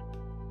rock.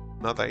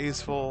 Not that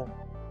useful.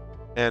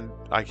 And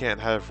I can't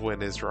have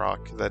win is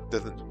rock. That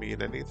doesn't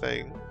mean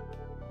anything.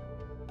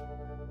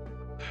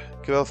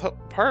 Because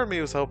part of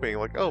me was hoping,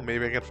 like, oh,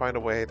 maybe I can find a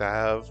way to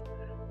have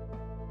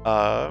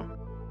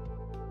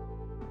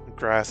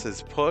grass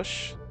is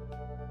push.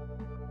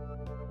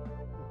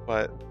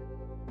 But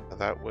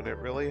that wouldn't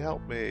really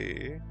help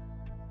me.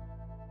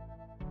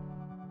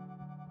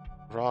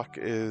 Rock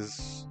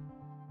is...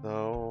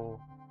 no.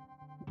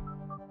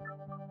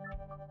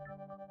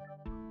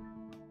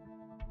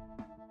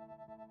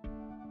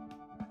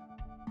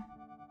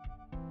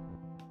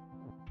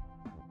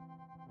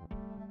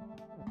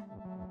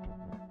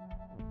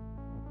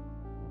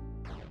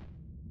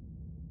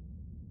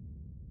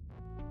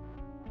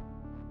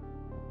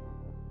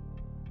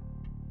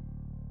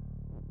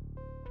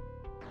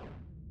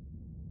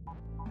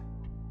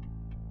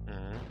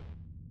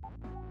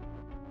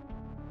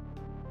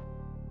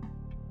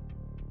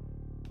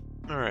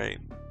 Alright.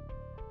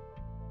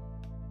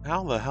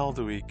 How the hell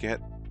do we get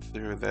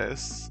through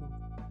this?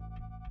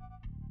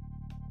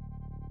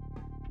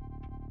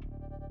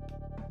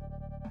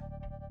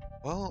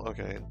 Well,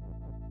 okay.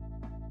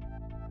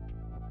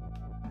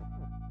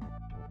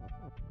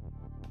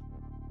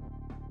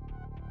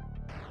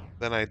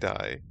 Then I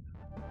die.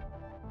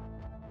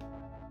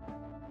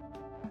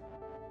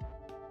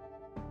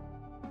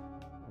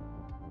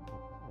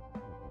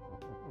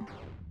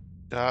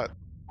 Dot.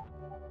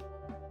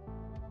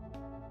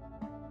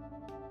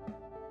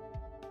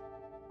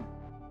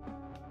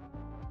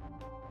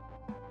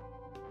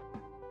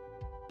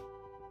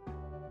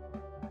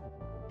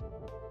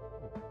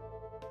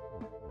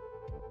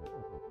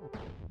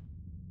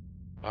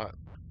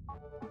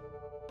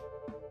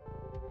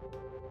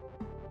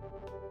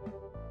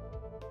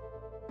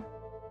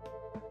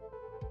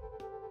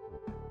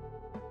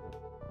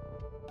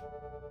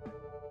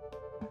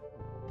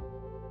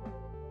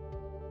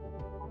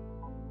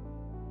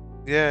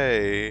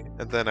 Yay!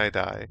 And then I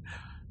die.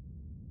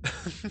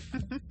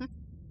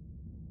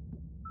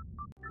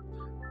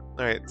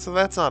 Alright, so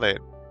that's not it.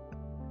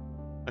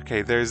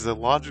 Okay, there's a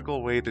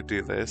logical way to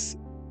do this.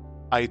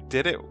 I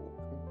did it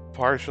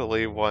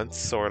partially once,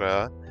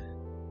 sorta.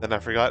 Then I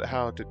forgot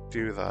how to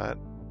do that.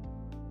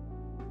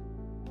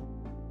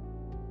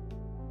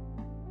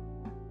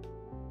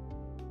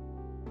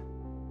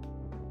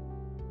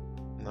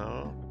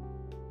 No.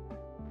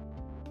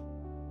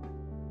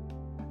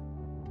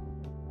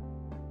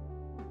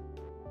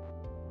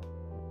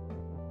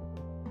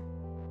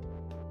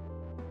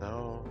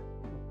 No.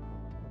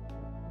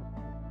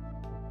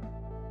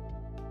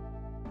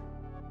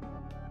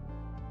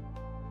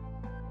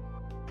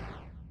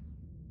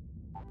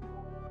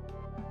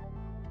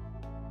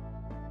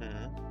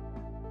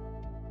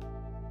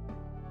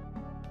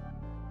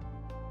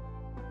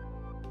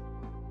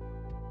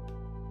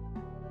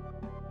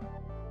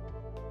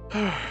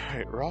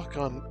 Alright, rock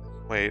on...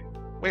 Wait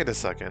a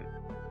second.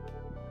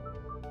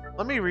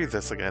 Let me read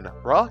this again.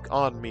 Rock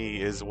on me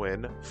is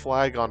win,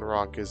 flag on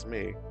rock is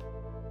me.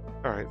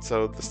 Alright,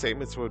 so the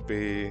statements would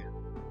be...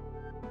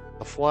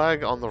 The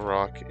flag on the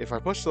rock. If I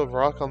push the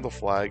rock on the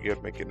flag, it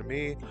would make it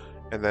me,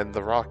 and then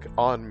the rock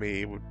on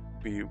me would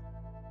be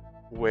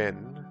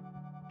win.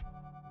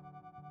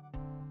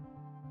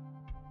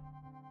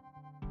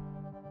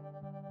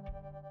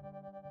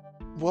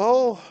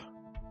 Well...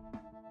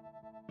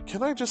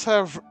 Can I just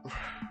have...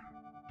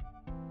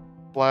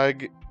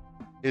 Flag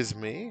is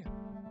me?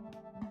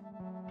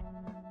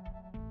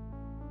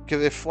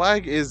 Because if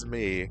flag is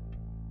me,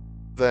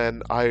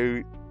 then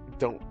I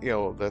don't,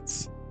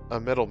 that's a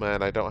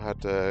middleman. I don't have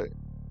to...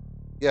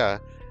 Yeah,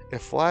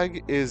 if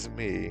flag is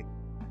me,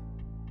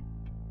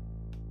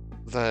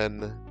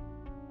 then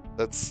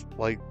that's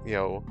like,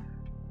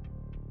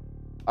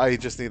 I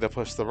just need to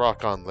push the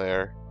rock on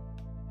there.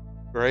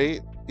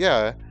 Right?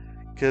 Yeah,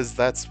 because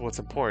that's what's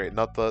important,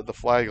 not the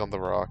flag on the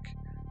rock.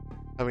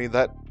 I mean,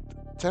 that...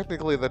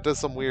 Technically, that does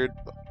some weird...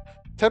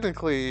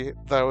 Technically,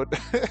 that would...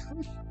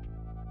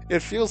 It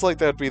feels like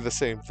that'd be the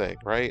same thing,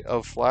 right?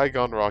 Of flag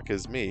on rock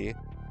is me,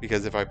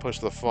 because if I push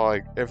the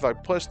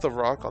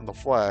rock on the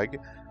flag,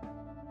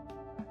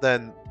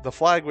 then the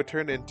flag would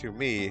turn into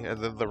me, and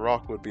then the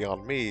rock would be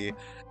on me,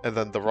 and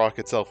then the rock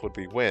itself would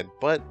be win.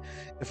 But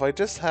if I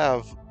just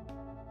have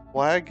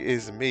flag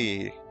is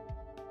me,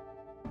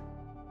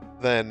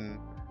 then,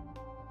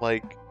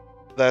 like,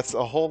 that's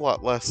a whole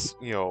lot less,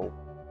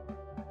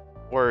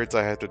 words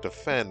I have to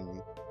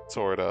defend,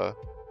 sorta.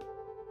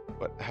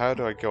 But how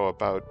do I go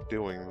about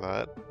doing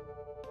that?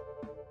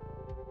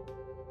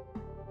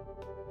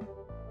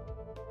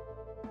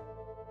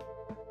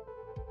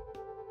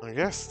 I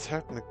guess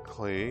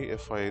technically,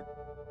 if I...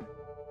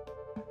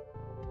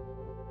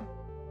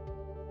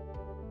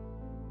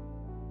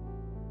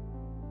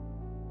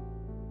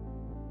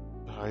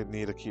 I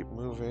need to keep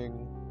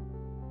moving.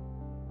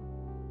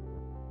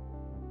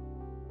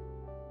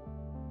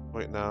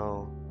 Wait,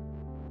 no.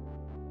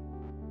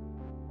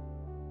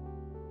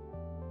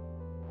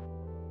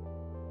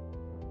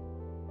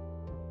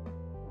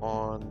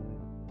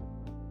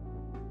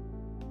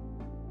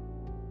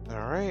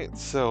 Alright,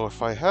 so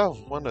if I have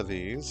one of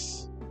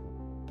these,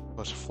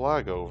 push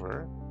flag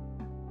over.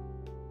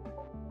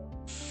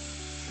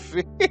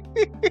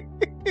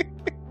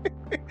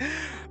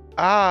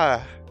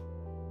 Ah!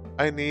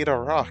 I need a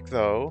rock,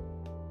 though.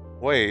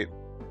 Wait.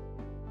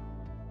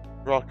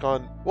 Rock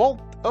on...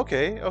 Well,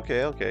 okay,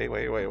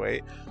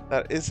 wait.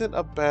 That isn't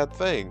a bad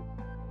thing.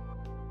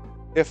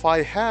 If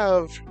I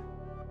have...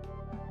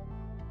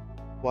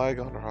 Flag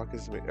on rock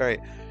is me.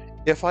 Alright.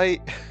 If I...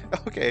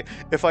 Okay,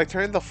 if I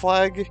turn the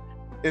flag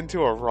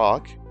into a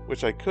rock,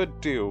 which I could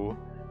do,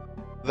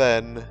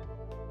 then...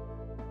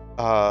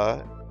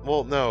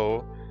 Well,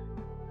 no.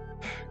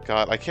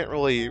 God, I can't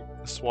really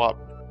swap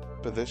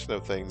position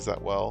of things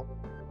that well.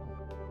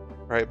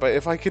 Right, but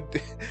if I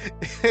could...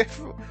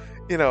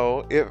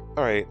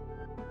 Alright.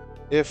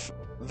 If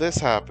this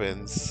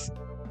happens,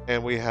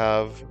 and we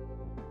have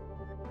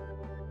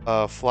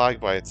a flag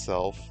by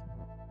itself,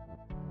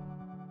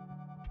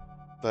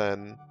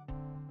 then...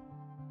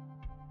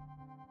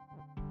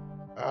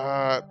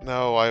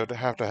 no, I would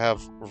have to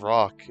have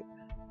rock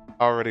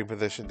already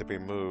positioned to be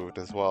moved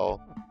as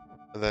well.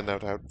 And then I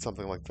would have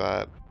something like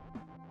that.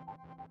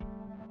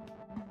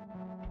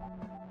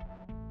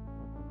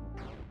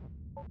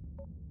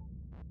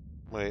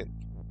 Wait.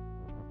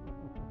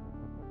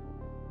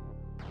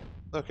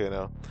 Okay,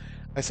 no.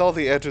 I saw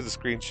the edge of the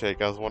screen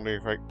shake. I was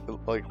wondering if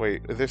I...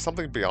 wait, is there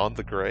something beyond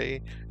the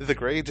gray? Is the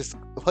gray just,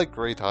 like,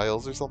 gray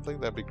tiles or something?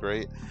 That'd be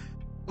great.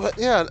 But,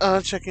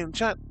 yeah, checking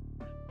chat.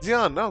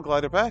 Zion, no,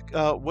 glider back.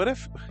 What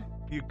if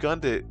you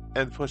gunned it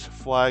and push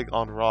flag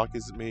on rock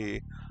is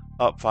me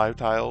up 5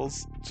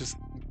 tiles? Just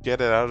get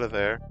it out of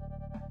there.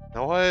 You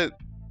know what?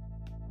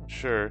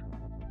 Sure.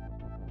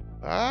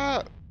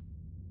 Ah!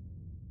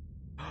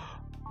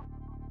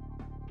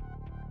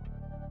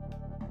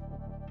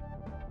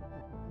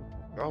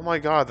 Oh my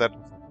god, that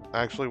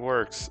actually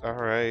works.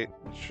 Alright,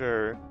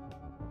 sure.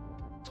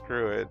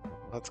 Screw it.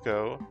 Let's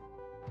go.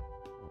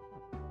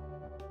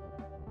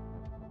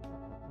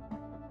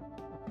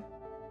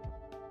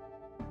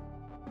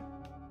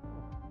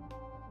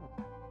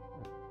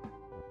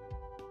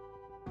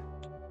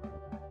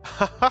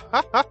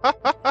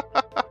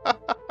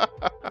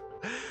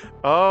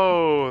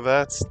 Oh,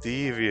 that's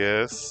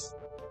devious.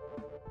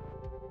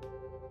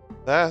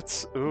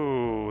 That's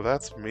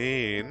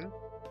mean.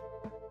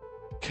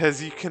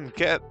 'Cause you can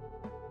get...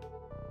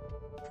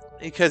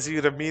 Because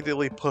you'd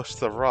immediately push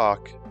the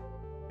rock.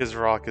 Because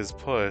rock is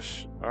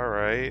push.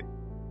 Alright.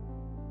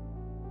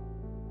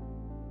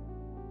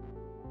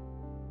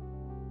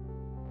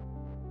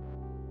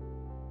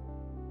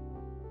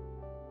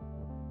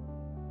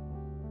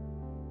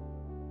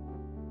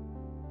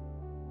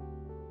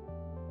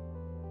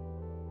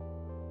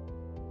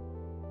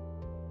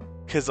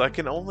 Because I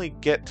can only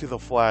get to the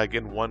flag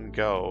in one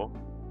go.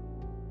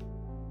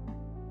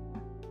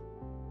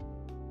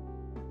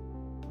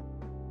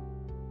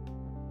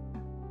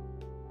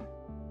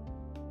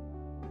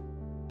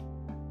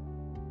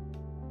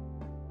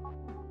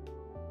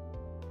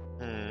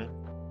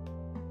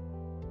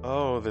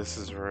 Oh, this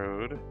is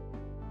rude.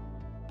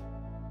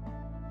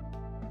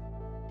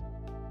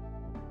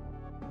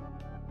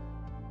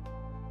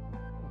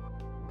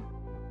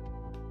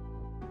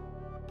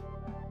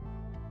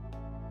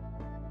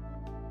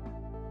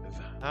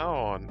 How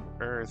on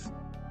earth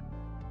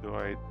do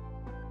I...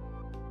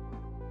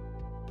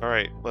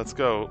 Alright, let's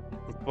go.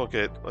 Let's book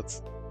it.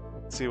 Let's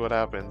see what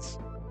happens.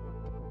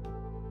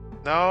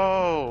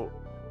 No!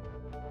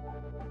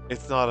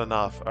 It's not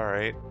enough.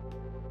 Alright.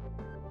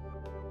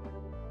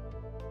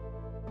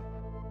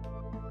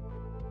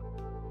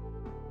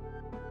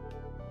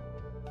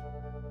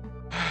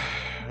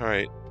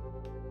 Alright.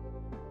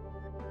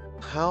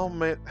 How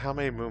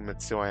many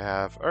movements do I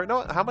have? Or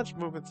no, how much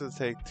movement does it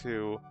take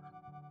to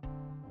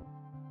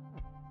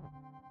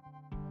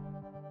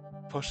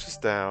push this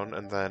down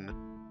and then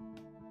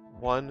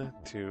 1,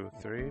 2,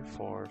 3,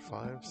 4,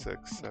 5,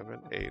 6, 7,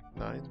 8,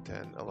 9,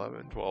 10,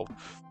 11, 12,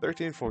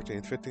 13,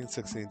 14, 15,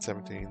 16,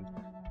 17,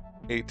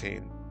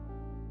 18.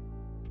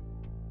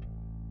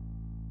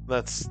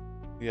 That's,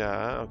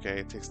 yeah, okay,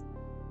 it takes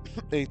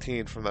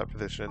 18 from that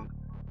position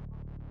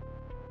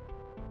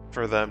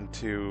for them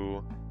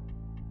to,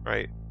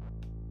 right,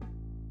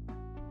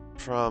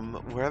 from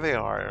where they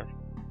are,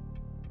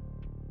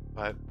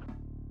 but,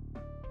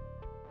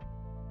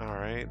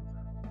 alright.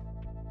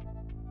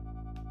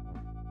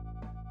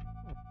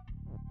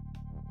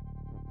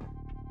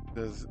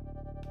 Does...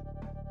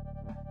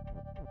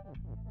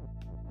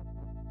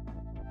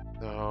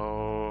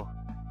 No,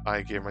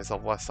 I gave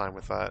myself less time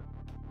with that.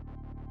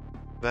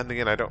 Then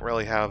again, I don't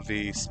really have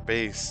the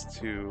space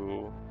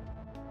to...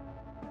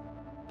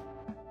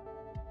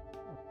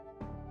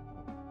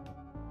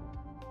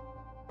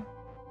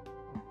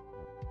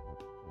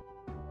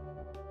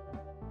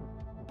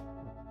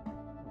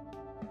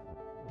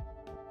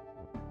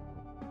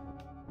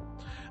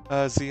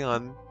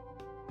 Xeon,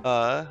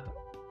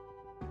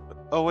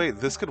 oh wait,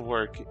 this could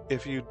work.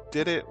 If you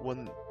did it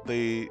when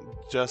they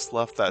just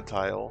left that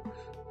tile,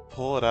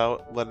 pull it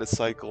out, let it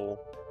cycle,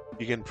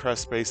 you can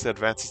press space to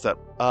advance a step.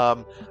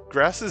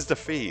 Grass is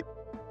defeat.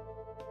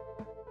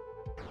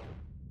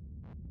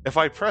 If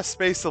I press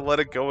space to let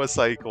it go a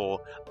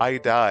cycle, I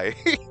die.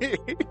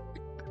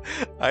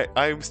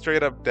 I'm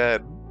straight up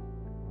dead.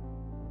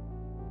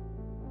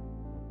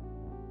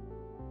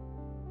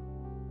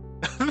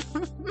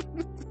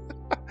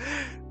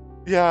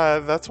 Yeah,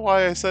 that's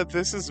why I said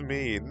this is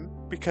mean,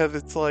 because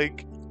it's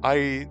like,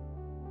 I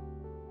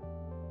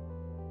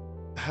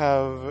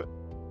have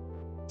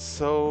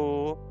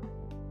so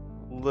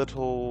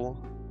little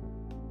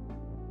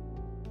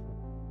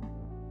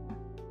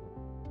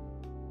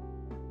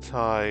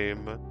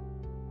time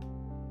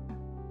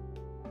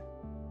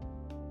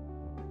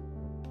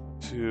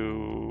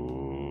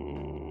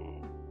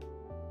to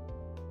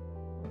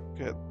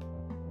get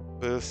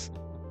this.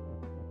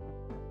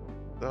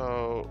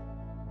 No.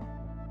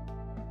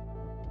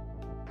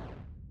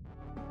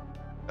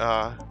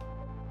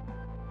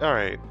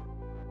 Alright.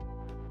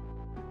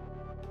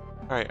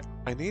 Alright,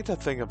 I need to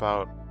think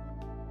about...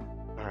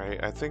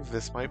 Alright, I think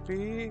this might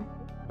be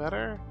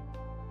better.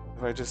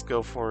 If I just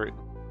go for it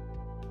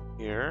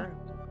here.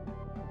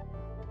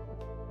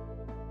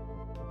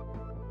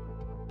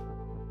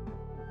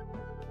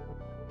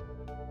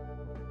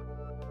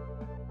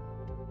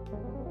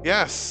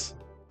 Yes!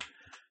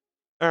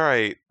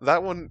 Alright,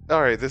 that one...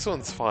 Alright, this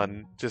one's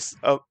fun. Just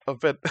a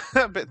bit,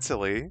 a bit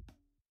silly.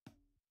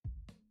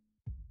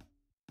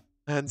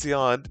 And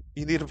Xeon,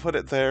 you need to put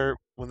it there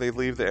when they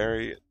leave the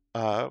area.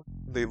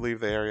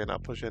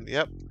 Not push in.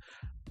 Yep.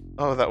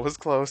 Oh, that was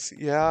close.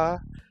 Yeah.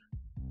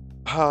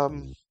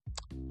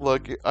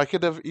 Look, I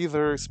could have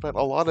either spent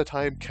a lot of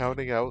time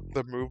counting out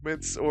the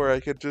movements, or I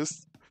could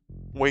just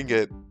wing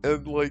it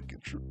and like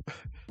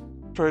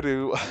try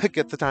to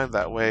get the time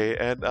that way.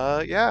 And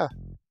yeah,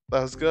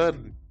 that was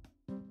good.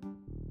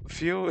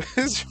 Few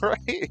is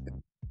right.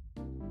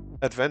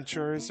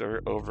 Adventures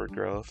or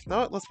Overgrowth?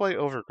 No, let's play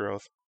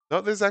Overgrowth. No,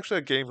 there's actually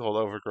a game called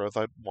Overgrowth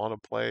I'd want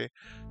to play.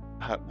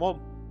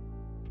 Well,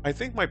 I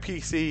think my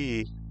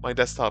PC, my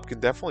desktop, can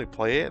definitely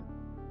play it.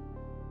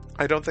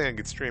 I don't think I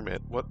could stream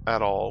it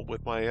at all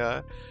with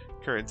my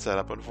current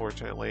setup,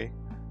 unfortunately.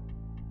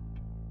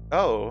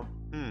 Oh,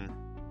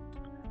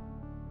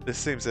 this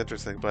seems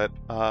interesting, but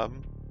alright.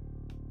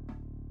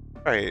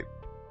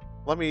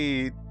 Let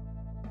me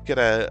get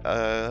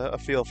a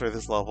feel for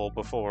this level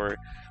before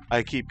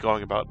I keep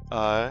going about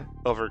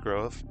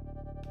Overgrowth.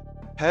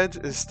 Hedge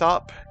is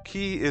stop,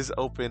 key is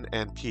open,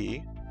 and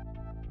key.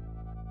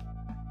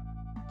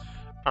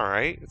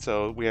 Alright,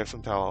 so we have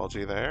some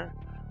tautology there.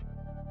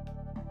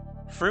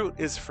 Fruit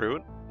is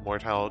fruit, more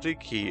tautology,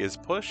 key is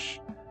push.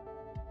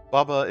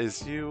 Baba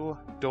is you,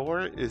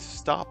 door is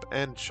stop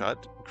and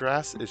shut,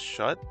 grass is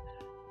shut.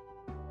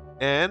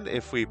 And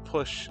if we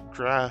push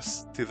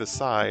grass to the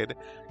side,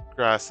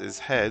 grass is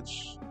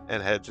hedge,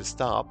 and hedge is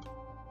stop.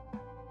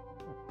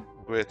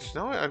 Which,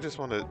 no, I just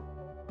want to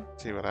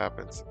see what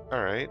happens.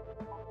 Alright.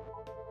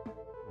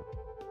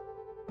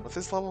 What's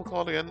this level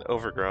called again?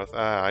 Overgrowth.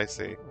 Ah, I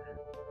see.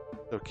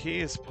 So key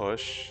is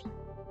push.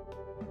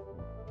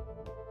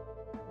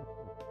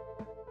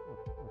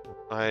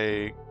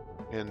 I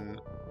can...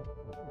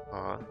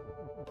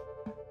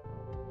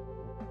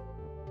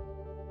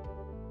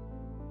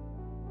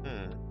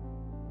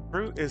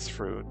 Fruit is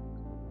fruit.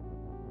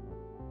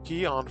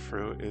 Key on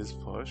fruit is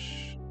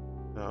push.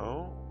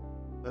 No.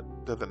 That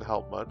doesn't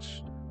help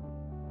much.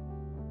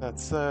 That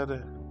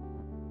said...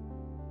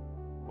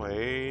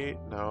 Wait,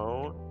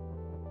 no.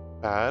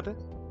 Bad.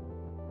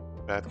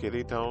 Bad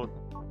kitty, don't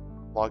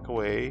block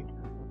away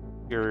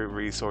your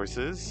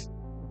resources.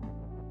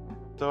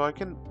 So I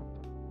can...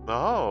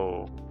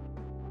 Oh.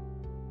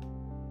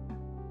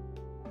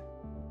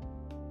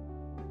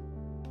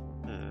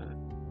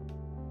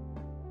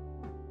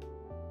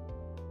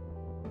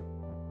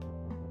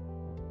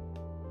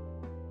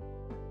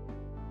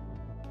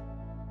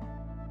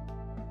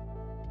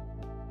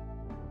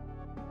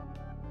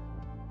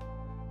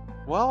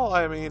 Well,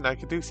 I mean, I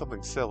could do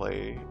something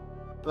silly.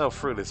 No,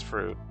 fruit is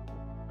fruit.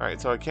 Alright,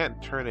 so I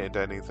can't turn it into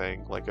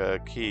anything like a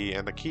key,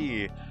 and a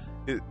key,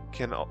 it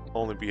can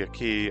only be a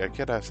key. I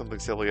could have something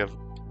silly of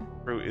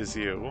fruit is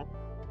you.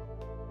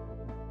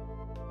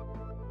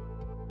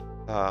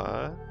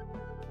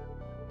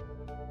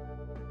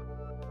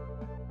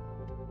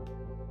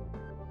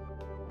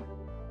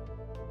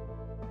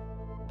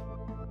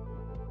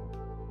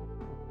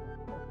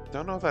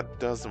 Don't know if that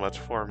does much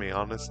for me,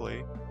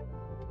 honestly.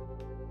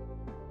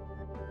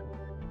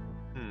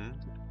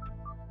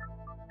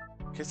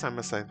 In case I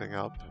mess anything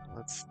up,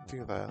 let's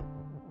do that.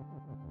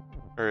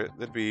 Or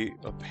it'd be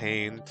a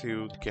pain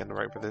to get in the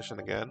right position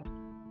again.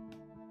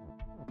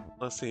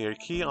 Let's see here,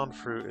 key on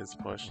fruit is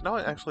push. No,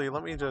 actually,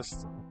 let me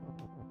just...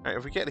 Alright,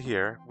 if we get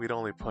here, we'd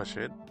only push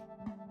it.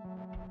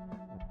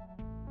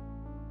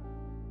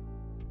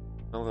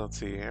 Now, let's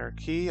see here,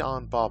 key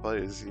on Baba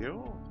is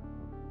you?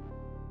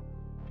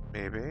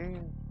 Maybe?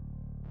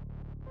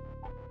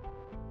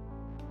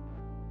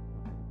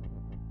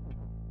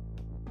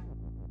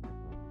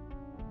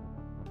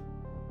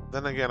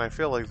 Then again, I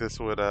feel like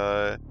this would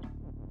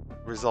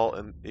result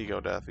in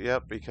ego death.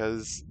 Yep,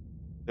 because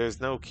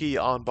there's no key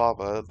on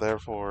Baba,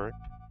 therefore...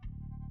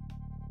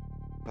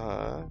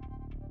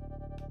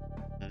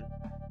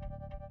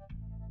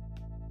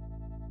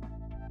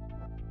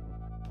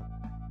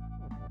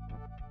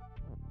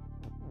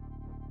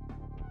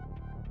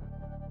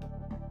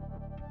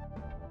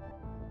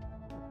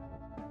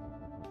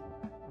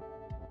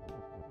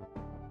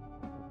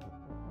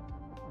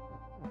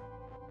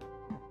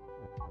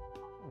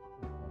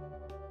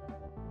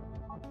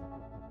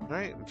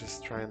 Right,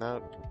 just trying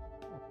out.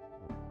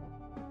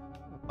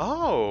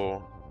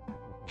 Oh!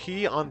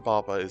 Key on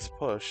Baba is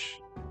push,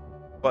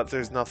 but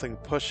there's nothing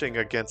pushing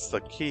against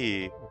the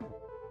key.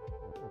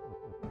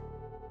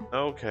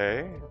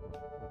 Okay.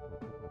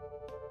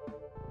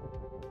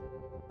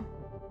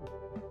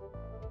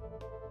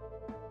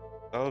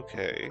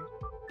 Okay.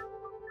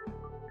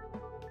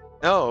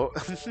 Oh!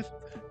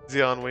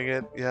 Xeon Wing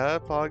It. Yeah,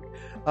 Pog.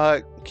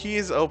 Key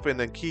is open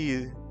and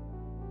key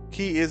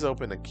is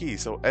open and key,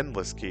 so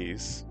endless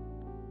keys.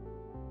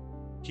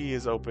 Key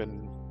is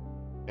open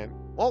and...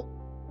 Well,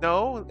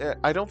 no,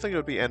 I don't think it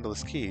would be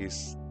endless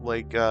keys.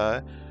 Like,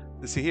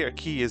 see here,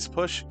 key is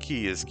push,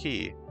 key is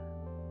key.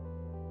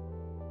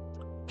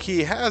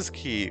 Key has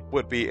key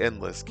would be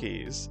endless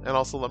keys. And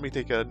also, let me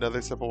take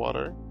another sip of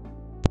water.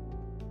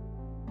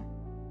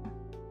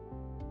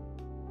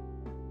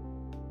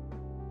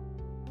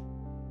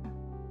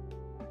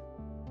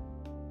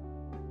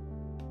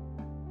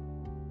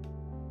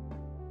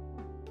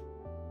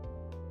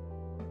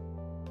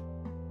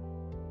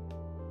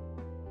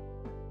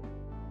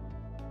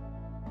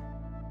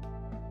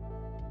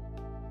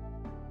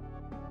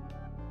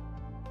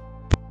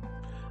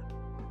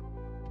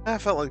 I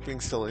felt like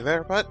being silly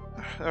there, but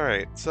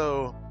alright,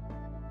 so...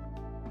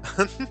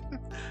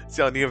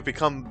 Xion, you have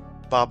become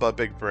Baba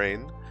Big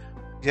Brain.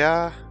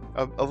 Yeah,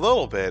 a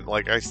little bit.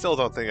 Like, I still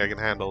don't think I can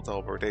handle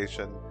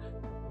teleportation.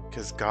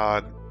 Because,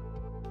 God,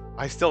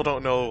 I still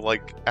don't know,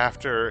 like,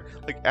 after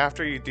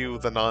you do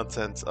the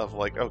nonsense of,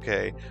 like,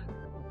 okay,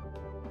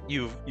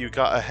 you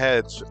got a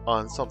hedge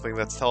on something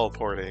that's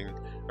teleporting,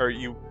 or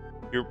you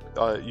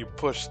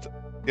pushed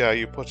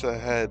a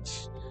hedge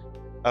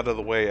out of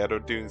the way out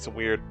of doing some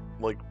weird,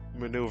 like,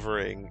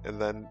 maneuvering,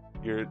 and then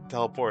you're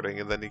teleporting,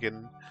 and then you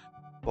can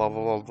blah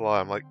blah blah blah.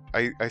 I'm like,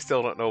 I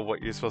still don't know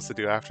what you're supposed to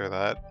do after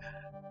that.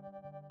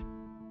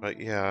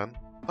 But yeah.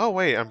 Oh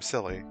wait, I'm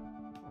silly.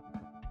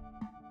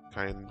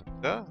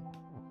 Kinda.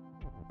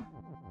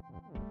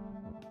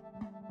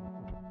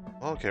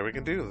 Okay, we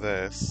can do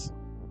this.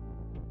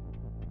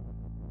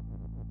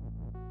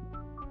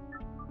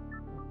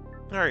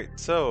 Alright,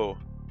 so...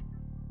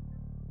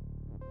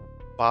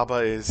 Baba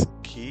is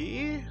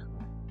key?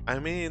 I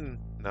mean,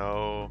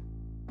 no.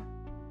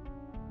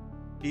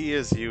 Key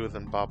is you,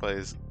 then Baba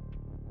is...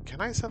 Can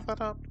I set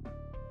that up?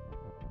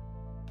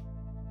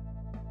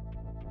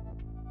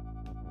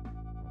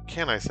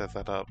 Can I set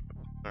that up?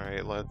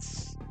 Alright,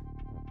 let's...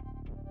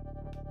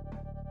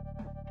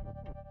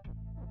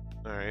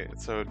 Alright,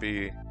 so it'd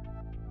be...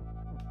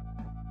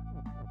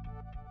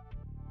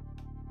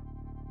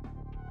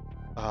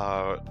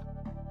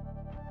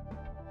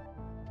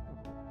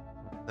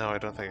 No, I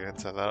don't think I can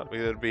set that up.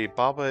 It would be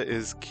Baba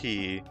is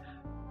key,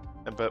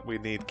 but we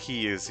need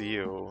key is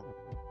you,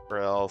 or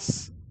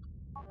else...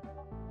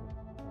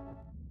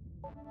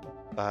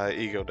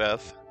 ego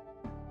death.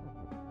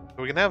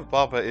 We can have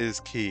Baba is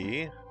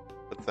key,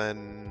 but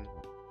then...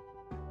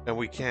 And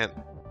we can't...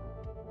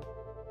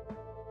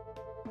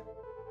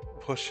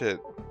 push it,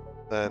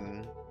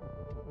 then...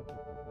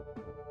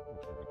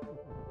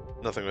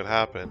 Nothing would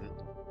happen.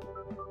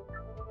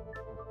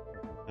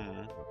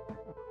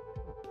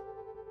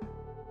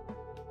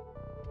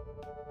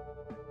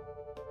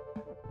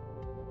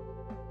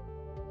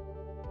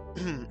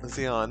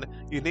 Xeon,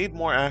 you need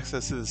more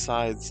access to the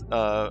sides,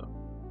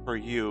 for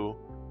you,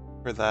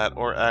 for that,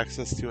 or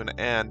access to an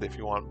and if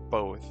you want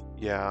both.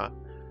 Yeah.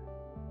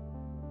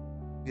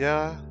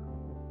 Yeah.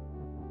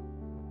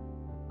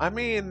 I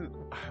mean,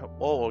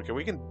 oh, okay,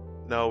 we can...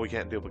 No, we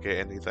can't duplicate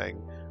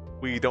anything.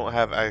 We don't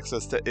have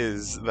access to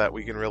is that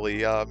we can really,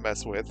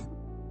 mess with.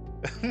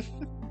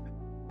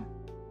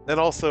 And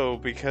also,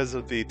 because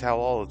of the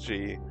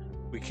towology,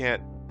 we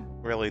can't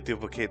really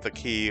duplicate the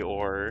key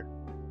or...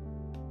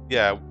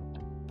 Yeah.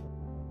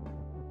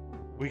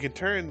 We can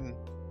turn...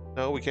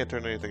 No, we can't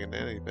turn anything into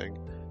anything.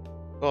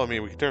 Well, I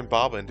mean, we can turn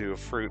Baba into a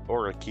fruit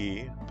or a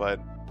key,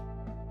 but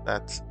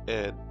that's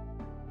it.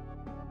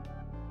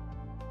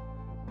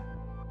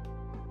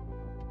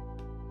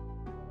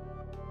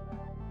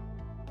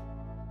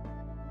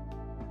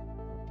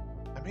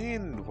 I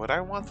mean, would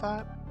I want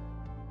that?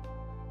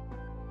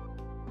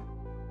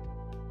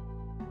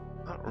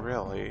 Not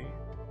really.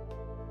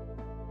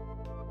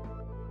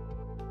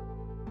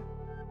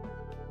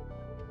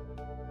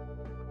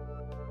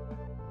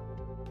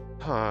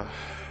 Huh.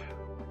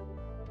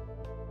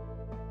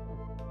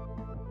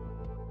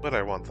 Would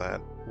I want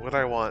that? Would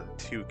I want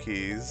 2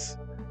 keys?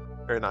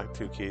 Or not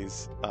 2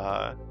 keys,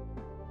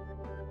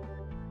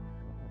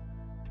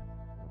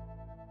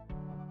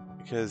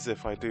 because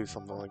if I do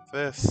something like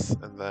this,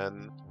 and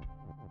then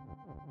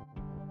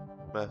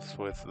mess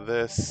with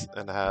this,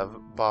 and have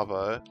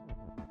Baba...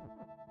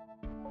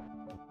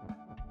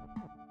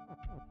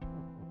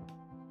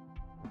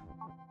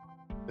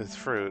 is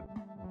fruit.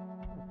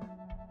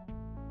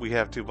 We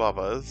have 2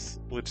 Babas,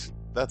 which,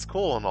 that's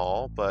cool and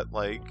all, but,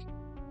 like...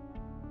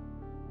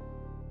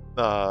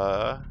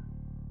 Or...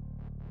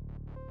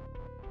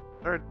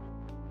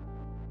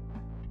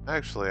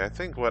 Actually, I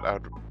think what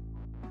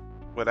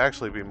would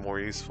actually be more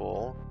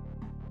useful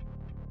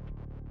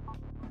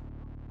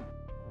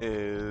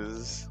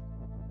is...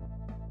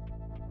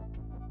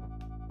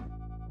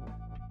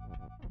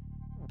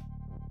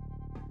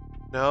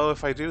 No,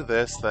 if I do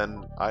this,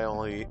 then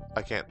I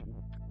can't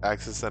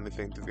access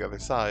anything to the other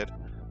side.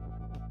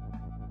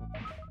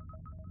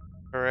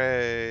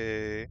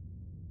 Hooray!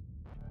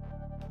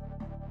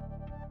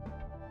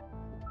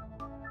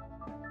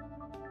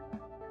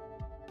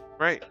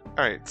 Right,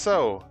 alright,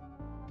 so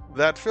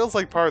that feels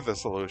like part of the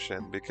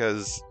solution,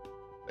 because...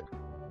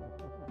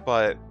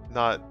 But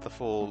not the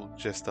full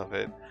gist of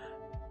it.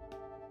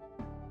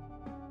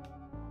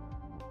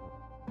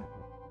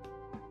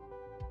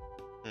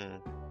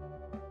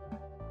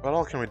 What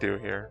all can we do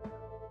here?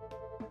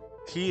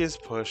 T is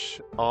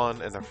push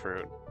on and a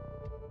fruit.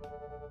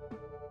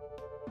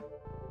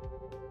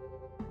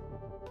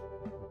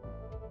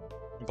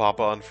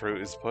 Baba on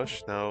fruit is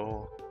push?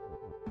 No.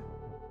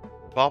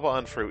 Baba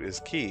on fruit is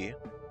key.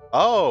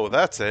 Oh,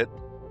 that's it.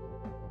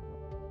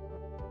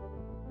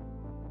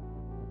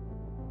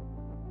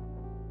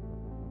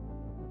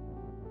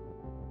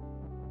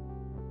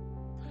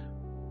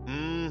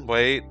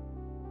 Wait.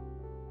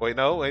 Wait,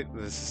 no, wait,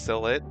 this is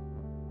still it?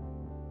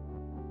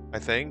 I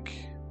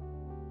think.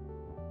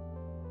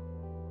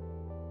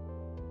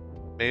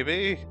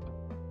 Maybe?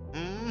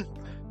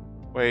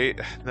 Wait,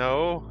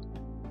 no.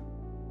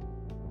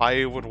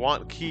 I would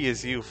want key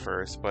as you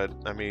first, but,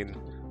 I mean,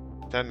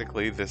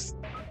 technically this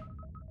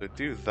would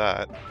do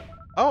that.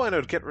 Oh, and it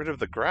would get rid of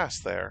the grass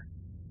there.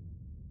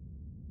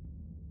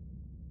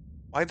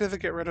 Why did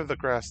it get rid of the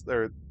grass,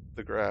 or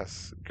the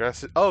grass?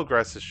 Grass is, oh,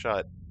 grass is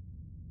shut.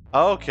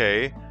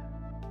 Okay.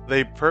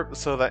 They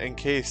so that in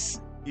case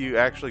you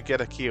actually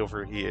get a key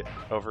over here,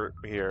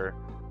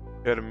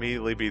 it would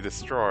immediately be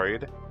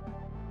destroyed.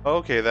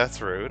 Okay,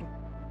 that's rude.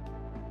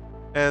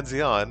 And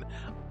Xeon,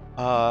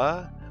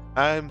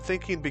 I'm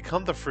thinking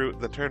become the fruit,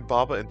 then turn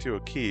Baba into a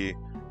key.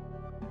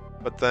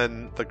 But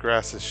then the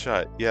grass is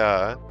shut.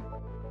 Yeah.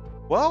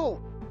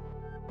 Well...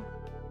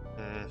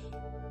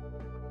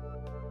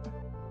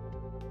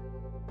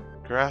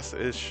 grass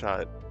is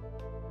shut.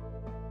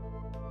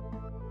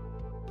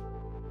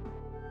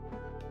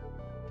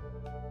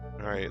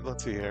 Alright,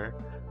 let's see here.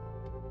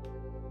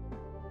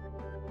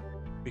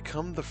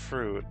 Become the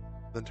fruit,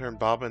 then turn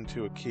Baba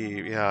into a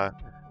key. Yeah.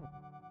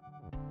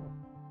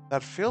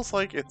 That feels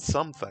like it's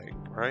something,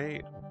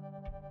 right?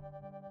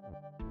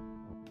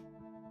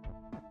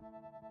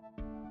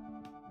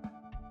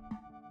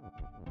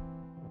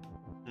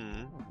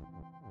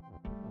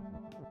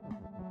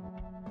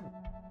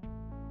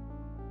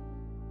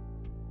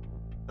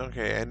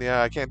 Okay, and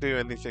yeah, I can't do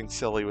anything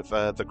silly with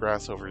the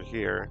grass over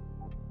here.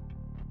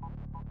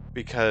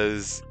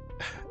 Because,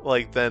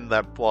 like, then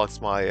that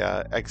blocks my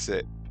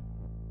exit.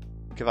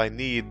 Because I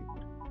need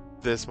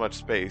this much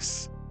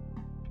space.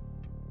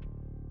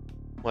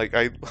 Like,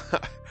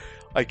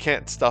 I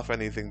can't stuff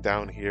anything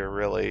down here,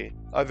 really.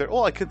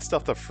 Well, I could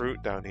stuff the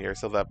fruit down here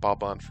so that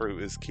Baba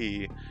fruit is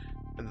key.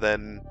 And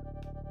then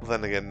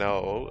again,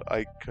 no,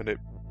 I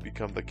couldn't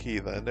become the key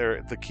then.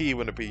 Or the key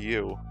wouldn't be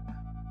you.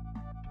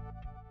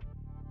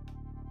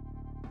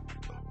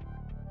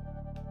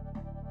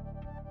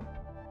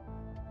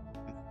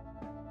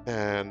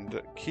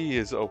 And key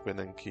is open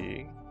and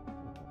key.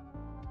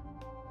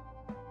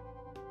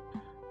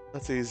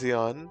 That's easy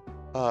on.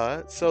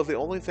 So the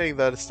only thing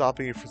that is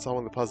stopping you from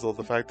solving the puzzle is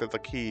the fact that the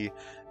key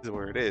is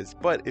where it is.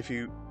 But if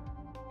you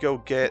go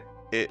get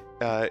it,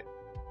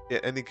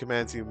 any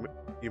commands you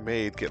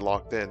made get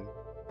locked in.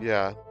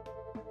 Yeah.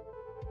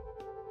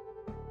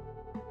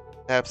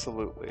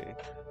 Absolutely.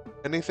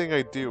 Anything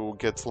I do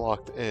gets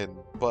locked in,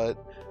 but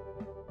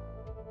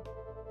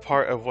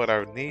part of what I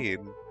would need...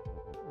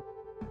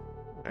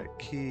 Alright,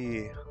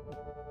 key...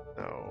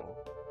 No.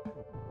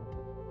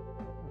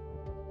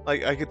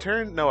 Like, I could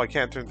turn... No, I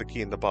can't turn the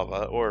key into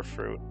Baba or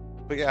fruit.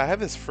 But yeah, I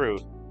have this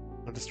fruit.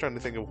 I'm just trying to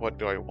think of what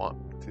do I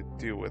want to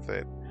do with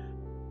it.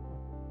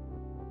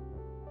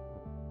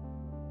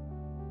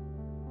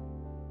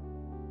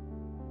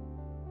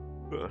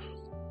 Ugh.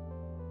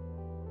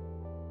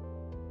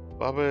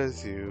 Baba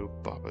is you,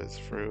 Baba is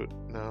fruit.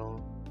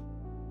 No.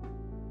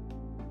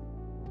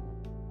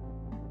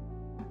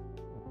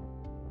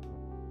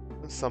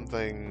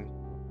 Something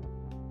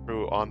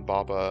fruit on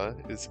Baba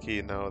is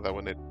key. No, that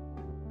wouldn't...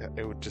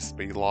 It would just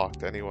be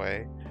locked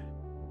anyway.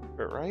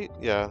 But right?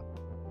 Yeah.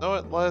 No,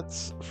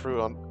 let's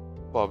fruit on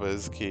Baba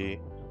is key.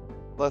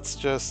 Let's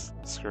just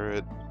screw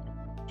it.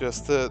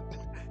 Just to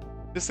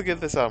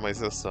get this out of my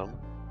system.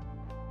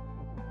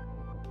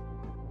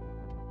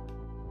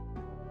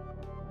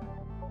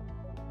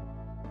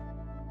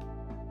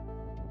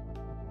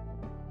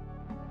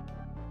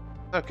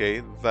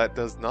 Okay, that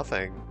does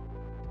nothing.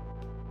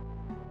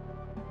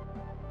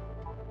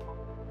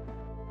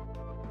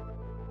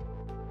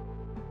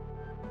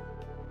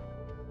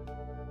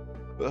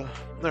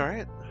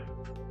 Alright.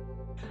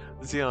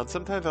 Xeon,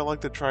 sometimes I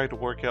like to try to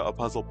work out a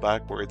puzzle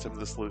backwards of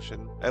the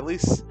solution. At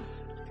least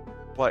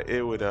what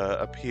it would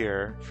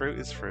appear. Fruit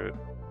is fruit.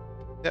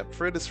 Yep,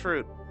 fruit is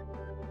fruit.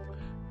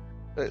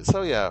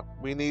 So yeah,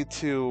 we need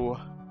to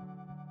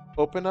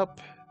open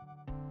up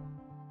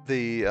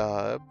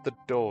the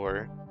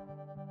door.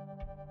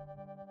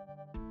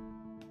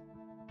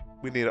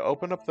 We need to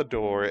open up the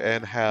door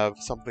and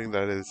have something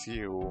that is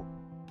you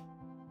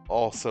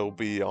also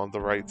be on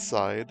the right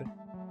side.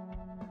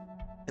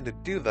 And to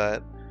do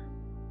that,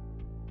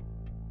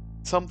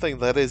 something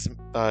that is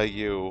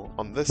you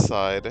on this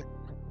side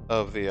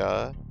of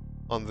the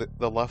on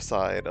the left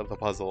side of the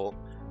puzzle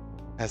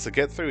has to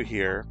get through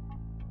here,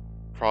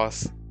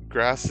 cross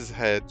grass's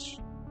hedge,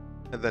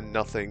 and then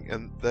nothing,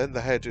 and then the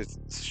hedge is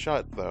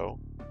shut though.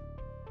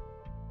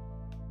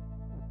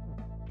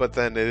 But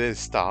then it is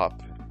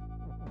stop.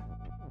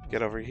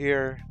 Get over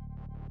here.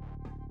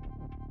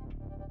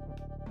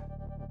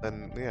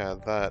 Then yeah,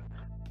 that.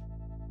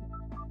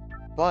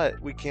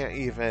 But we can't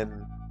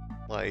even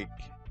like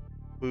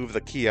move the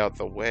key out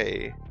the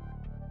way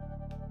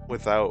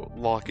without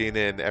locking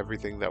in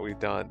everything that we've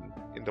done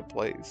into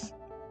place.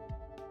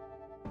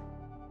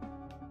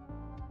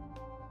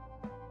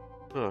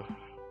 Ugh.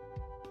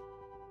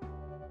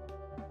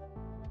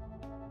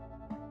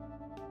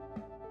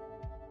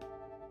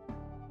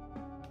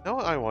 Now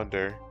I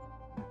wonder.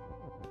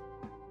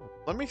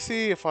 Let me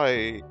see if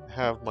I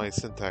have my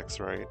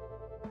syntax right.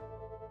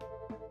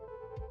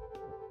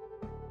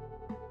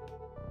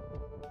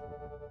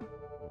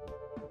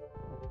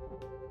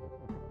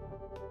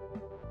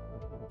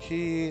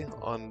 Key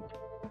on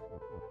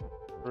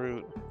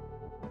fruit.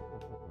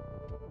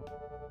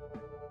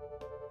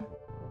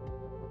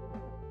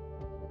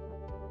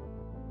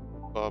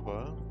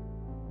 Baba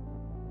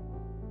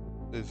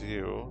is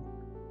you.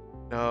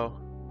 No.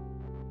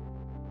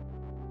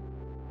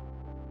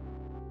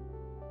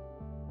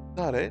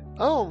 Not it.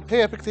 Oh,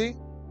 hey Epic T.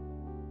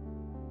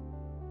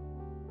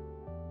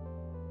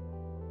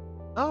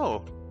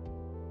 Oh.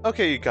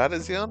 Okay, you got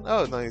it, Xeon?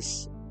 Oh,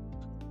 nice.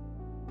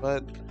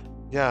 But,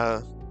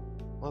 yeah.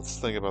 Let's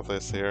think about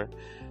this here.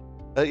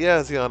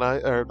 Yeah, Xeon,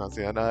 not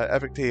Xeon,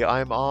 Epic T,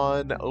 I'm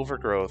on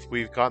Overgrowth.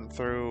 We've gotten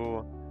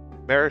through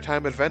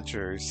Maritime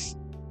Adventures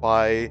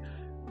by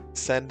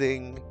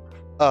sending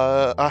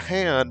a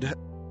hand,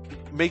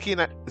 making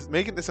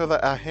it so that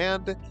a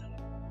hand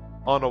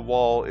on a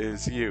wall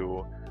is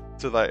you,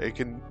 so that it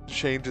can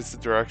change its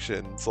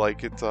directions,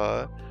 like it's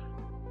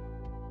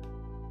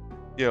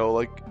you know,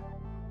 like,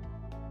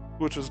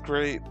 which was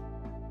great.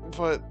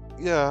 But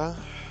yeah,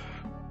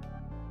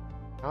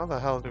 how the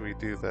hell do we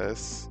do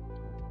this?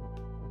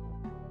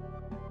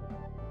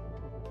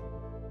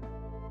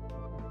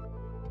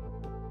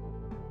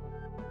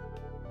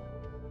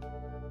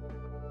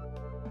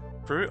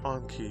 Fruit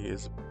on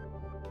keys.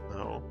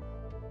 No.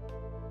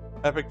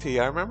 Epic T,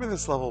 I remember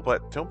this level,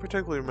 but don't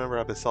particularly remember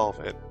how to solve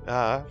it.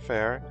 Ah,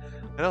 fair.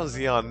 I know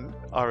Xeon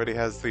already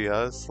has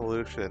the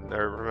solution,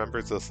 or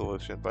remembers the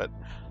solution, but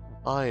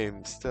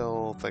I'm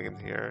still thinking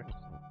here.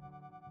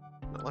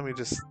 Let me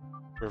just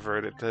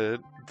revert it to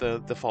the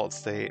default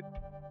state,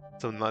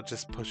 so I'm not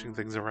just pushing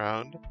things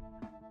around.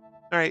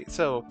 Alright,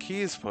 so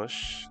key is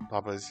push,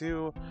 Baba is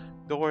you,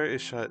 door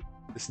is shut,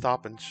 is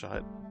stop and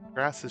shut,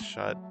 grass is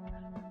shut,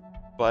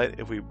 but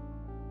if we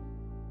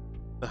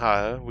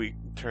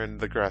turn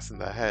the grass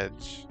into a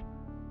hedge.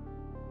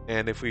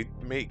 And if we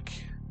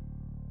make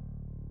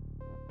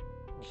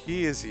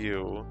key is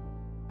you,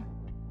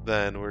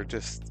 then we're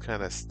just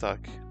kind of stuck.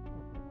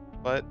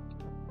 But,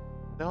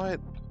 you know what?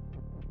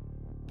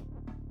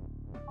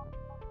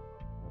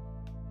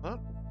 Huh?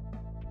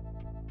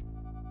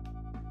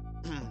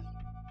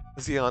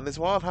 Xeon, it's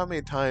wild how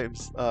many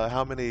times,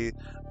 how many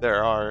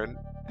there are,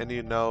 and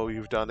you know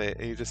you've done it,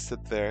 and you just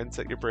sit there and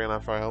set your brain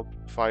on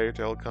fire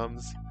till it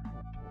comes.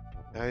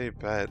 I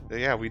bet.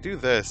 Yeah, we do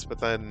this, but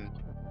then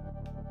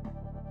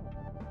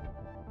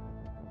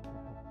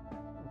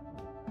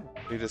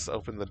we just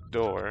open the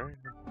door.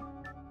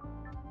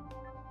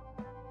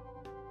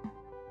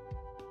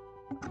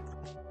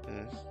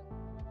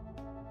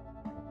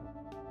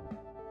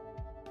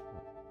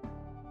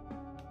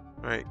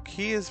 Alright,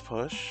 key is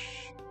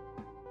push.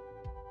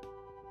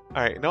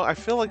 Alright, no, I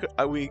feel like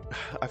I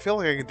feel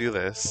like I can do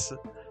this.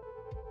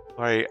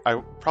 Alright,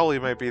 I probably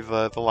might be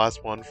the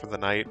last one for the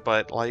night,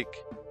 but like,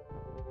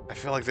 I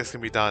feel like this can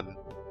be done.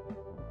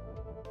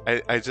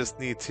 I just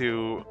need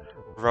to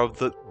rub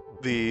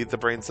the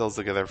brain cells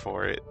together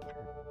for it,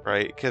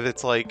 right? Because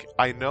it's like,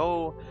 I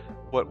know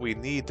what we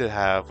need to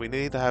have. We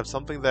need to have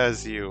something that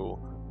is you,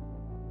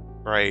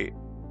 right?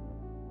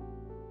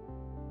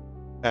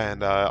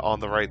 And on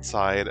the right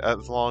side,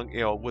 as long,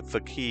 you know, with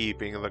the key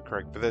being in the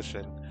correct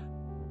position.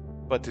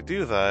 But to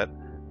do that,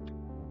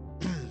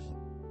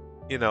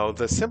 you know,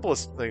 the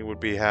simplest thing would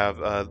be have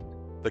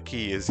the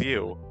key is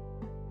you.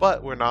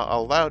 But we're not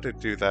allowed to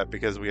do that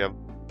because we have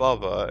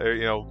Bubba, or,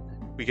 you know,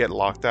 we get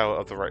locked out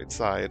of the right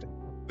side.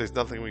 There's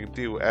nothing we can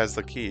do as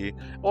the key.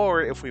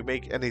 Or if we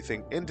make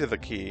anything into the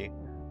key,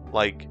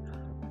 like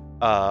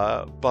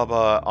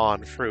Bubba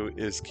on fruit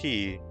is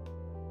key,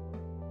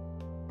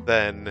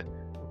 then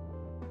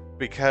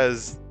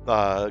because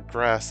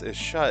grass is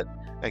shut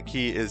and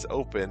key is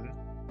open,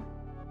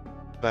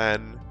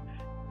 then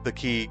the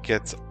key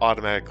gets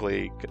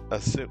automatically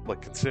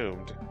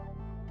consumed,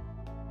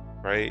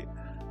 right?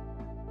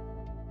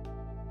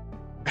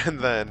 And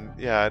then,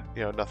 yeah,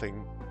 you know,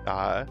 nothing,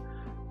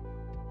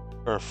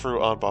 or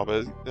fruit on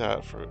Baba,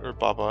 or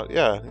Baba,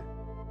 yeah.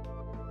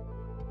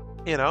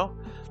 You know,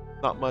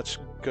 not much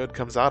good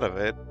comes out of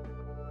it.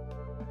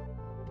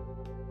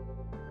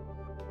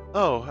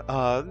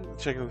 Oh,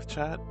 checking the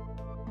chat.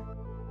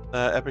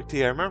 Epic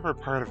T, I remember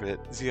part of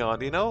it.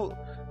 Xeon, you know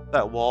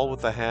that wall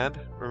with the hand?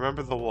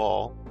 Remember the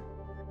wall?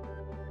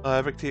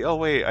 Epic T, oh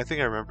wait, I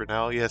think I remember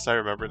now. Yes, I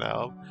remember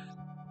now.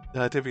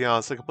 To be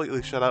honest, I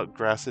completely shut out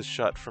grass is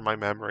shut from my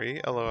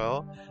memory,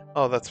 lol.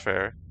 Oh, that's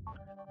fair.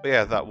 But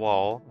yeah, that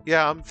wall.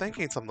 Yeah, I'm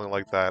thinking something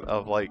like that,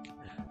 of like,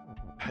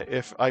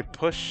 if I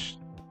push...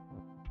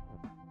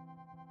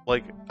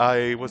 Like,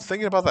 I was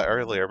thinking about that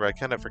earlier, but I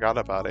kind of forgot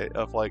about it,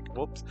 of like,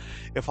 whoops.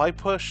 If I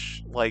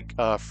push, like,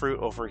 fruit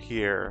over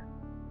here,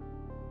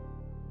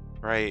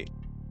 right,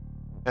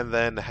 and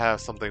then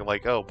have something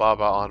like, oh,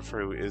 Baba on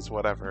fruit is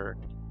whatever,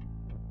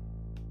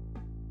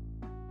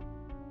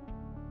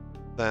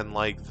 then,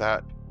 like,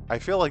 that... I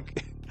feel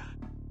like...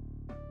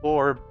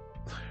 Or...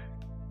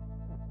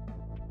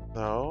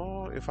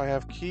 No, if I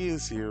have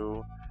keys,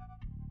 you...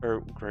 Or,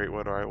 great,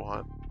 what do I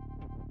want?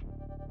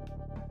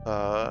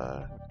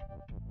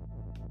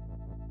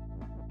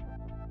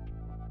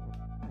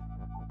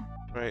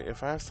 Right,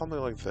 if I have something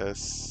like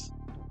this...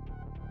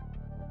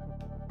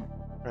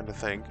 Trying to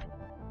think.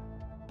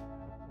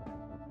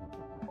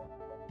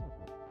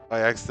 I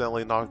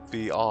accidentally knocked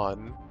the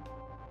on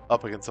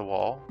up against the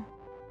wall.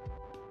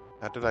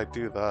 How did I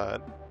do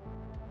that?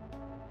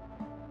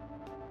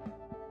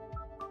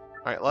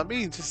 Alright, let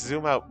me just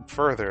zoom out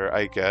further,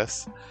 I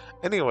guess.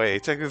 Anyway,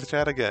 check the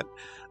chat again.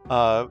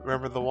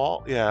 Remember the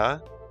wall? Yeah.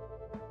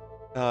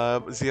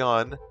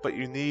 Xeon, but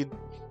you need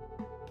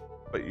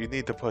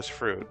to push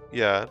fruit.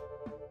 Yeah.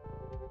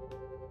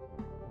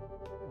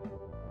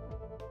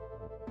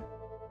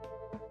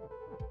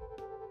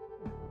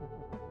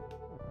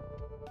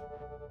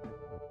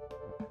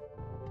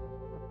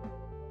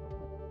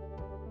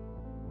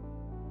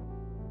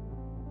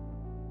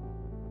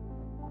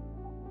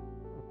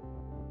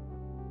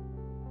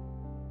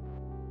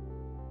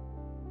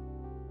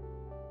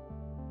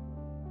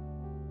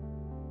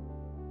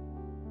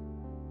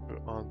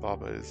 on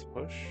Baba is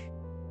push.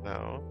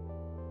 No.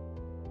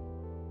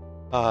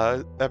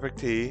 Epic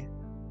T.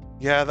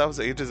 Yeah, that was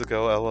ages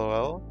ago,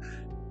 lol.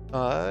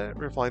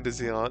 Replying to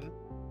Xeon.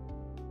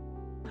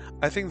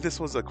 I think this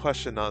was a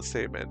question, not a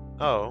statement.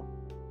 Oh.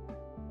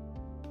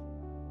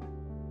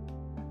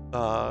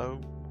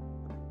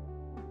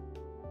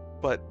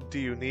 But do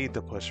you need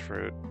to push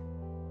fruit?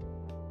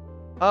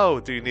 Oh,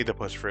 do you need to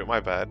push fruit? My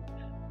bad.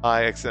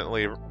 I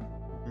accidentally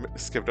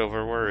skipped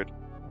over a word.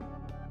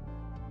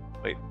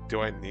 Wait,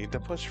 do I need to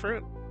push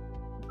fruit?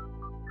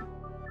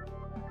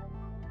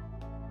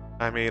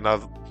 I mean,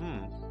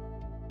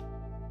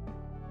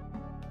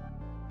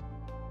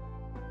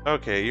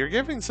 Okay, you're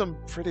giving some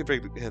pretty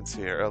big hints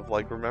here of,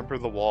 like, remember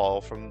the wall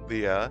from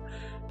the,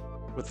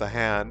 with the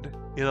hand.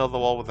 You know, the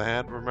wall with the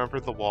hand? Remember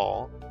the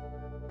wall.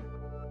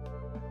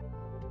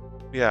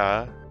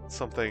 Yeah,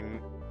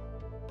 something...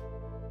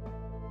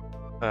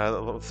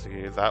 let's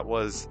see, that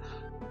was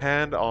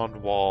hand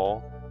on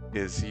wall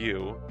is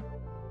you.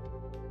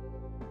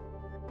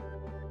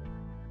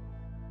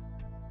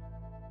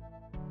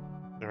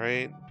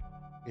 Right?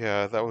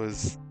 Yeah, that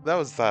was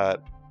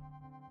that.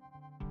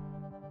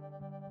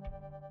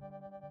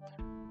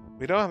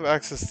 We don't have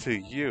access to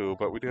you,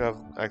 but we do have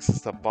access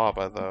to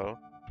Baba, though.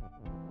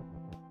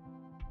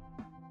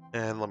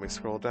 And let me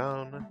scroll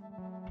down.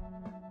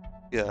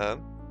 Yeah.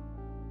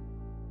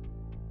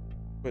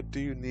 But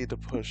do you need to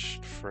push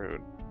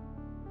fruit?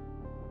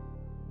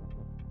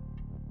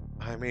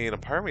 I mean, a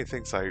part of me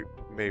thinks I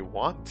may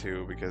want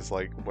to, because,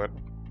 like, what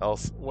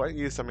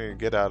use am I gonna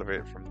get out of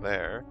it from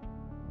there?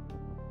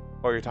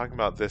 Oh, you're talking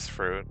about this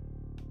fruit.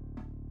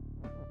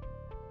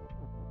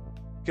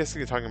 Guessing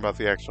you're talking about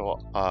the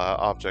actual,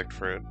 object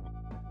fruit.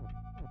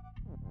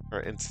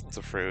 Or instance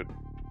of fruit.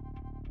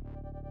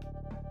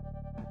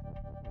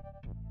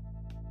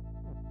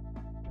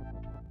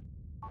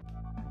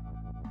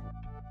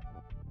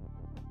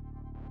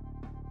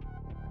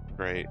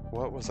 Great.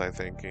 What was I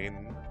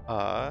thinking?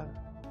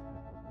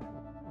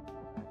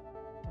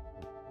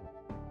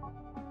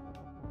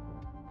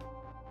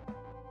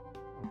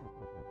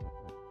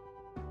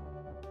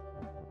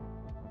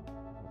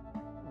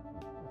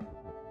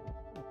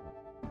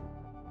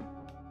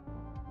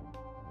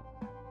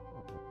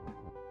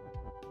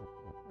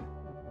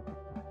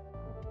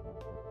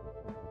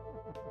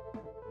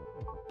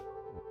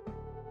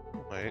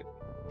 Wait.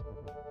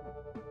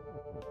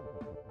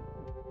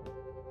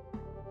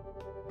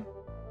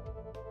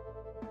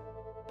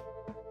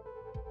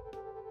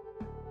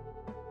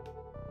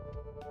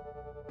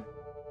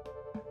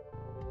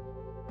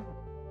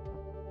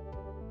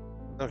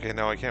 Okay,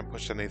 no, I can't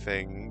push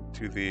anything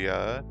to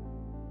the,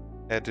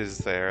 edges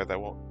there. That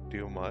won't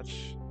do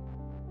much.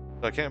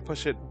 So I can't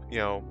push it, you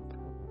know,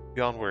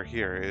 beyond where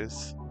here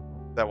is.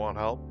 That won't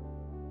help.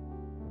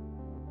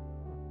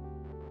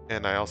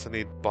 And I also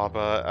need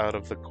Baba out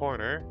of the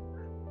corner.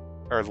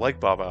 Or like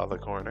Baba out of the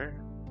corner.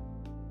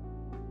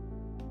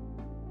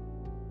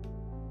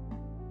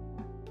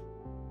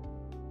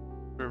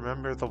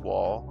 Remember the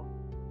wall.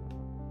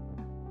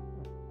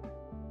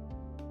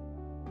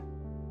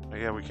 Oh,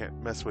 yeah, we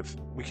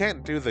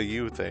can't do the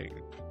U thing.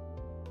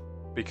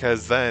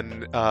 Because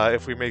then,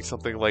 if we make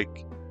something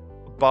like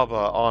Baba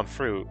on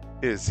fruit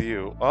is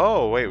you.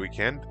 Oh, wait, we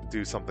can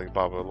do something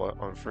Baba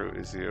on fruit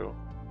is you.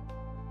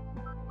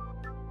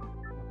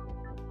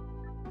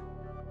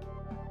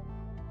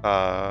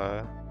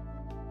 Baba,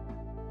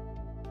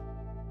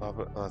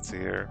 let's see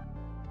here.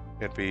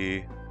 It'd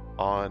be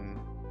on...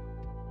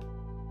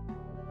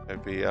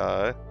 It'd be,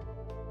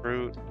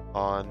 fruit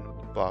on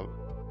Baba.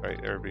 Right,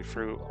 it'd be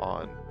fruit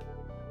on...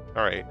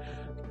 Alright.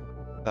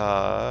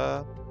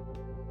 Huh.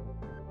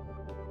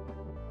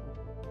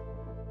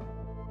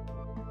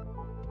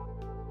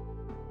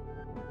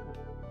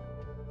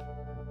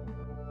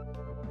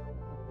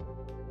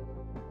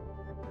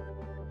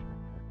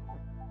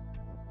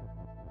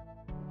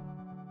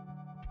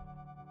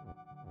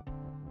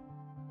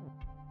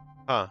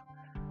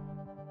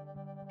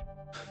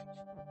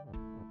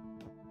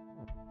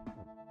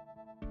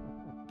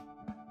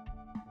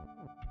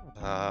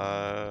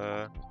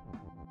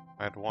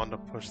 I'd want to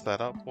push that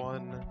up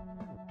one.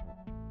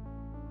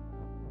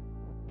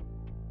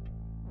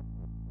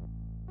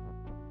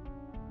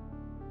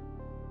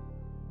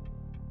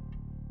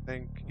 I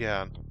think,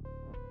 yeah.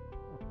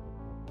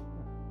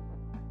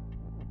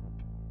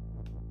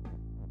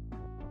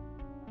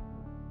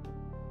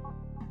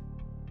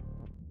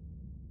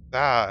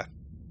 Ah!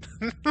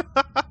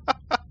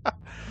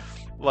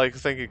 Like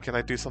thinking, can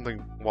I do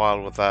something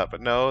wild with that?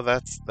 But no,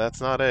 that's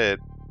not it.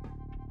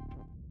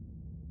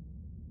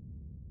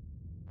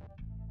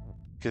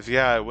 Cause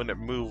yeah, it wouldn't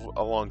move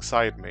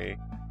alongside me.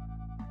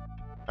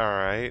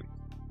 Alright.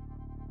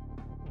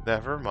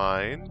 Never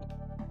mind.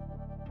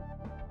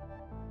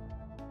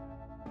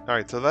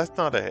 Alright, so that's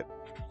not it.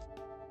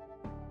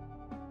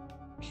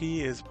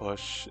 Key is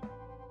push.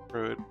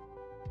 Fruit.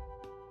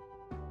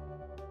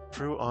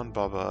 Fruit on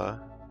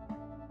Baba.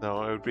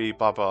 No, it would be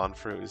Baba on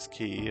fruit is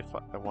key if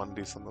I want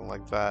to do something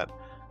like that.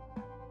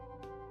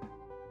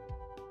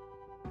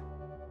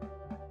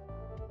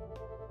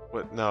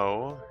 What?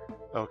 No.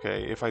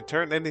 Okay, if I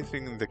turn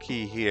anything in the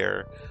key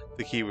here,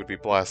 the key would be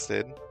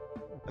blasted.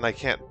 And I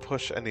can't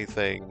push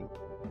anything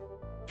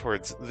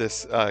towards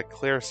this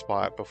clear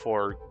spot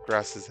before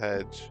Grass's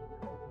Hedge.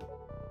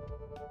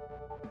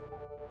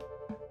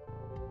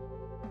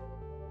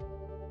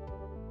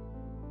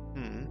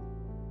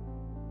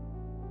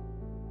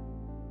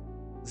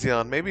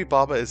 Xeon, maybe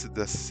Baba isn't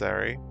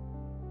necessary.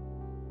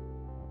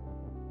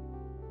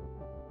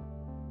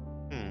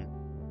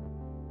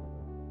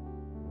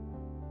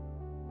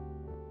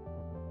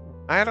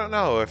 I don't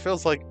know, it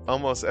feels like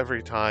almost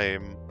every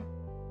time,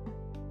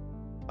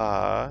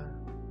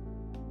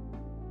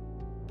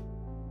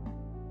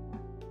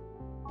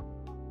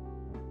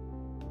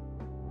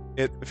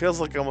 it feels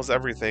like almost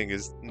everything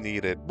is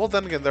needed. Well,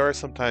 then again, there are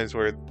some times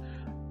where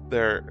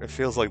it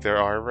feels like there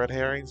are red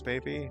herrings,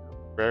 maybe?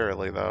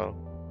 Rarely, though.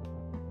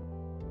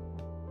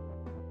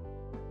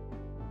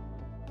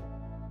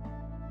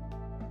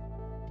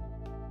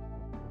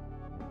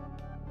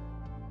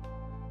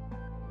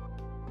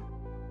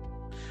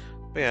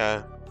 But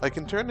yeah, I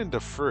can turn into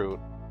fruit,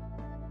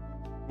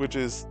 which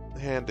is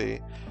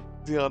handy.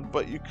 Xeon,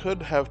 but you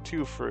could have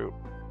 2 fruit.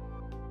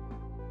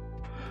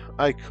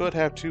 I could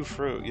have 2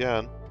 fruit,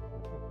 yeah.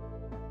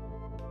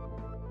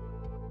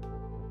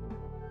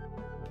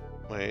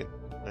 Wait,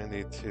 I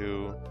need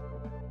to...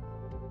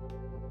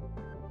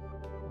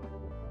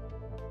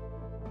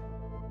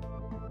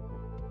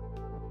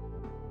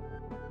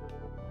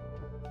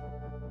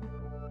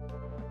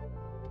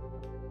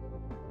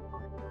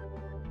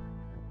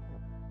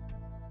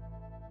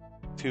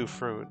 two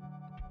fruit.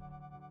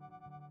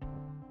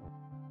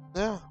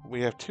 Yeah,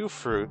 we have 2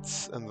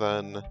 fruits, and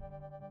then...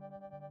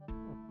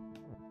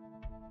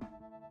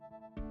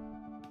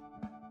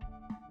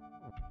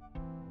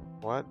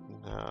 What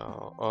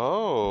now?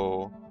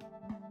 Oh!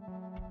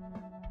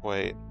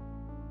 Wait.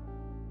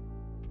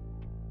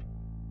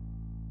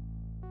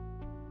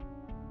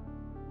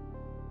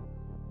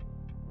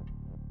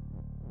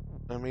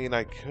 I mean,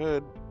 I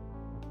could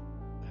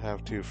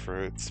have 2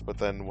 fruits, but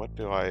then what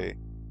do I...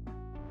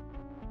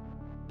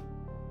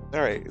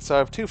 Alright, so I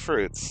have 2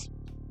 fruits.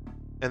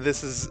 And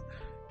this is...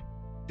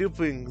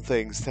 Duping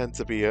things tends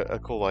to be a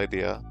cool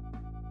idea.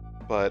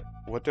 But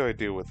what do I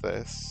do with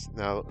this?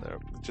 Now,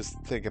 just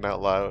thinking out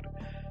loud.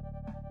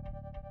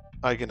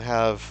 I can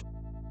have...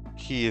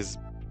 Key is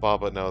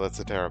Baba. No, that's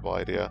a terrible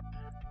idea.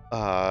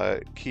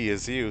 Key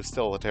is you.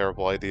 Still a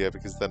terrible idea,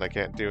 because then I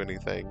can't do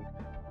anything.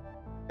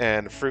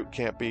 And fruit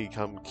can't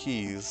become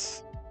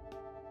keys.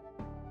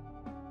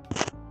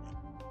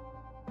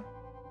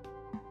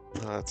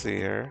 Let's see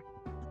here.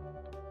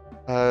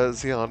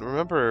 Xeon,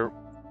 remember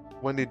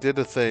when you did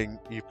a thing,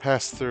 you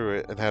passed through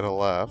it and had a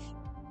laugh?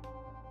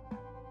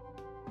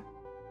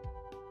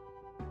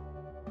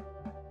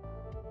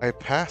 I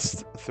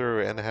passed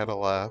through it and had a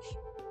laugh.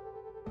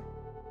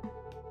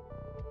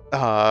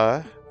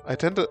 I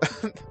tend to...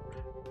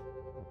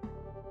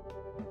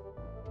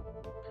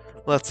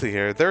 Let's see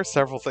here. There are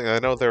several things. I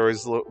know there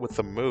was with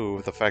the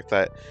move, the fact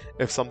that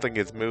if something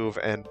is move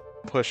and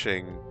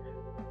pushing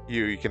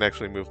you can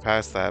actually move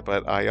past that,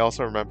 but I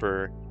also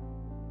remember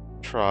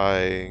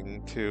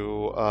trying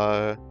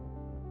to,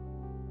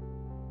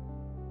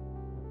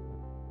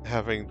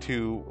 having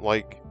to,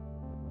 like,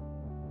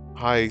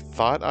 I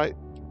thought I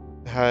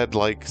had,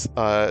 like,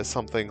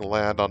 something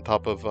land on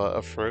top of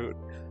a fruit.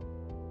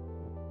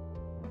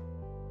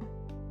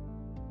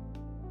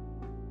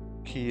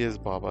 Key is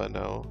Baba,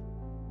 no.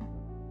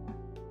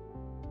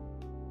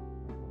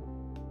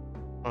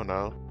 Oh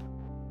no.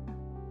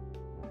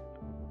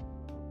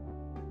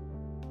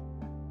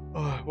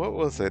 What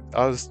was it?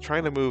 I was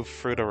trying to move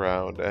fruit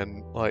around,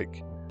 and,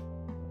 like,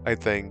 I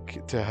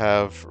think to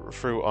have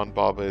fruit on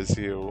Baba is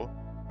you.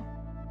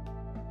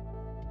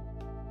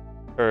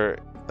 Or,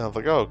 I was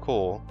like, oh,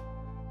 cool.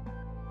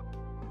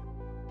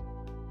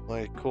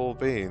 Like, cool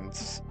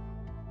beans.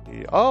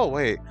 Oh,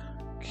 wait.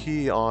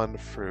 Key on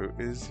fruit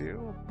is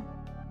you?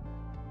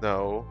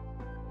 No.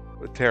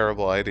 A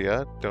terrible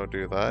idea. Don't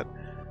do that.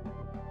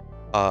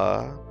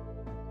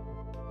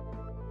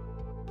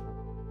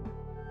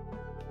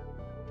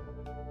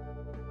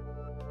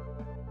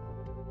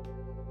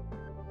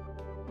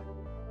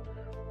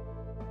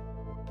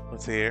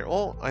 Let's see here.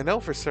 Well, I know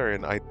for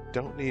certain I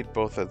don't need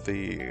both of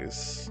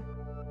these.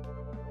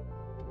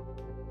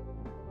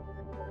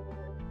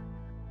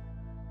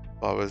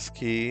 Baba's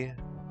key.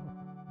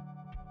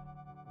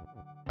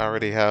 I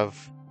already have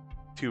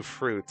 2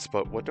 fruits,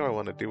 but what do I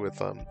want to do with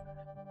them?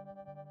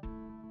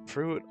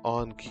 Fruit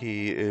on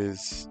key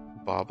is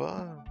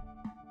Baba?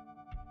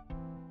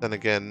 Then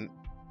again,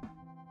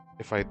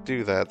 if I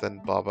do that,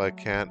 then Baba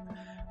can't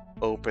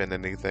open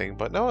anything.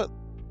 But no,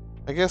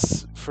 I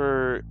guess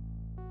for...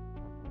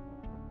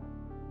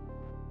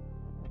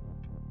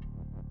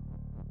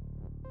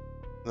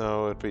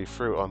 No, it'd be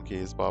fruit on key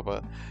is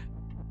Baba.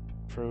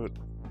 Fruit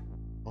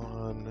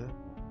on...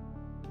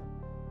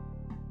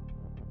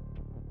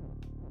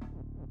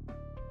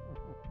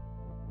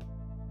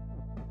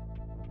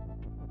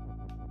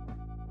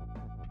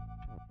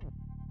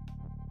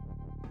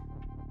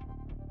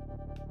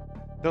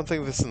 don't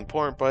think this is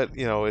important, but,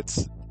 you know,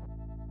 it's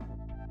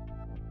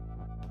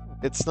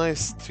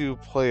nice to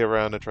play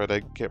around and try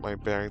to get my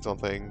bearings on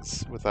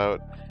things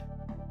without,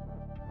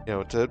 you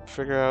know, to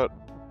figure out...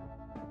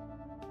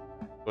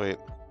 Wait.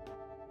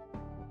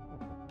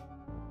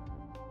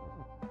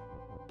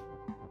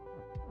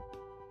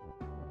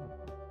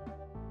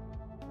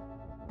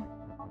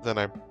 Then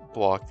I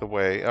block the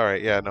way.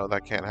 Alright, yeah, no,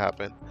 that can't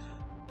happen.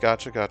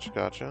 Gotcha, gotcha,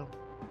 gotcha.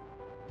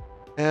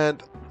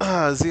 And,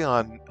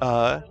 Xeon,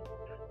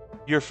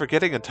 you're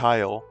forgetting a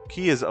tile.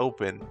 Key is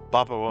open.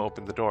 Baba won't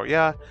open the door.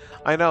 Yeah,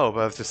 I know, but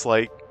I was just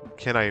like,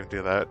 can I even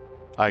do that?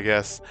 I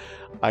guess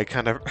I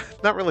kind of,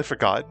 not really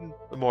forgotten,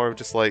 more of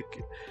just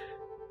like,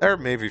 or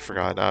maybe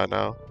forgotten, I don't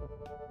know.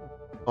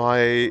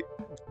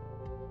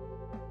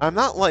 I'm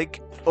not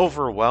like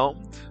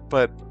overwhelmed,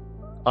 but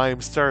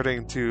I'm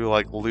starting to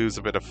like lose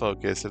a bit of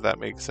focus, if that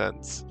makes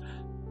sense.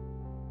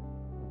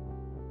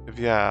 If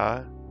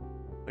yeah,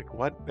 like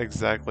what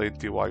exactly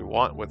do I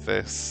want with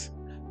this?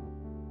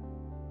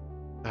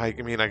 I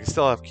mean, I can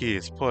still have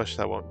keys push,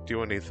 that won't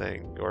do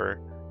anything, or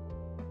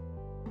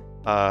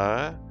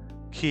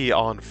key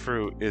on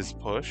fruit is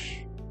push.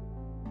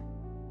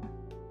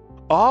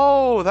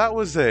 Oh, that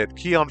was it.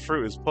 Key on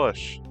fruit is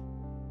push.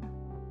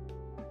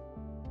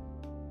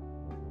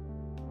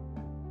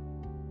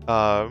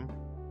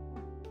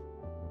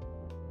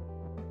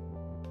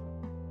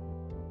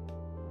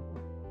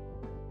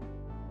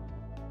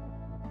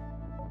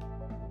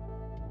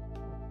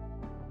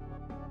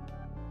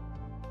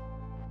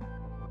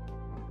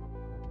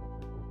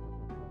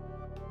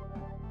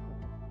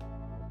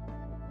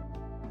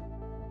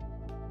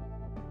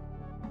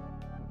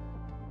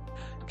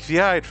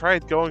 Yeah, I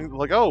tried going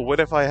like, oh, what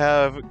if I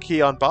have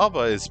key on Baba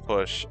is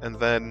push, and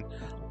then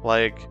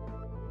like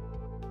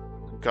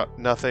got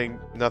nothing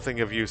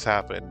of use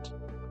happened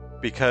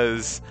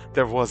because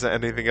there wasn't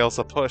anything else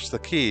to push the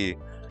key.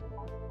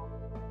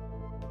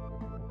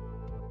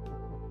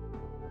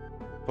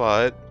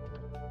 But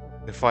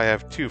if I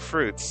have two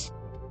fruits,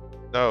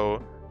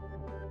 no.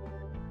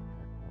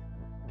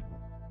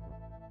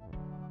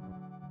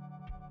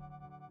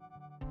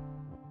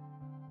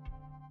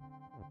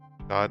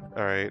 God,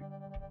 alright.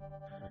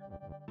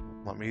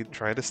 Let me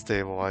try to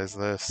stabilize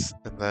this,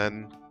 and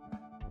then...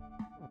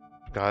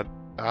 God,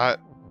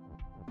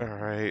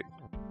 alright.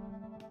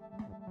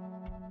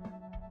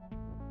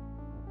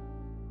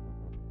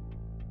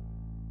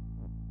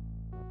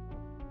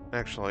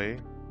 Actually...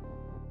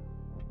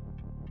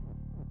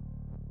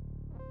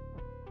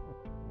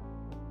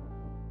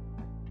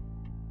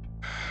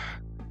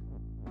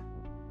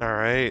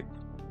 Alright.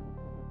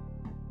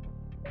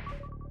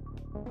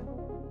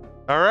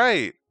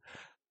 Alright!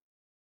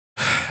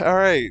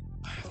 Alright.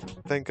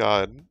 Thank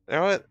God. You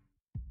know what?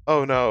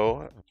 Oh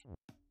no.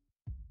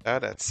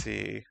 Out at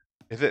sea.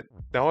 Is it?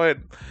 No, it.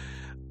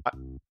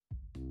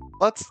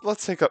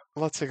 Let's take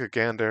a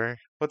gander.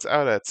 What's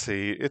out at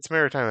sea? It's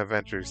Maritime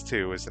Adventures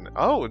too, isn't it?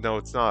 Oh no,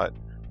 it's not.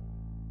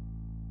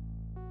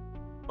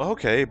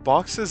 Okay,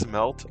 boxes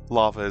melt,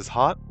 lava is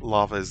hot,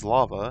 lava is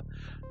lava,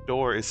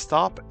 door is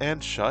stop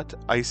and shut,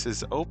 ice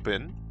is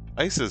open,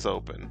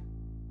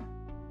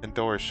 and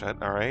door is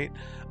shut. All right.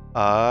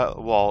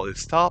 Wall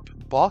is stop,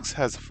 box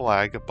has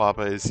flag,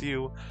 Baba is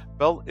you,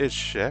 belt is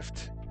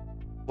shift,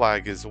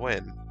 flag is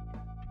win.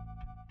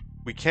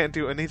 We can't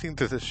do anything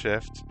to the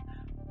shift.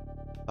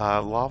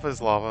 Lava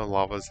is lava,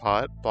 lava is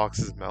hot, box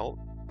is melt.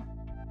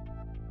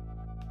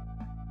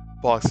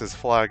 Box is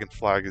flag and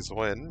flag is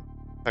win.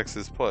 X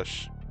is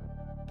push.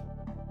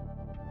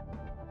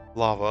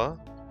 Lava.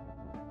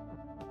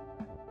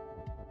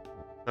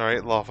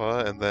 Alright,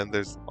 lava, and then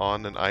there's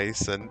on and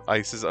ice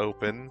is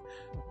open.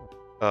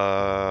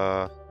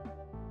 Lava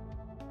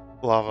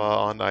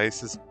on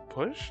ice is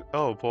push?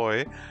 Oh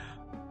boy.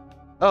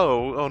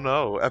 Oh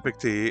no, Epic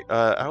T.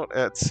 Out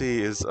at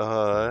sea is,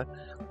 I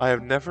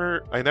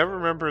never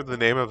remember the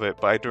name of it,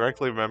 but I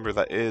directly remember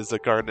that it is a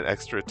Garden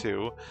Extra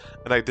 2,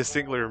 and I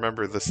distinctly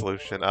remember the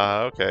solution.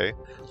 Okay.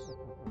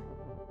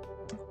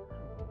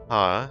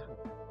 Huh.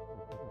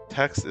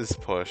 Text is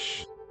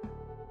push.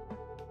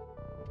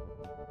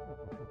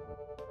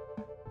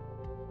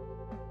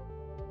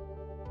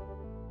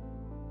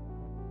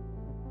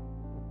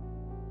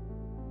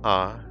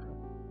 Huh.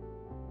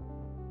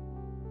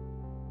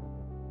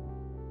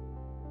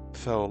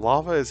 So,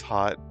 lava is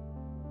hot.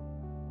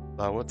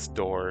 What's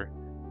door?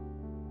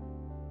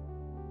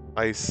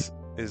 Ice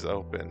is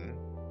open.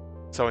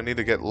 So I need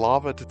to get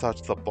lava to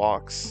touch the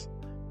box.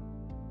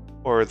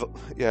 Or,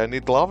 yeah, I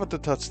need lava to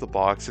touch the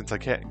box since I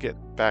can't get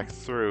back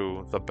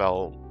through the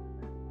belt.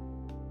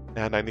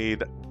 And I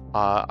need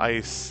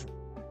ice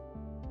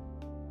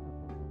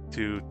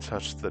to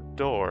touch the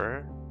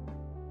door.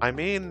 I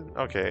mean,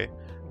 okay.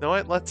 You know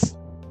what,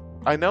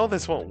 I know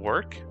this won't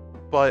work,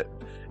 but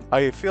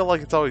I feel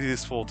like it's always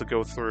useful to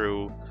go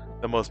through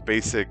the most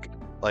basic,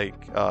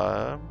 like,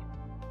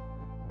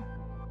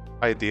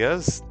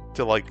 ideas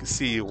to, like,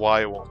 see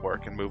why it won't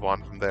work and move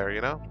on from there, you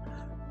know?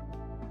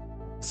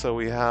 So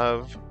we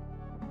have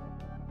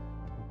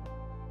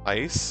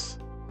ice.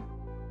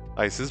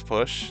 Ice is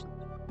push.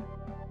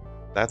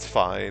 That's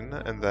fine.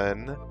 And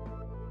then...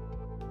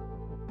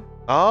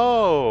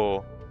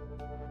 Oh!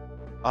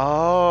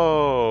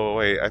 Oh,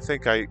 wait, I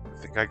think I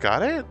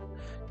got it?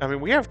 I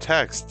mean, we have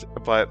text,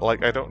 but,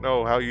 like, I don't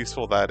know how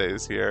useful that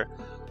is here.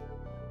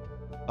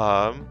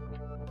 Um...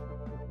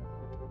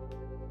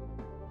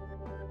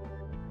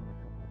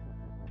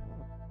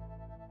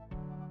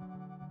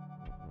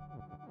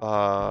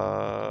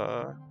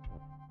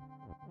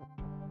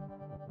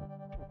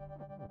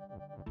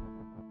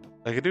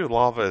 I could do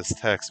lava as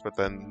text, but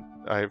then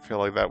I feel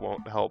like that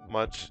won't help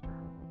much.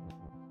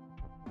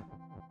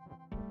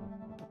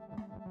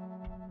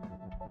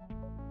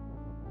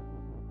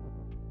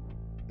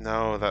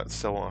 No, that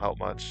still won't help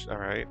much.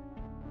 Alright.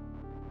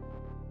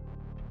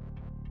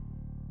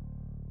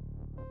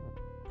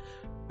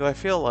 Do I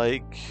feel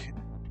like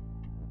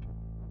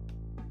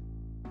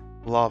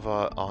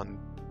lava on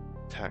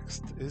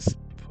text is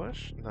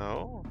push?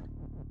 No.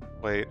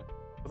 Wait,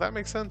 will that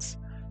make sense?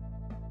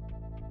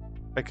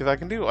 Because I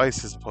can do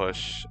ice as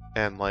push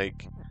and,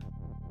 like,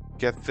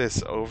 get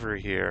this over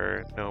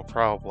here, no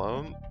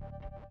problem.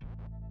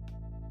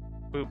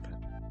 Boop.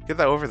 Get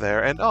that over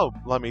there, and oh,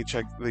 let me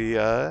check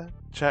the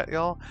chat,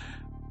 y'all.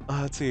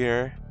 Let's see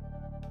here.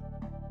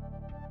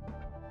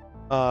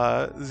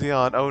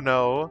 Xeon, oh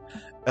no.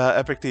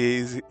 Epic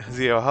D,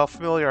 Zeo, how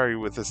familiar are you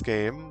with this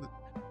game?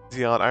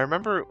 Xeon, I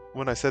remember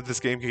when I said this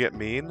game could get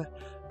mean.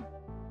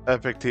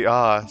 Epic T,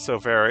 so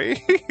very.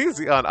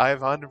 Xeon, I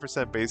have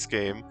 100% base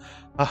game.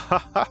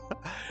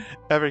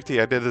 Epic T,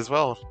 I did as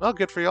well. Oh,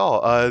 good for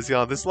y'all.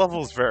 Xeon, this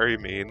level is very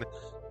mean.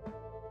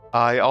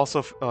 I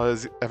also,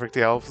 Epic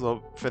T, I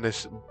also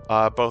finished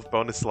both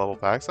bonus level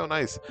packs. Oh,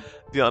 nice.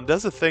 Xeon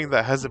does a thing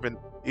that hasn't been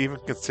even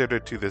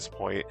considered to this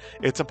point.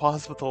 It's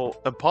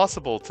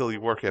impossible till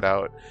you work it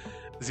out.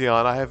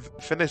 Xeon, I have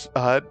finished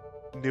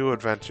New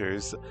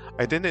Adventures.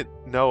 I didn't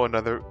know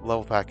another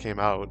level pack came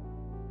out.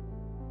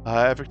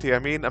 Epic T, I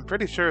mean, I'm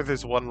pretty sure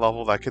there's one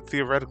level that could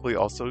theoretically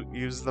also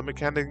use the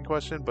mechanic in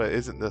question, but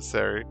isn't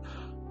necessary.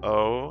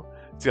 Oh,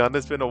 Xeon,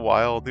 it's been a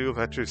while. New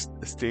Adventures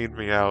stained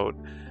me out.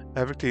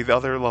 Epic T, the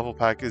other level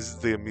pack is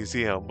the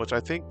museum, which I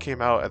think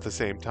came out at the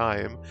same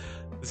time.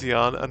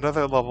 Xeon,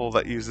 another level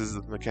that uses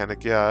the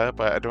mechanic, yeah,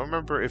 but I don't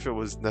remember if it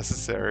was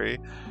necessary.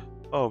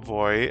 Oh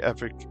boy,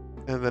 Epic,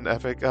 and then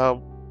Epic,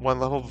 one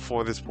level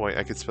before this point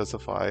I could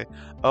specify.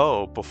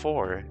 Oh,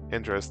 before.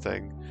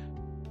 Interesting.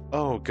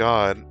 Oh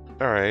god.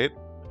 Alright.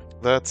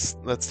 That's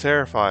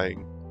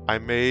terrifying. I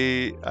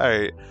may...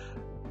 Alright.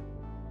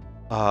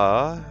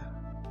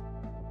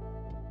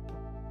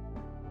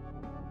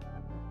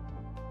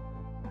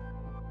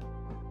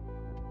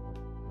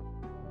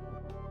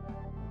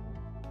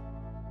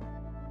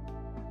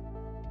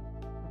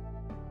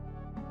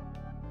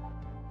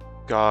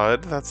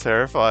 God, that's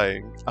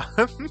terrifying.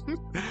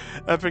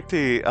 Epic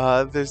T,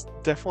 there's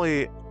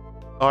definitely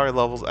are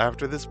levels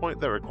after this point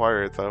that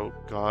require it, though.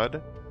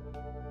 God.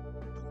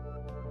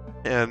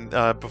 And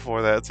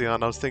before that,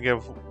 Xeon, I was thinking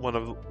of one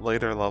of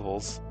later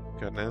levels.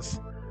 Goodness.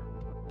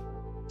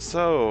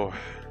 So,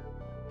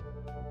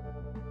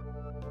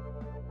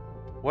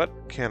 what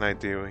can I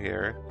do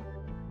here?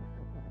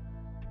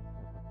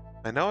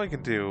 I know I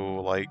can do,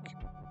 like...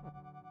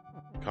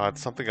 God,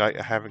 something I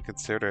haven't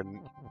considered.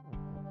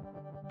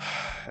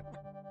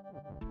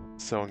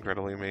 So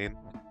incredibly mean.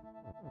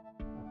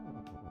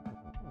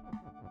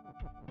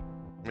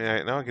 I mean,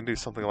 I know I can do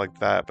something like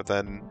that, but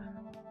then...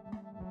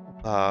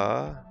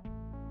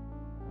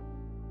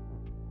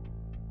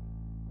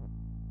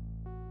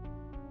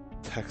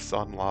 Text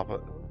on lava.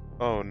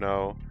 Oh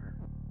no.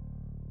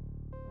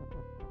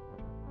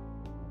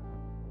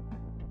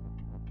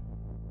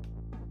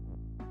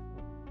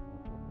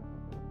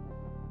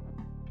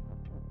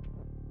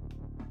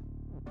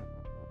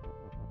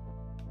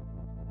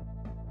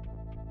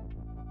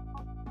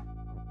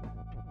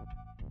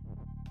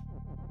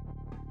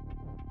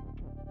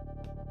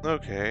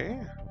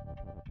 Okay.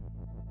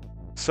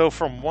 So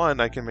from one,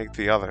 I can make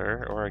the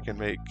other, or I can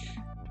make...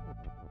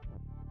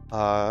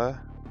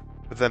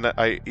 But then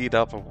I eat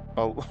up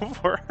a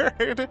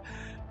word.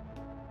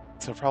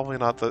 So probably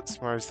not the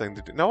smartest thing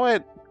to do. Know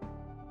what?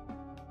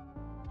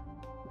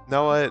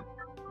 Know what?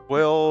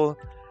 We'll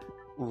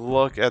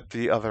look at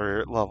the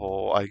other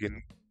level I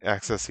can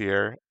access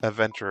here.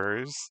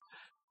 Adventurers.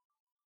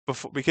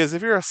 Because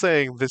if you're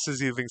saying this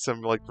is using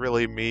some, like,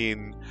 really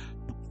mean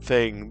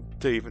thing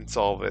to even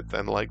solve it,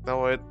 then, like, know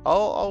what?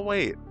 I'll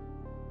wait.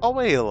 I'll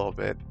wait a little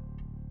bit.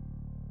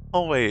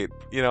 I'll wait.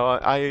 You know,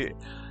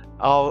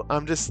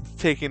 I'm just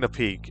taking a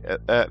peek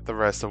at the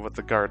rest of what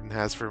the garden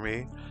has for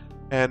me.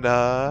 And,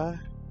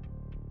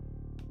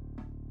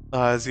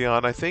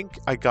 Xeon, I think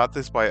I got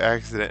this by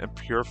accident and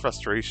pure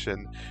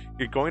frustration.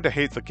 You're going to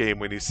hate the game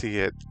when you see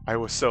it. I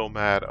was so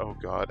mad. Oh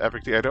god.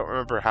 Epic D, I don't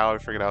remember how I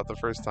figured out the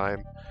first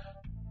time.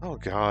 Oh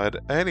god.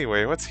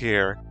 Anyway, what's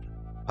here?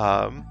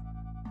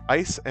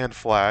 Ice and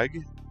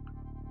flag.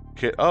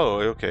 Oh,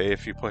 okay,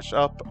 if you push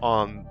up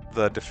on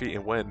the defeat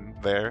and win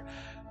there,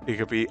 it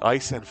could be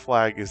ice and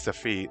flag is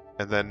defeat,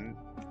 and then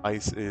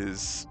ice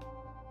is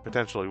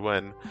potentially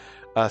win.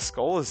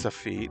 Skull is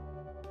defeat.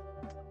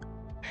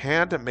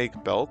 hand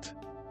make belt.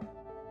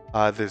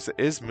 There's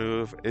is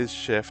move, is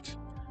shift,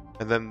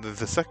 and then there's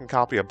the second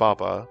copy of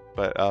Baba,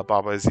 but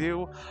Baba is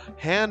you.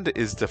 Hand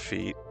is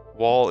defeat,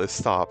 wall is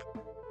stop.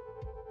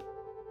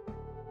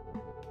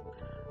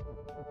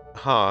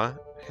 Huh,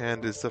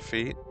 hand is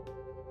defeat.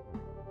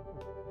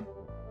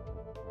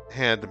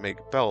 Hand make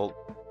belt.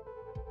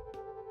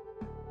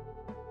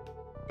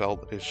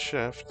 Belt is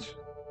shift.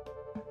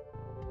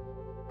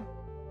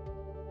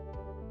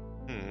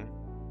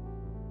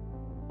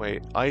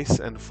 Wait, ice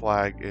and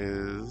flag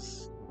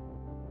is...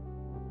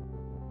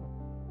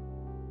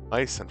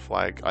 Ice and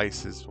flag.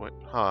 Ice is what?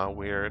 Huh,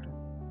 weird.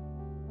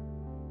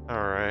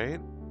 Alright.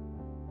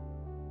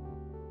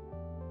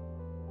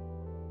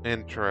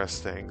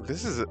 Interesting.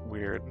 This is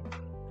weird.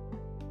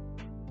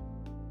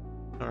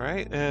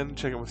 Alright, and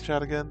check in with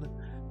chat again.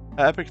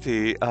 Epic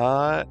T,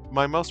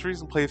 my most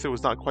recent playthrough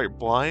was not quite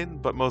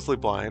blind, but mostly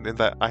blind, in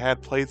that I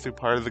had played through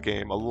part of the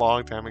game a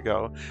long time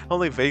ago. I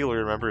only vaguely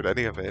remembered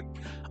any of it.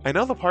 I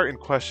know the part in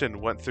question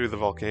went through the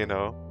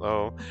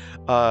volcano,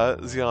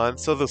 Xeon,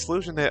 so the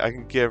solution that I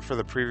can give for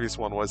the previous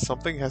one was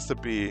something has to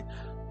be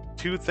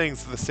two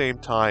things at the same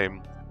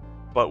time,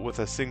 but with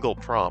a single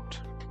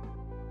prompt.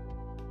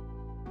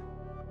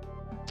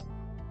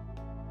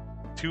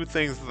 Two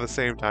things at the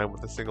same time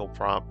with a single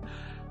prompt.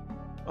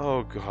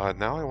 Oh god,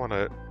 now I want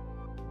to...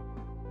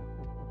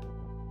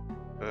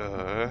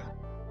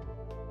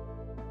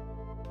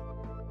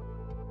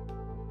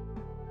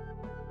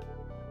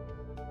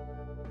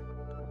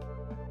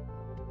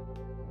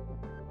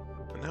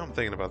 Now I'm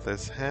thinking about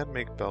this. Hand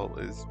make belt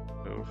is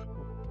move.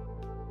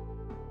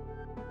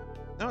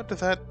 No, does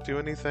that do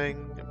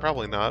anything?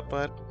 Probably not,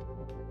 but...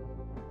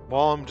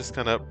 While I'm just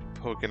kind of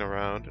poking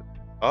around...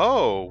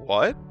 Oh,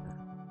 what?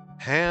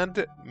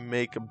 Hand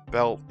make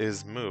belt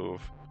is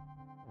move.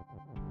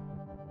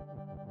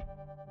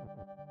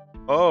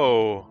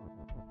 Oh.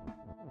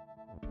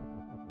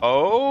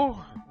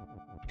 Oh?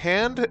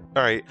 Hand?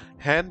 Alright,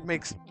 hand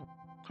makes...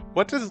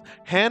 What does...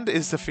 Hand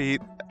is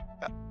defeat,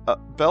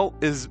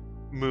 belt is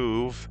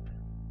move,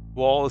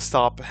 wall is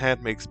stop,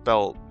 hand makes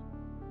belt.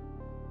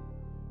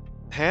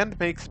 Hand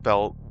makes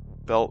belt,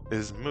 belt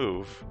is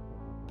move.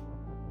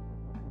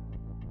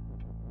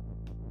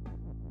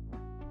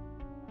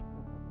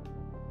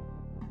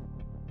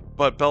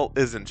 But belt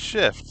isn't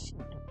shift.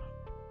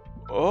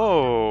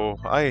 Oh,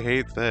 I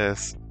hate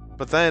this.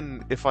 But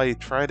then, if I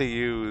try to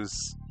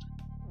use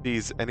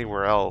these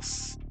anywhere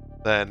else,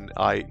 then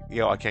I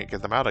can't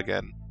get them out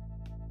again.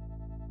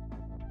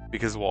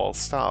 Because walls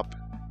stop.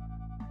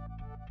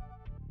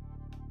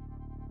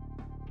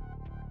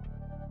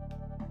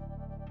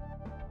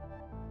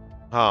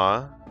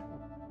 Huh?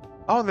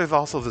 Oh, there's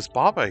also this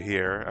Baba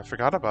here. I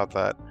forgot about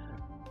that.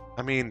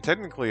 I mean,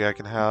 technically I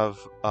can have,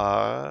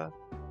 Baba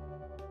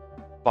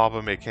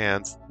make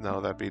hands.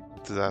 No, that'd be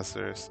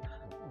disastrous.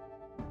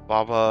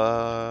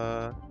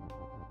 Baba...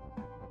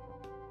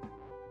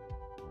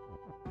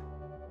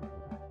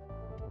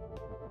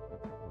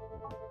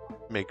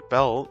 make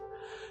belt.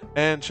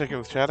 And check in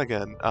with chat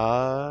again.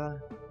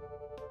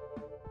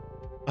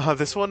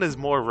 This one is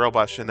more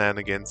robot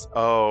shenanigans.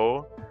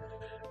 Oh.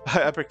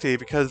 Epic T,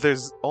 because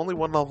there's only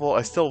one level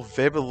I still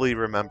vividly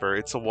remember.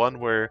 It's the one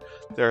where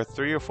there are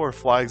 3 or 4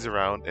 flags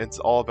around, and it's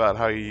all about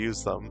how you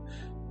use them.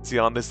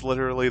 Xeon is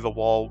literally the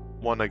wall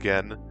one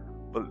again,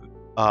 but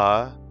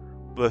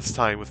this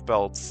time with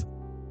belts.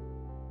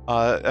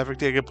 Epic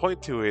T, I can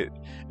point to it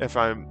if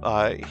I'm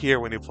here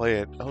when you play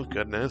it. Oh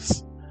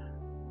goodness.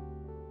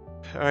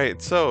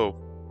 Alright, so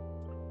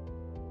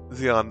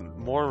Xeon,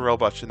 more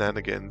robot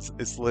shenanigans.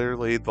 It's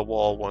literally the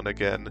wall one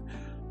again,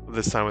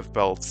 this time with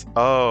belts.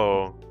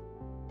 Oh.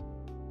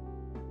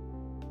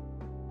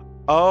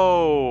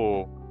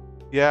 Oh!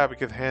 Yeah,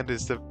 because hand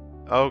is the...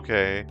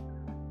 Okay.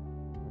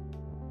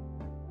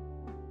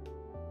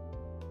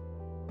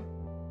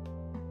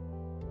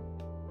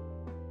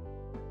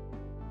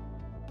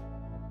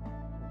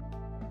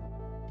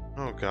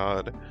 Oh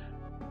god.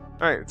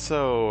 Alright,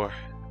 so...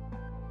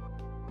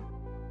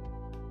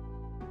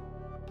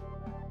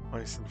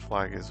 Ice and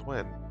flag is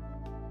win.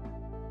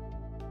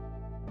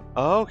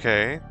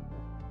 Okay.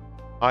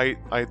 I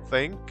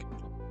think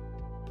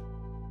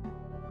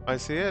I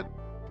see it.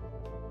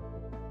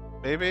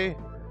 Maybe.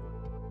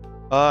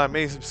 I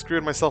may have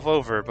screwed myself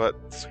over,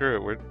 but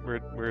screw it.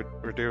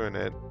 We're doing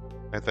it.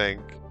 I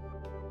think.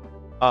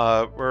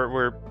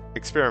 We're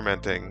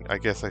experimenting, I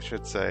guess I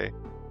should say.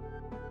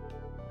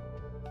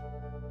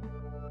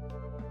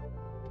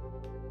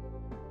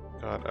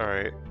 God, all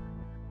right.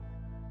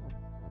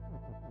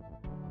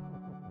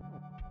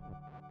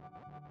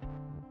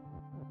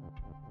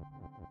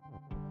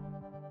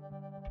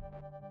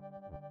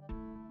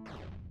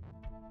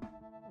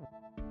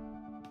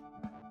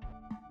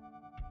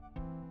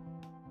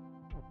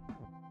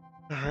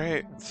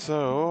 Alright,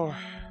 so...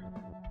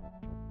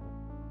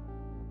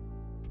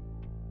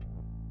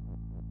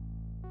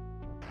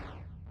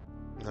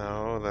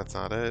 No, that's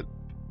not it.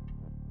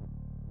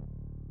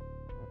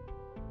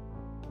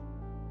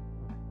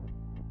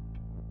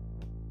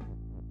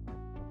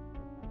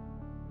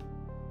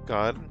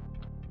 God.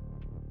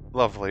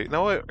 Lovely.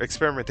 No,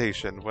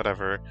 experimentation,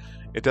 whatever.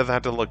 It doesn't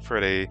have to look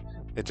pretty.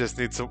 It just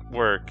needs to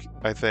work,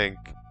 I think.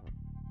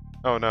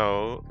 Oh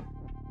no.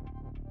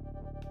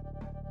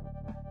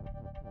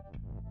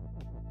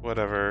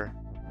 Whatever.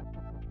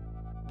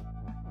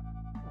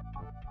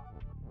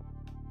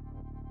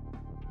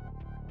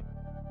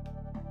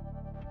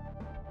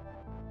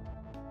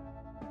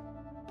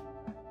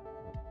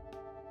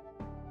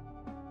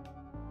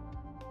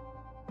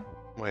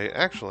 Wait,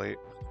 actually,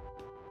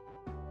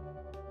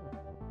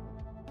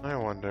 I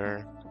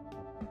wonder.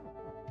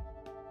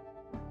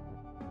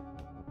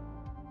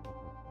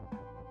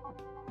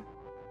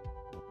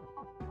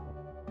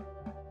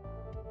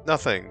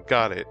 Nothing.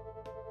 Got it.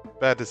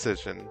 Bad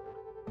decision.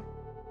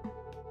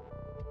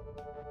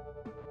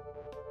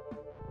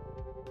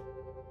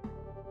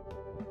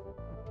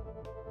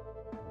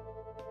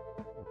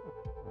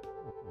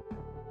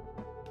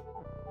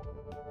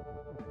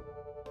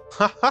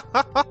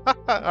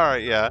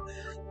 Alright, yeah.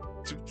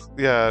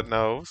 Yeah,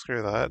 no,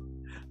 screw that.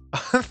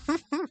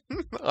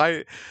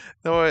 I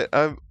no,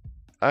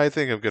 I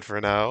think I'm good for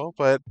now,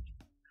 but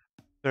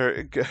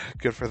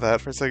good for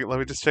that for a second. Let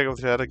me just check with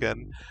chat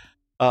again.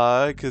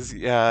 Cause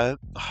yeah,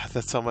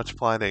 that's so much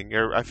planning.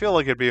 I feel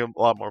like it'd be a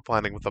lot more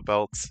planning with the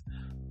belts.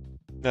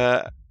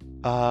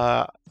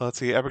 Uh, let's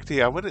see, Epic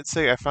Tea. I wouldn't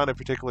say I found it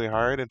particularly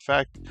hard. In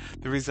fact,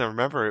 the reason I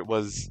remember it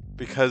was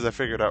because I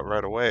figured out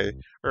right away,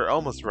 or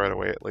almost right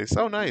away at least.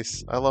 Oh,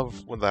 nice. I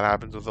love when that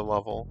happens with a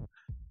level,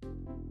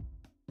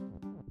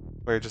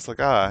 where you're just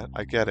like, ah,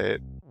 I get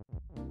it.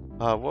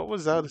 What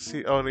was that to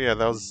see? Oh, yeah,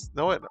 that was.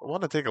 No, I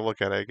want to take a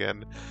look at it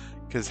again,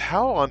 because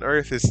how on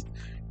earth is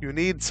you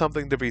need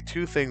something to be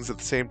two things at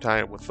the same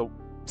time with the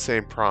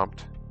same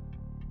prompt?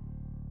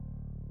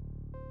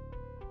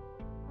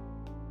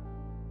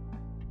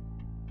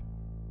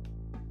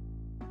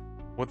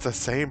 With the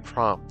same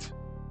prompt.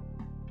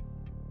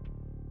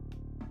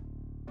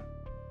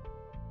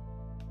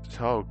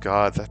 Oh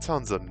god, that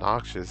sounds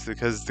obnoxious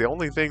because the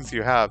only things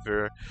you have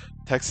are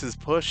Texas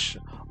push,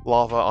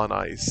 lava on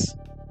ice.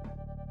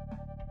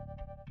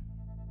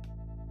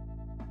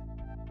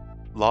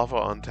 Lava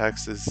on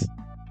Texas.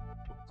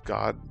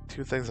 God,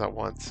 two things at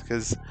once.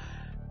 Because,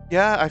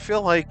 yeah, I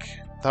feel like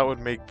that would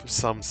make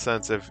some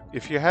sense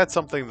if you had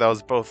something that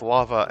was both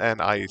lava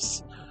and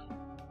ice,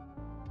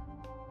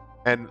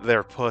 and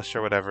they're push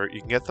or whatever, you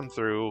can get them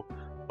through,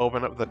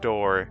 open up the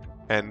door,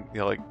 and, you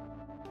know,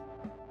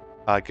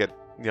 like, get,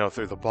 you know,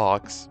 through the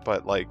box,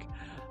 but, like,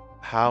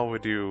 how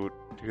would you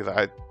do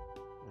that?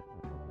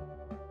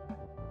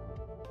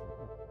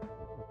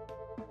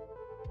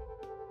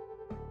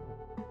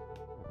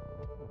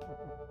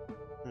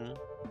 Hmm.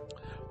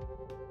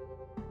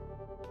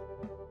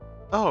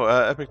 Oh,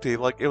 Epic Tea,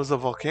 like, it was a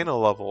volcano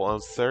level. I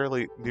was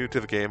fairly new to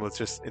the game. It was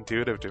just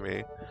intuitive to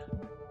me.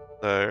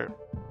 So,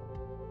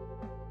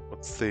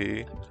 let's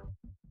see.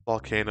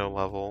 Volcano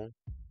level.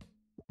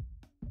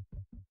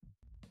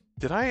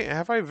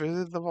 Have I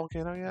visited the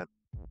volcano yet?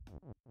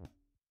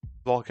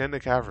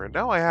 Volcanic cavern.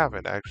 No, I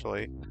haven't,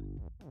 actually.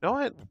 You know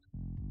what?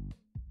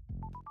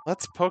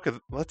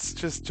 Let's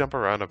just jump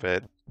around a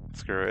bit.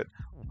 Screw it.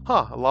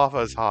 Huh, lava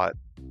is hot.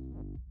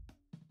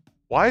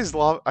 Why is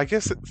lava... I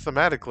guess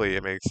thematically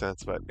it makes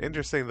sense, but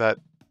interesting that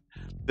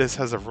this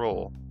has a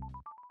rule.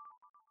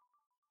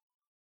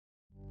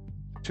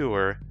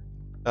 Tour.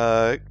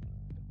 Uh,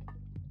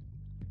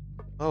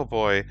 oh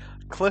boy.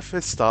 Cliff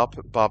is stop,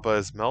 Baba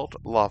is melt,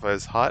 lava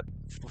is hot,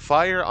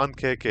 fire on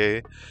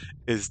KK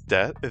is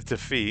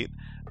defeat,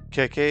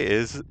 KK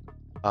is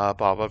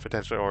Baba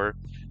potentially, or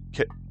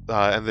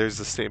and there's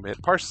a statement,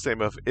 partial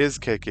statement of is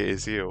KK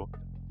is you.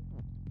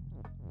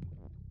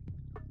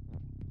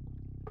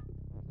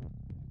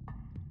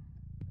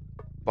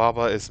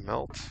 Baba is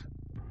melt,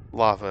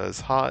 lava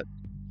is hot.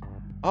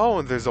 Oh,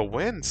 and there's a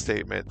win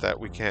statement that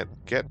we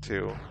can't get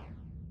to.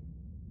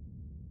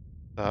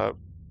 Uh,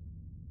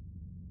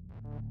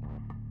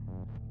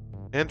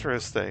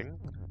 Interesting.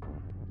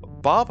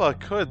 Baba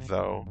could,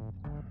 though.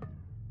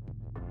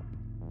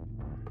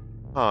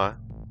 Huh.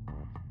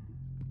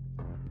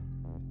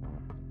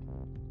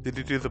 Did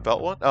you do the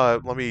belt one?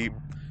 Let me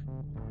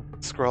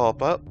scroll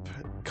up.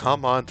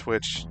 Come on,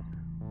 Twitch.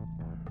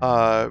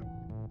 In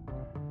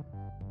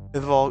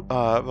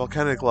the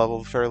volcanic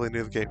level, fairly new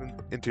to the game,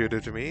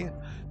 intuitive to me.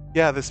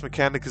 Yeah, this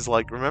mechanic is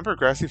like, remember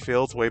Grassy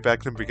Fields way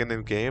back in the beginning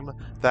of the game?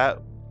 That,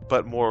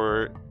 but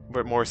more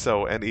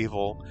so, and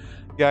evil.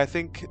 Yeah, I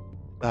think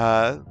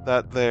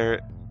that's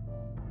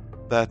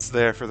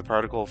there for the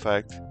particle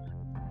effect.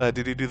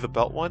 Did you do the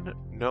belt one?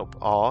 Nope.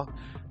 Aw.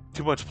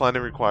 Too much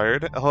planning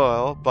required.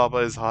 LOL, Baba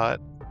is hot.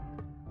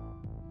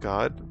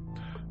 God.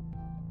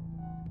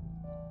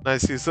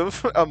 Nice use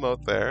of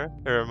emote there.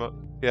 Or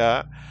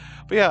yeah.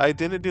 But yeah, I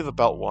didn't do the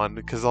belt one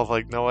because I was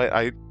like, no,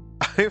 I,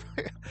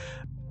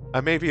 I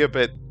may be a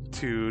bit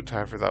too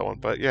tired for that one.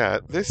 But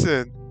yeah, this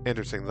is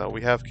interesting though.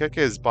 We have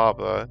Keke's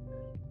Baba.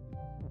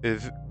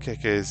 If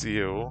Keke is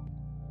you.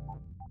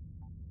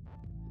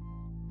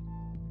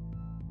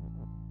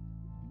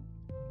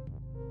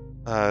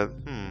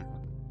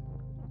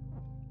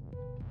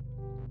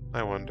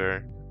 I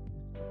wonder.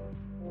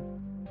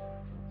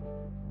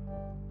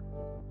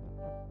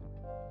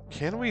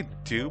 Can we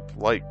dupe,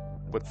 like,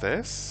 with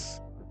this?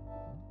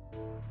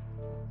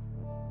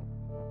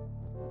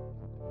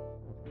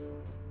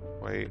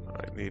 Wait,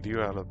 I need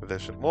you out of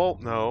position. Well,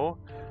 no.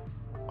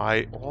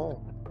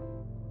 Well...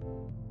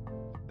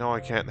 No,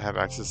 I can't have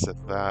access to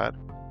that.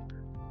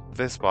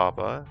 This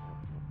Baba.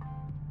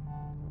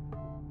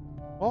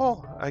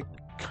 Well, I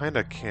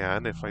kinda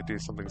can if I do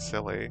something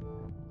silly.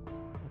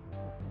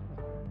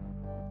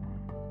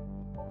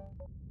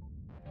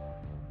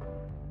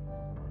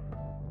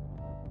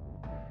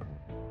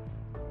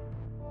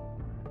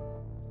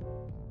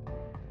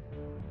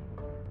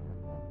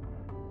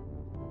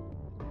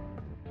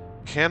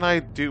 Can I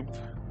dupe?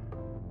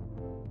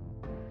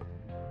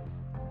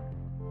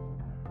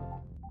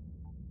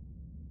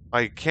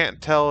 I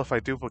can't tell if I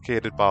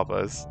duplicated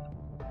Baba's.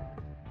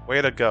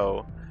 Way to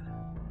go.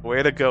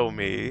 Way to go,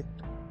 me.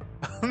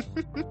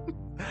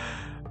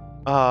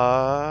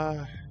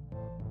 uh...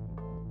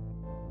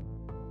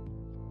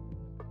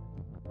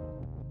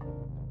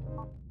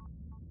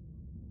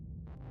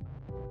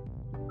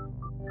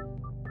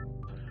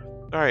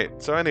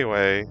 Alright, so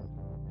anyway...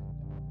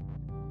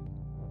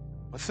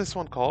 What's this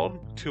one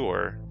called?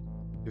 Tour.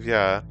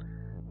 Yeah.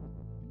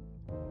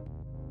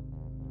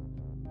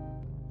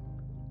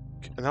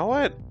 You know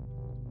what?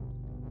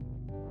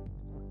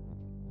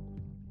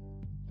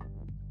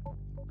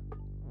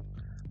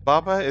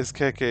 Baba is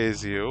KK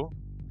is you.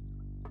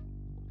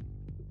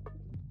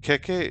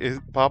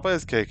 Baba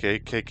is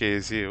KK, KK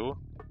is you.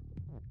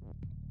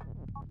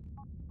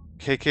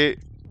 KK...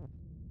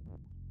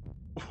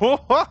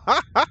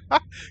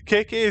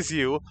 KK is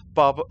you,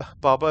 Baba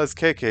is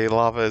KK,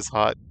 lava is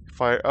hot,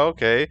 fire...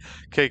 Okay.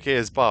 KK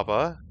is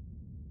Baba.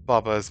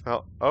 Baba is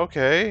melt...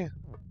 Okay.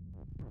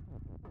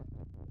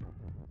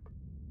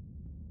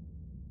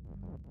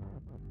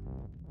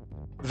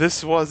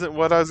 This wasn't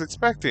what I was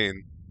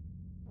expecting.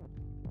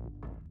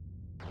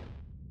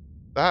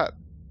 That...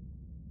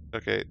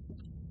 Okay.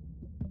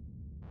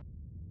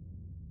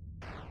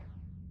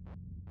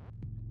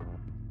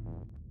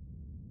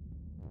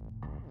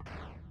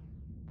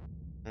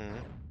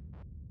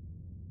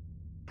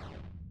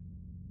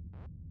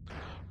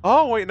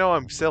 Oh, wait, no,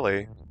 I'm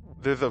silly.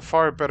 There's a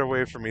far better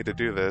way for me to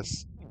do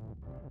this.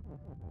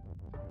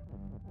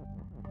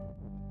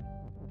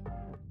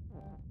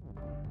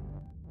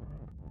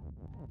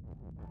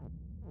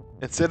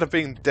 Instead of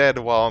being dead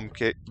while I'm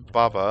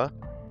Baba...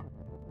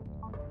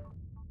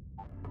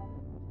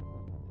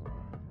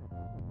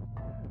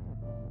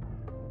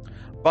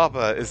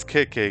 Baba is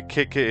KK,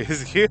 KK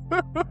is you.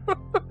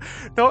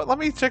 No, let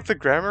me check the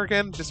grammar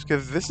again, just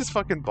because this is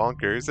fucking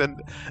bonkers.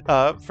 And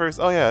first,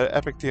 oh yeah,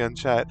 Epic T on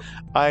chat.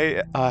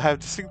 I have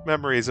distinct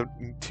memories of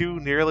two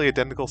nearly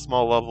identical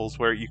small levels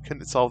where you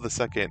couldn't solve the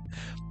second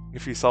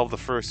if you solve the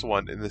first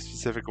one in this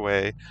specific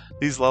way.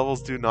 These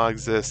levels do not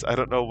exist. I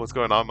don't know what's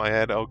going on in my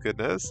head. Oh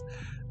goodness.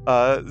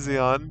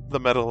 Xeon, the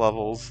meta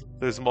levels.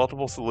 There's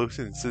multiple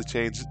solutions to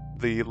change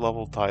the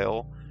level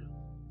tile.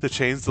 To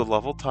change the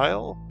level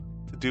tile?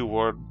 To do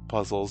word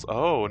puzzles.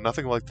 Oh,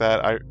 nothing like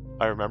that. I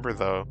remember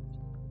though.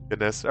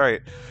 Goodness.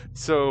 Alright.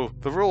 So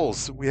the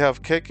rules. We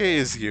have KK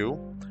is you.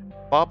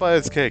 Baba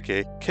is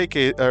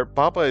KK.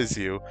 Baba is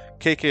you.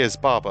 KK is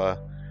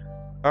Baba.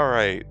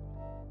 Alright.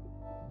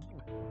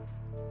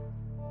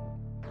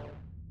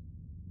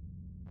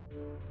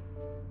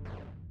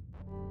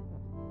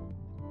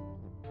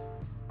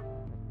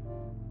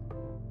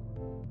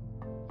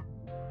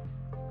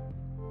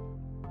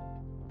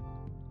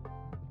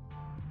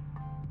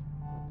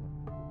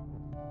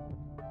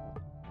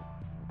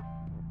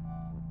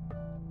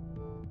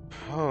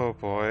 Oh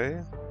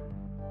boy.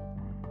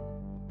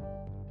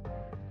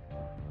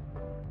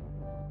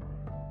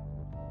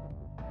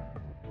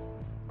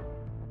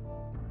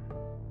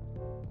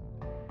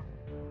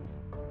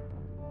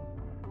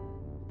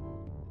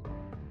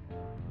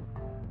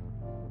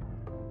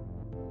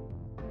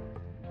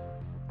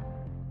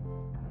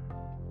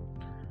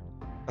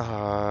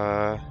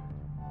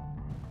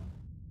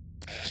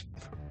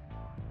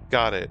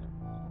 Got it.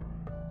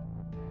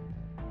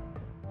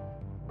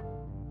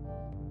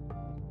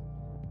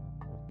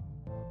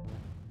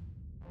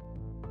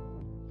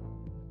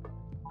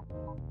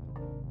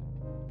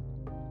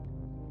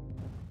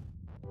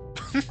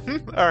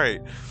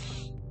 Alright.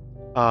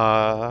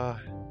 No,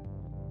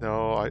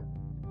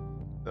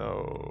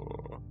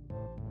 no.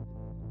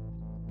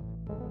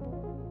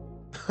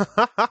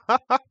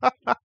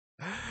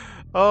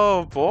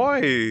 Oh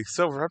boy,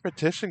 so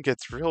repetition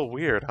gets real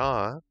weird,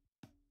 huh?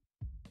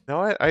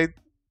 No,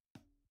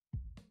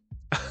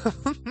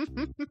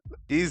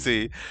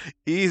 Easy.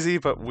 Easy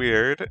but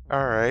weird.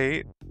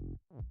 Alright.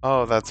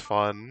 Oh, that's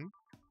fun.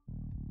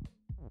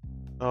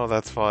 Oh,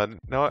 that's fun.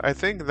 No, I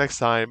think next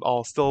time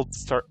I'll still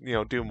start,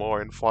 do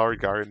more in Flower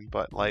Garden,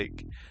 but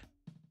like,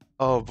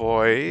 oh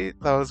boy,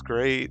 that was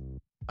great.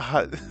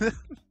 Oh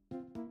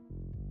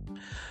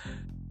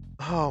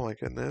my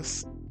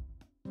goodness.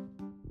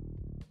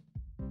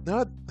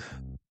 Not.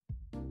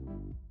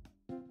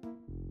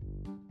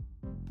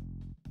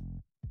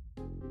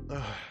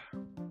 You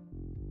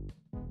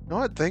know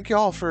what? Thank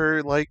y'all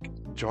for like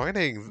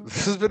joining.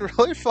 This has been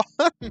really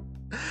fun.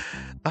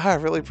 I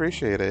really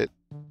appreciate it.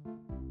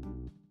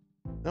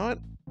 You know what?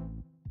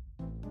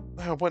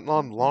 I went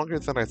on longer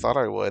than I thought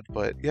I would,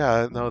 but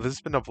yeah, no, this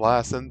has been a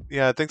blast, and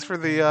yeah, thanks for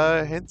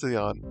the hints,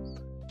 Leon.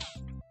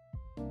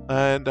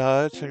 And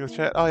check the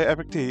chat. Oh yeah,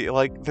 Epic T.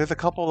 Like, there's a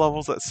couple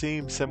levels that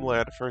seem similar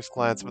at first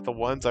glance, but the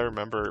ones I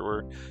remember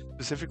were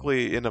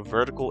specifically in a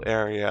vertical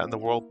area on the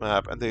world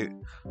map, and they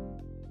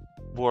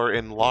were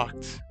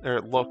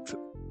looked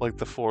like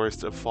the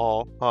forest of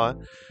fall, huh?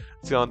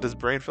 So, does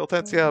brain feel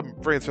tense? Yeah,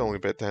 brain's feeling a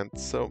bit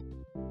tense. So,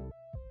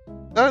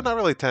 not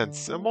really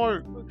tense. I'm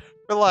more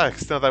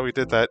relaxed now that we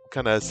did that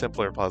kind of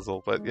simpler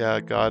puzzle. But yeah,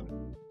 God,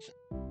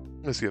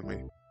 excuse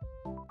me.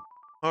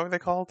 What were they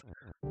called?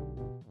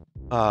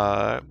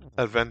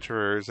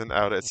 Adventurers and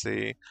Out at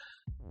Sea.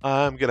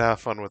 I'm gonna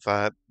have fun with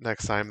that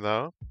next time,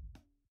 though.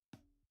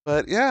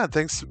 But yeah,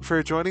 thanks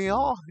for joining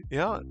y'all.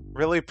 Yeah,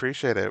 really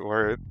appreciate it.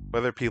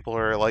 Whether people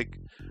are like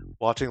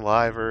watching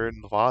live or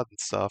in the VOD and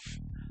stuff.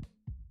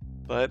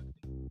 But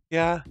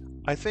yeah,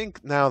 I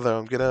think now though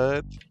I'm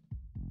gonna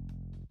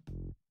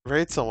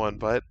raid someone.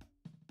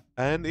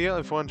 And yeah,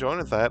 if you want to join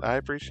with that, I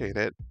appreciate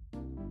it.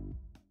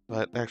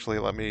 But actually,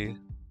 let me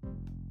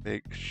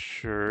make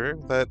sure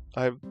that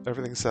I've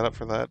everything set up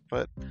for that.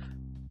 But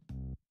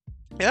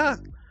yeah,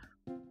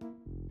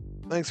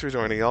 thanks for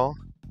joining, y'all.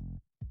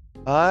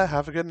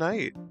 Have a good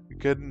night,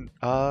 good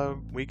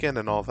weekend,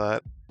 and all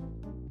that.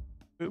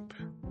 Oop.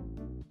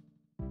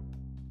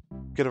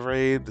 Gonna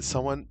raid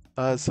someone.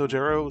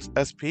 Sojero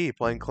SP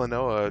playing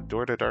Klonoa,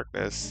 Door to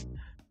Darkness.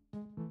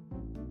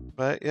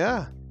 But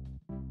yeah.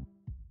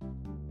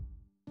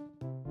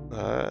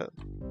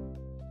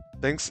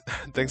 Thanks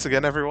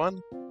again,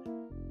 everyone.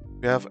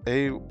 We have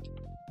a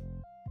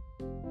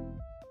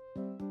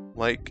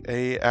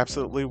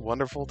absolutely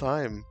wonderful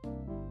time.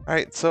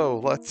 Alright, so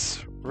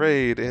let's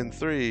raid in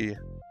 3,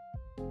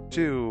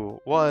 2,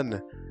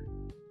 1.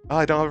 Oh,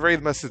 I don't have a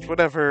raid message,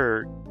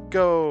 whatever.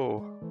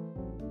 Go!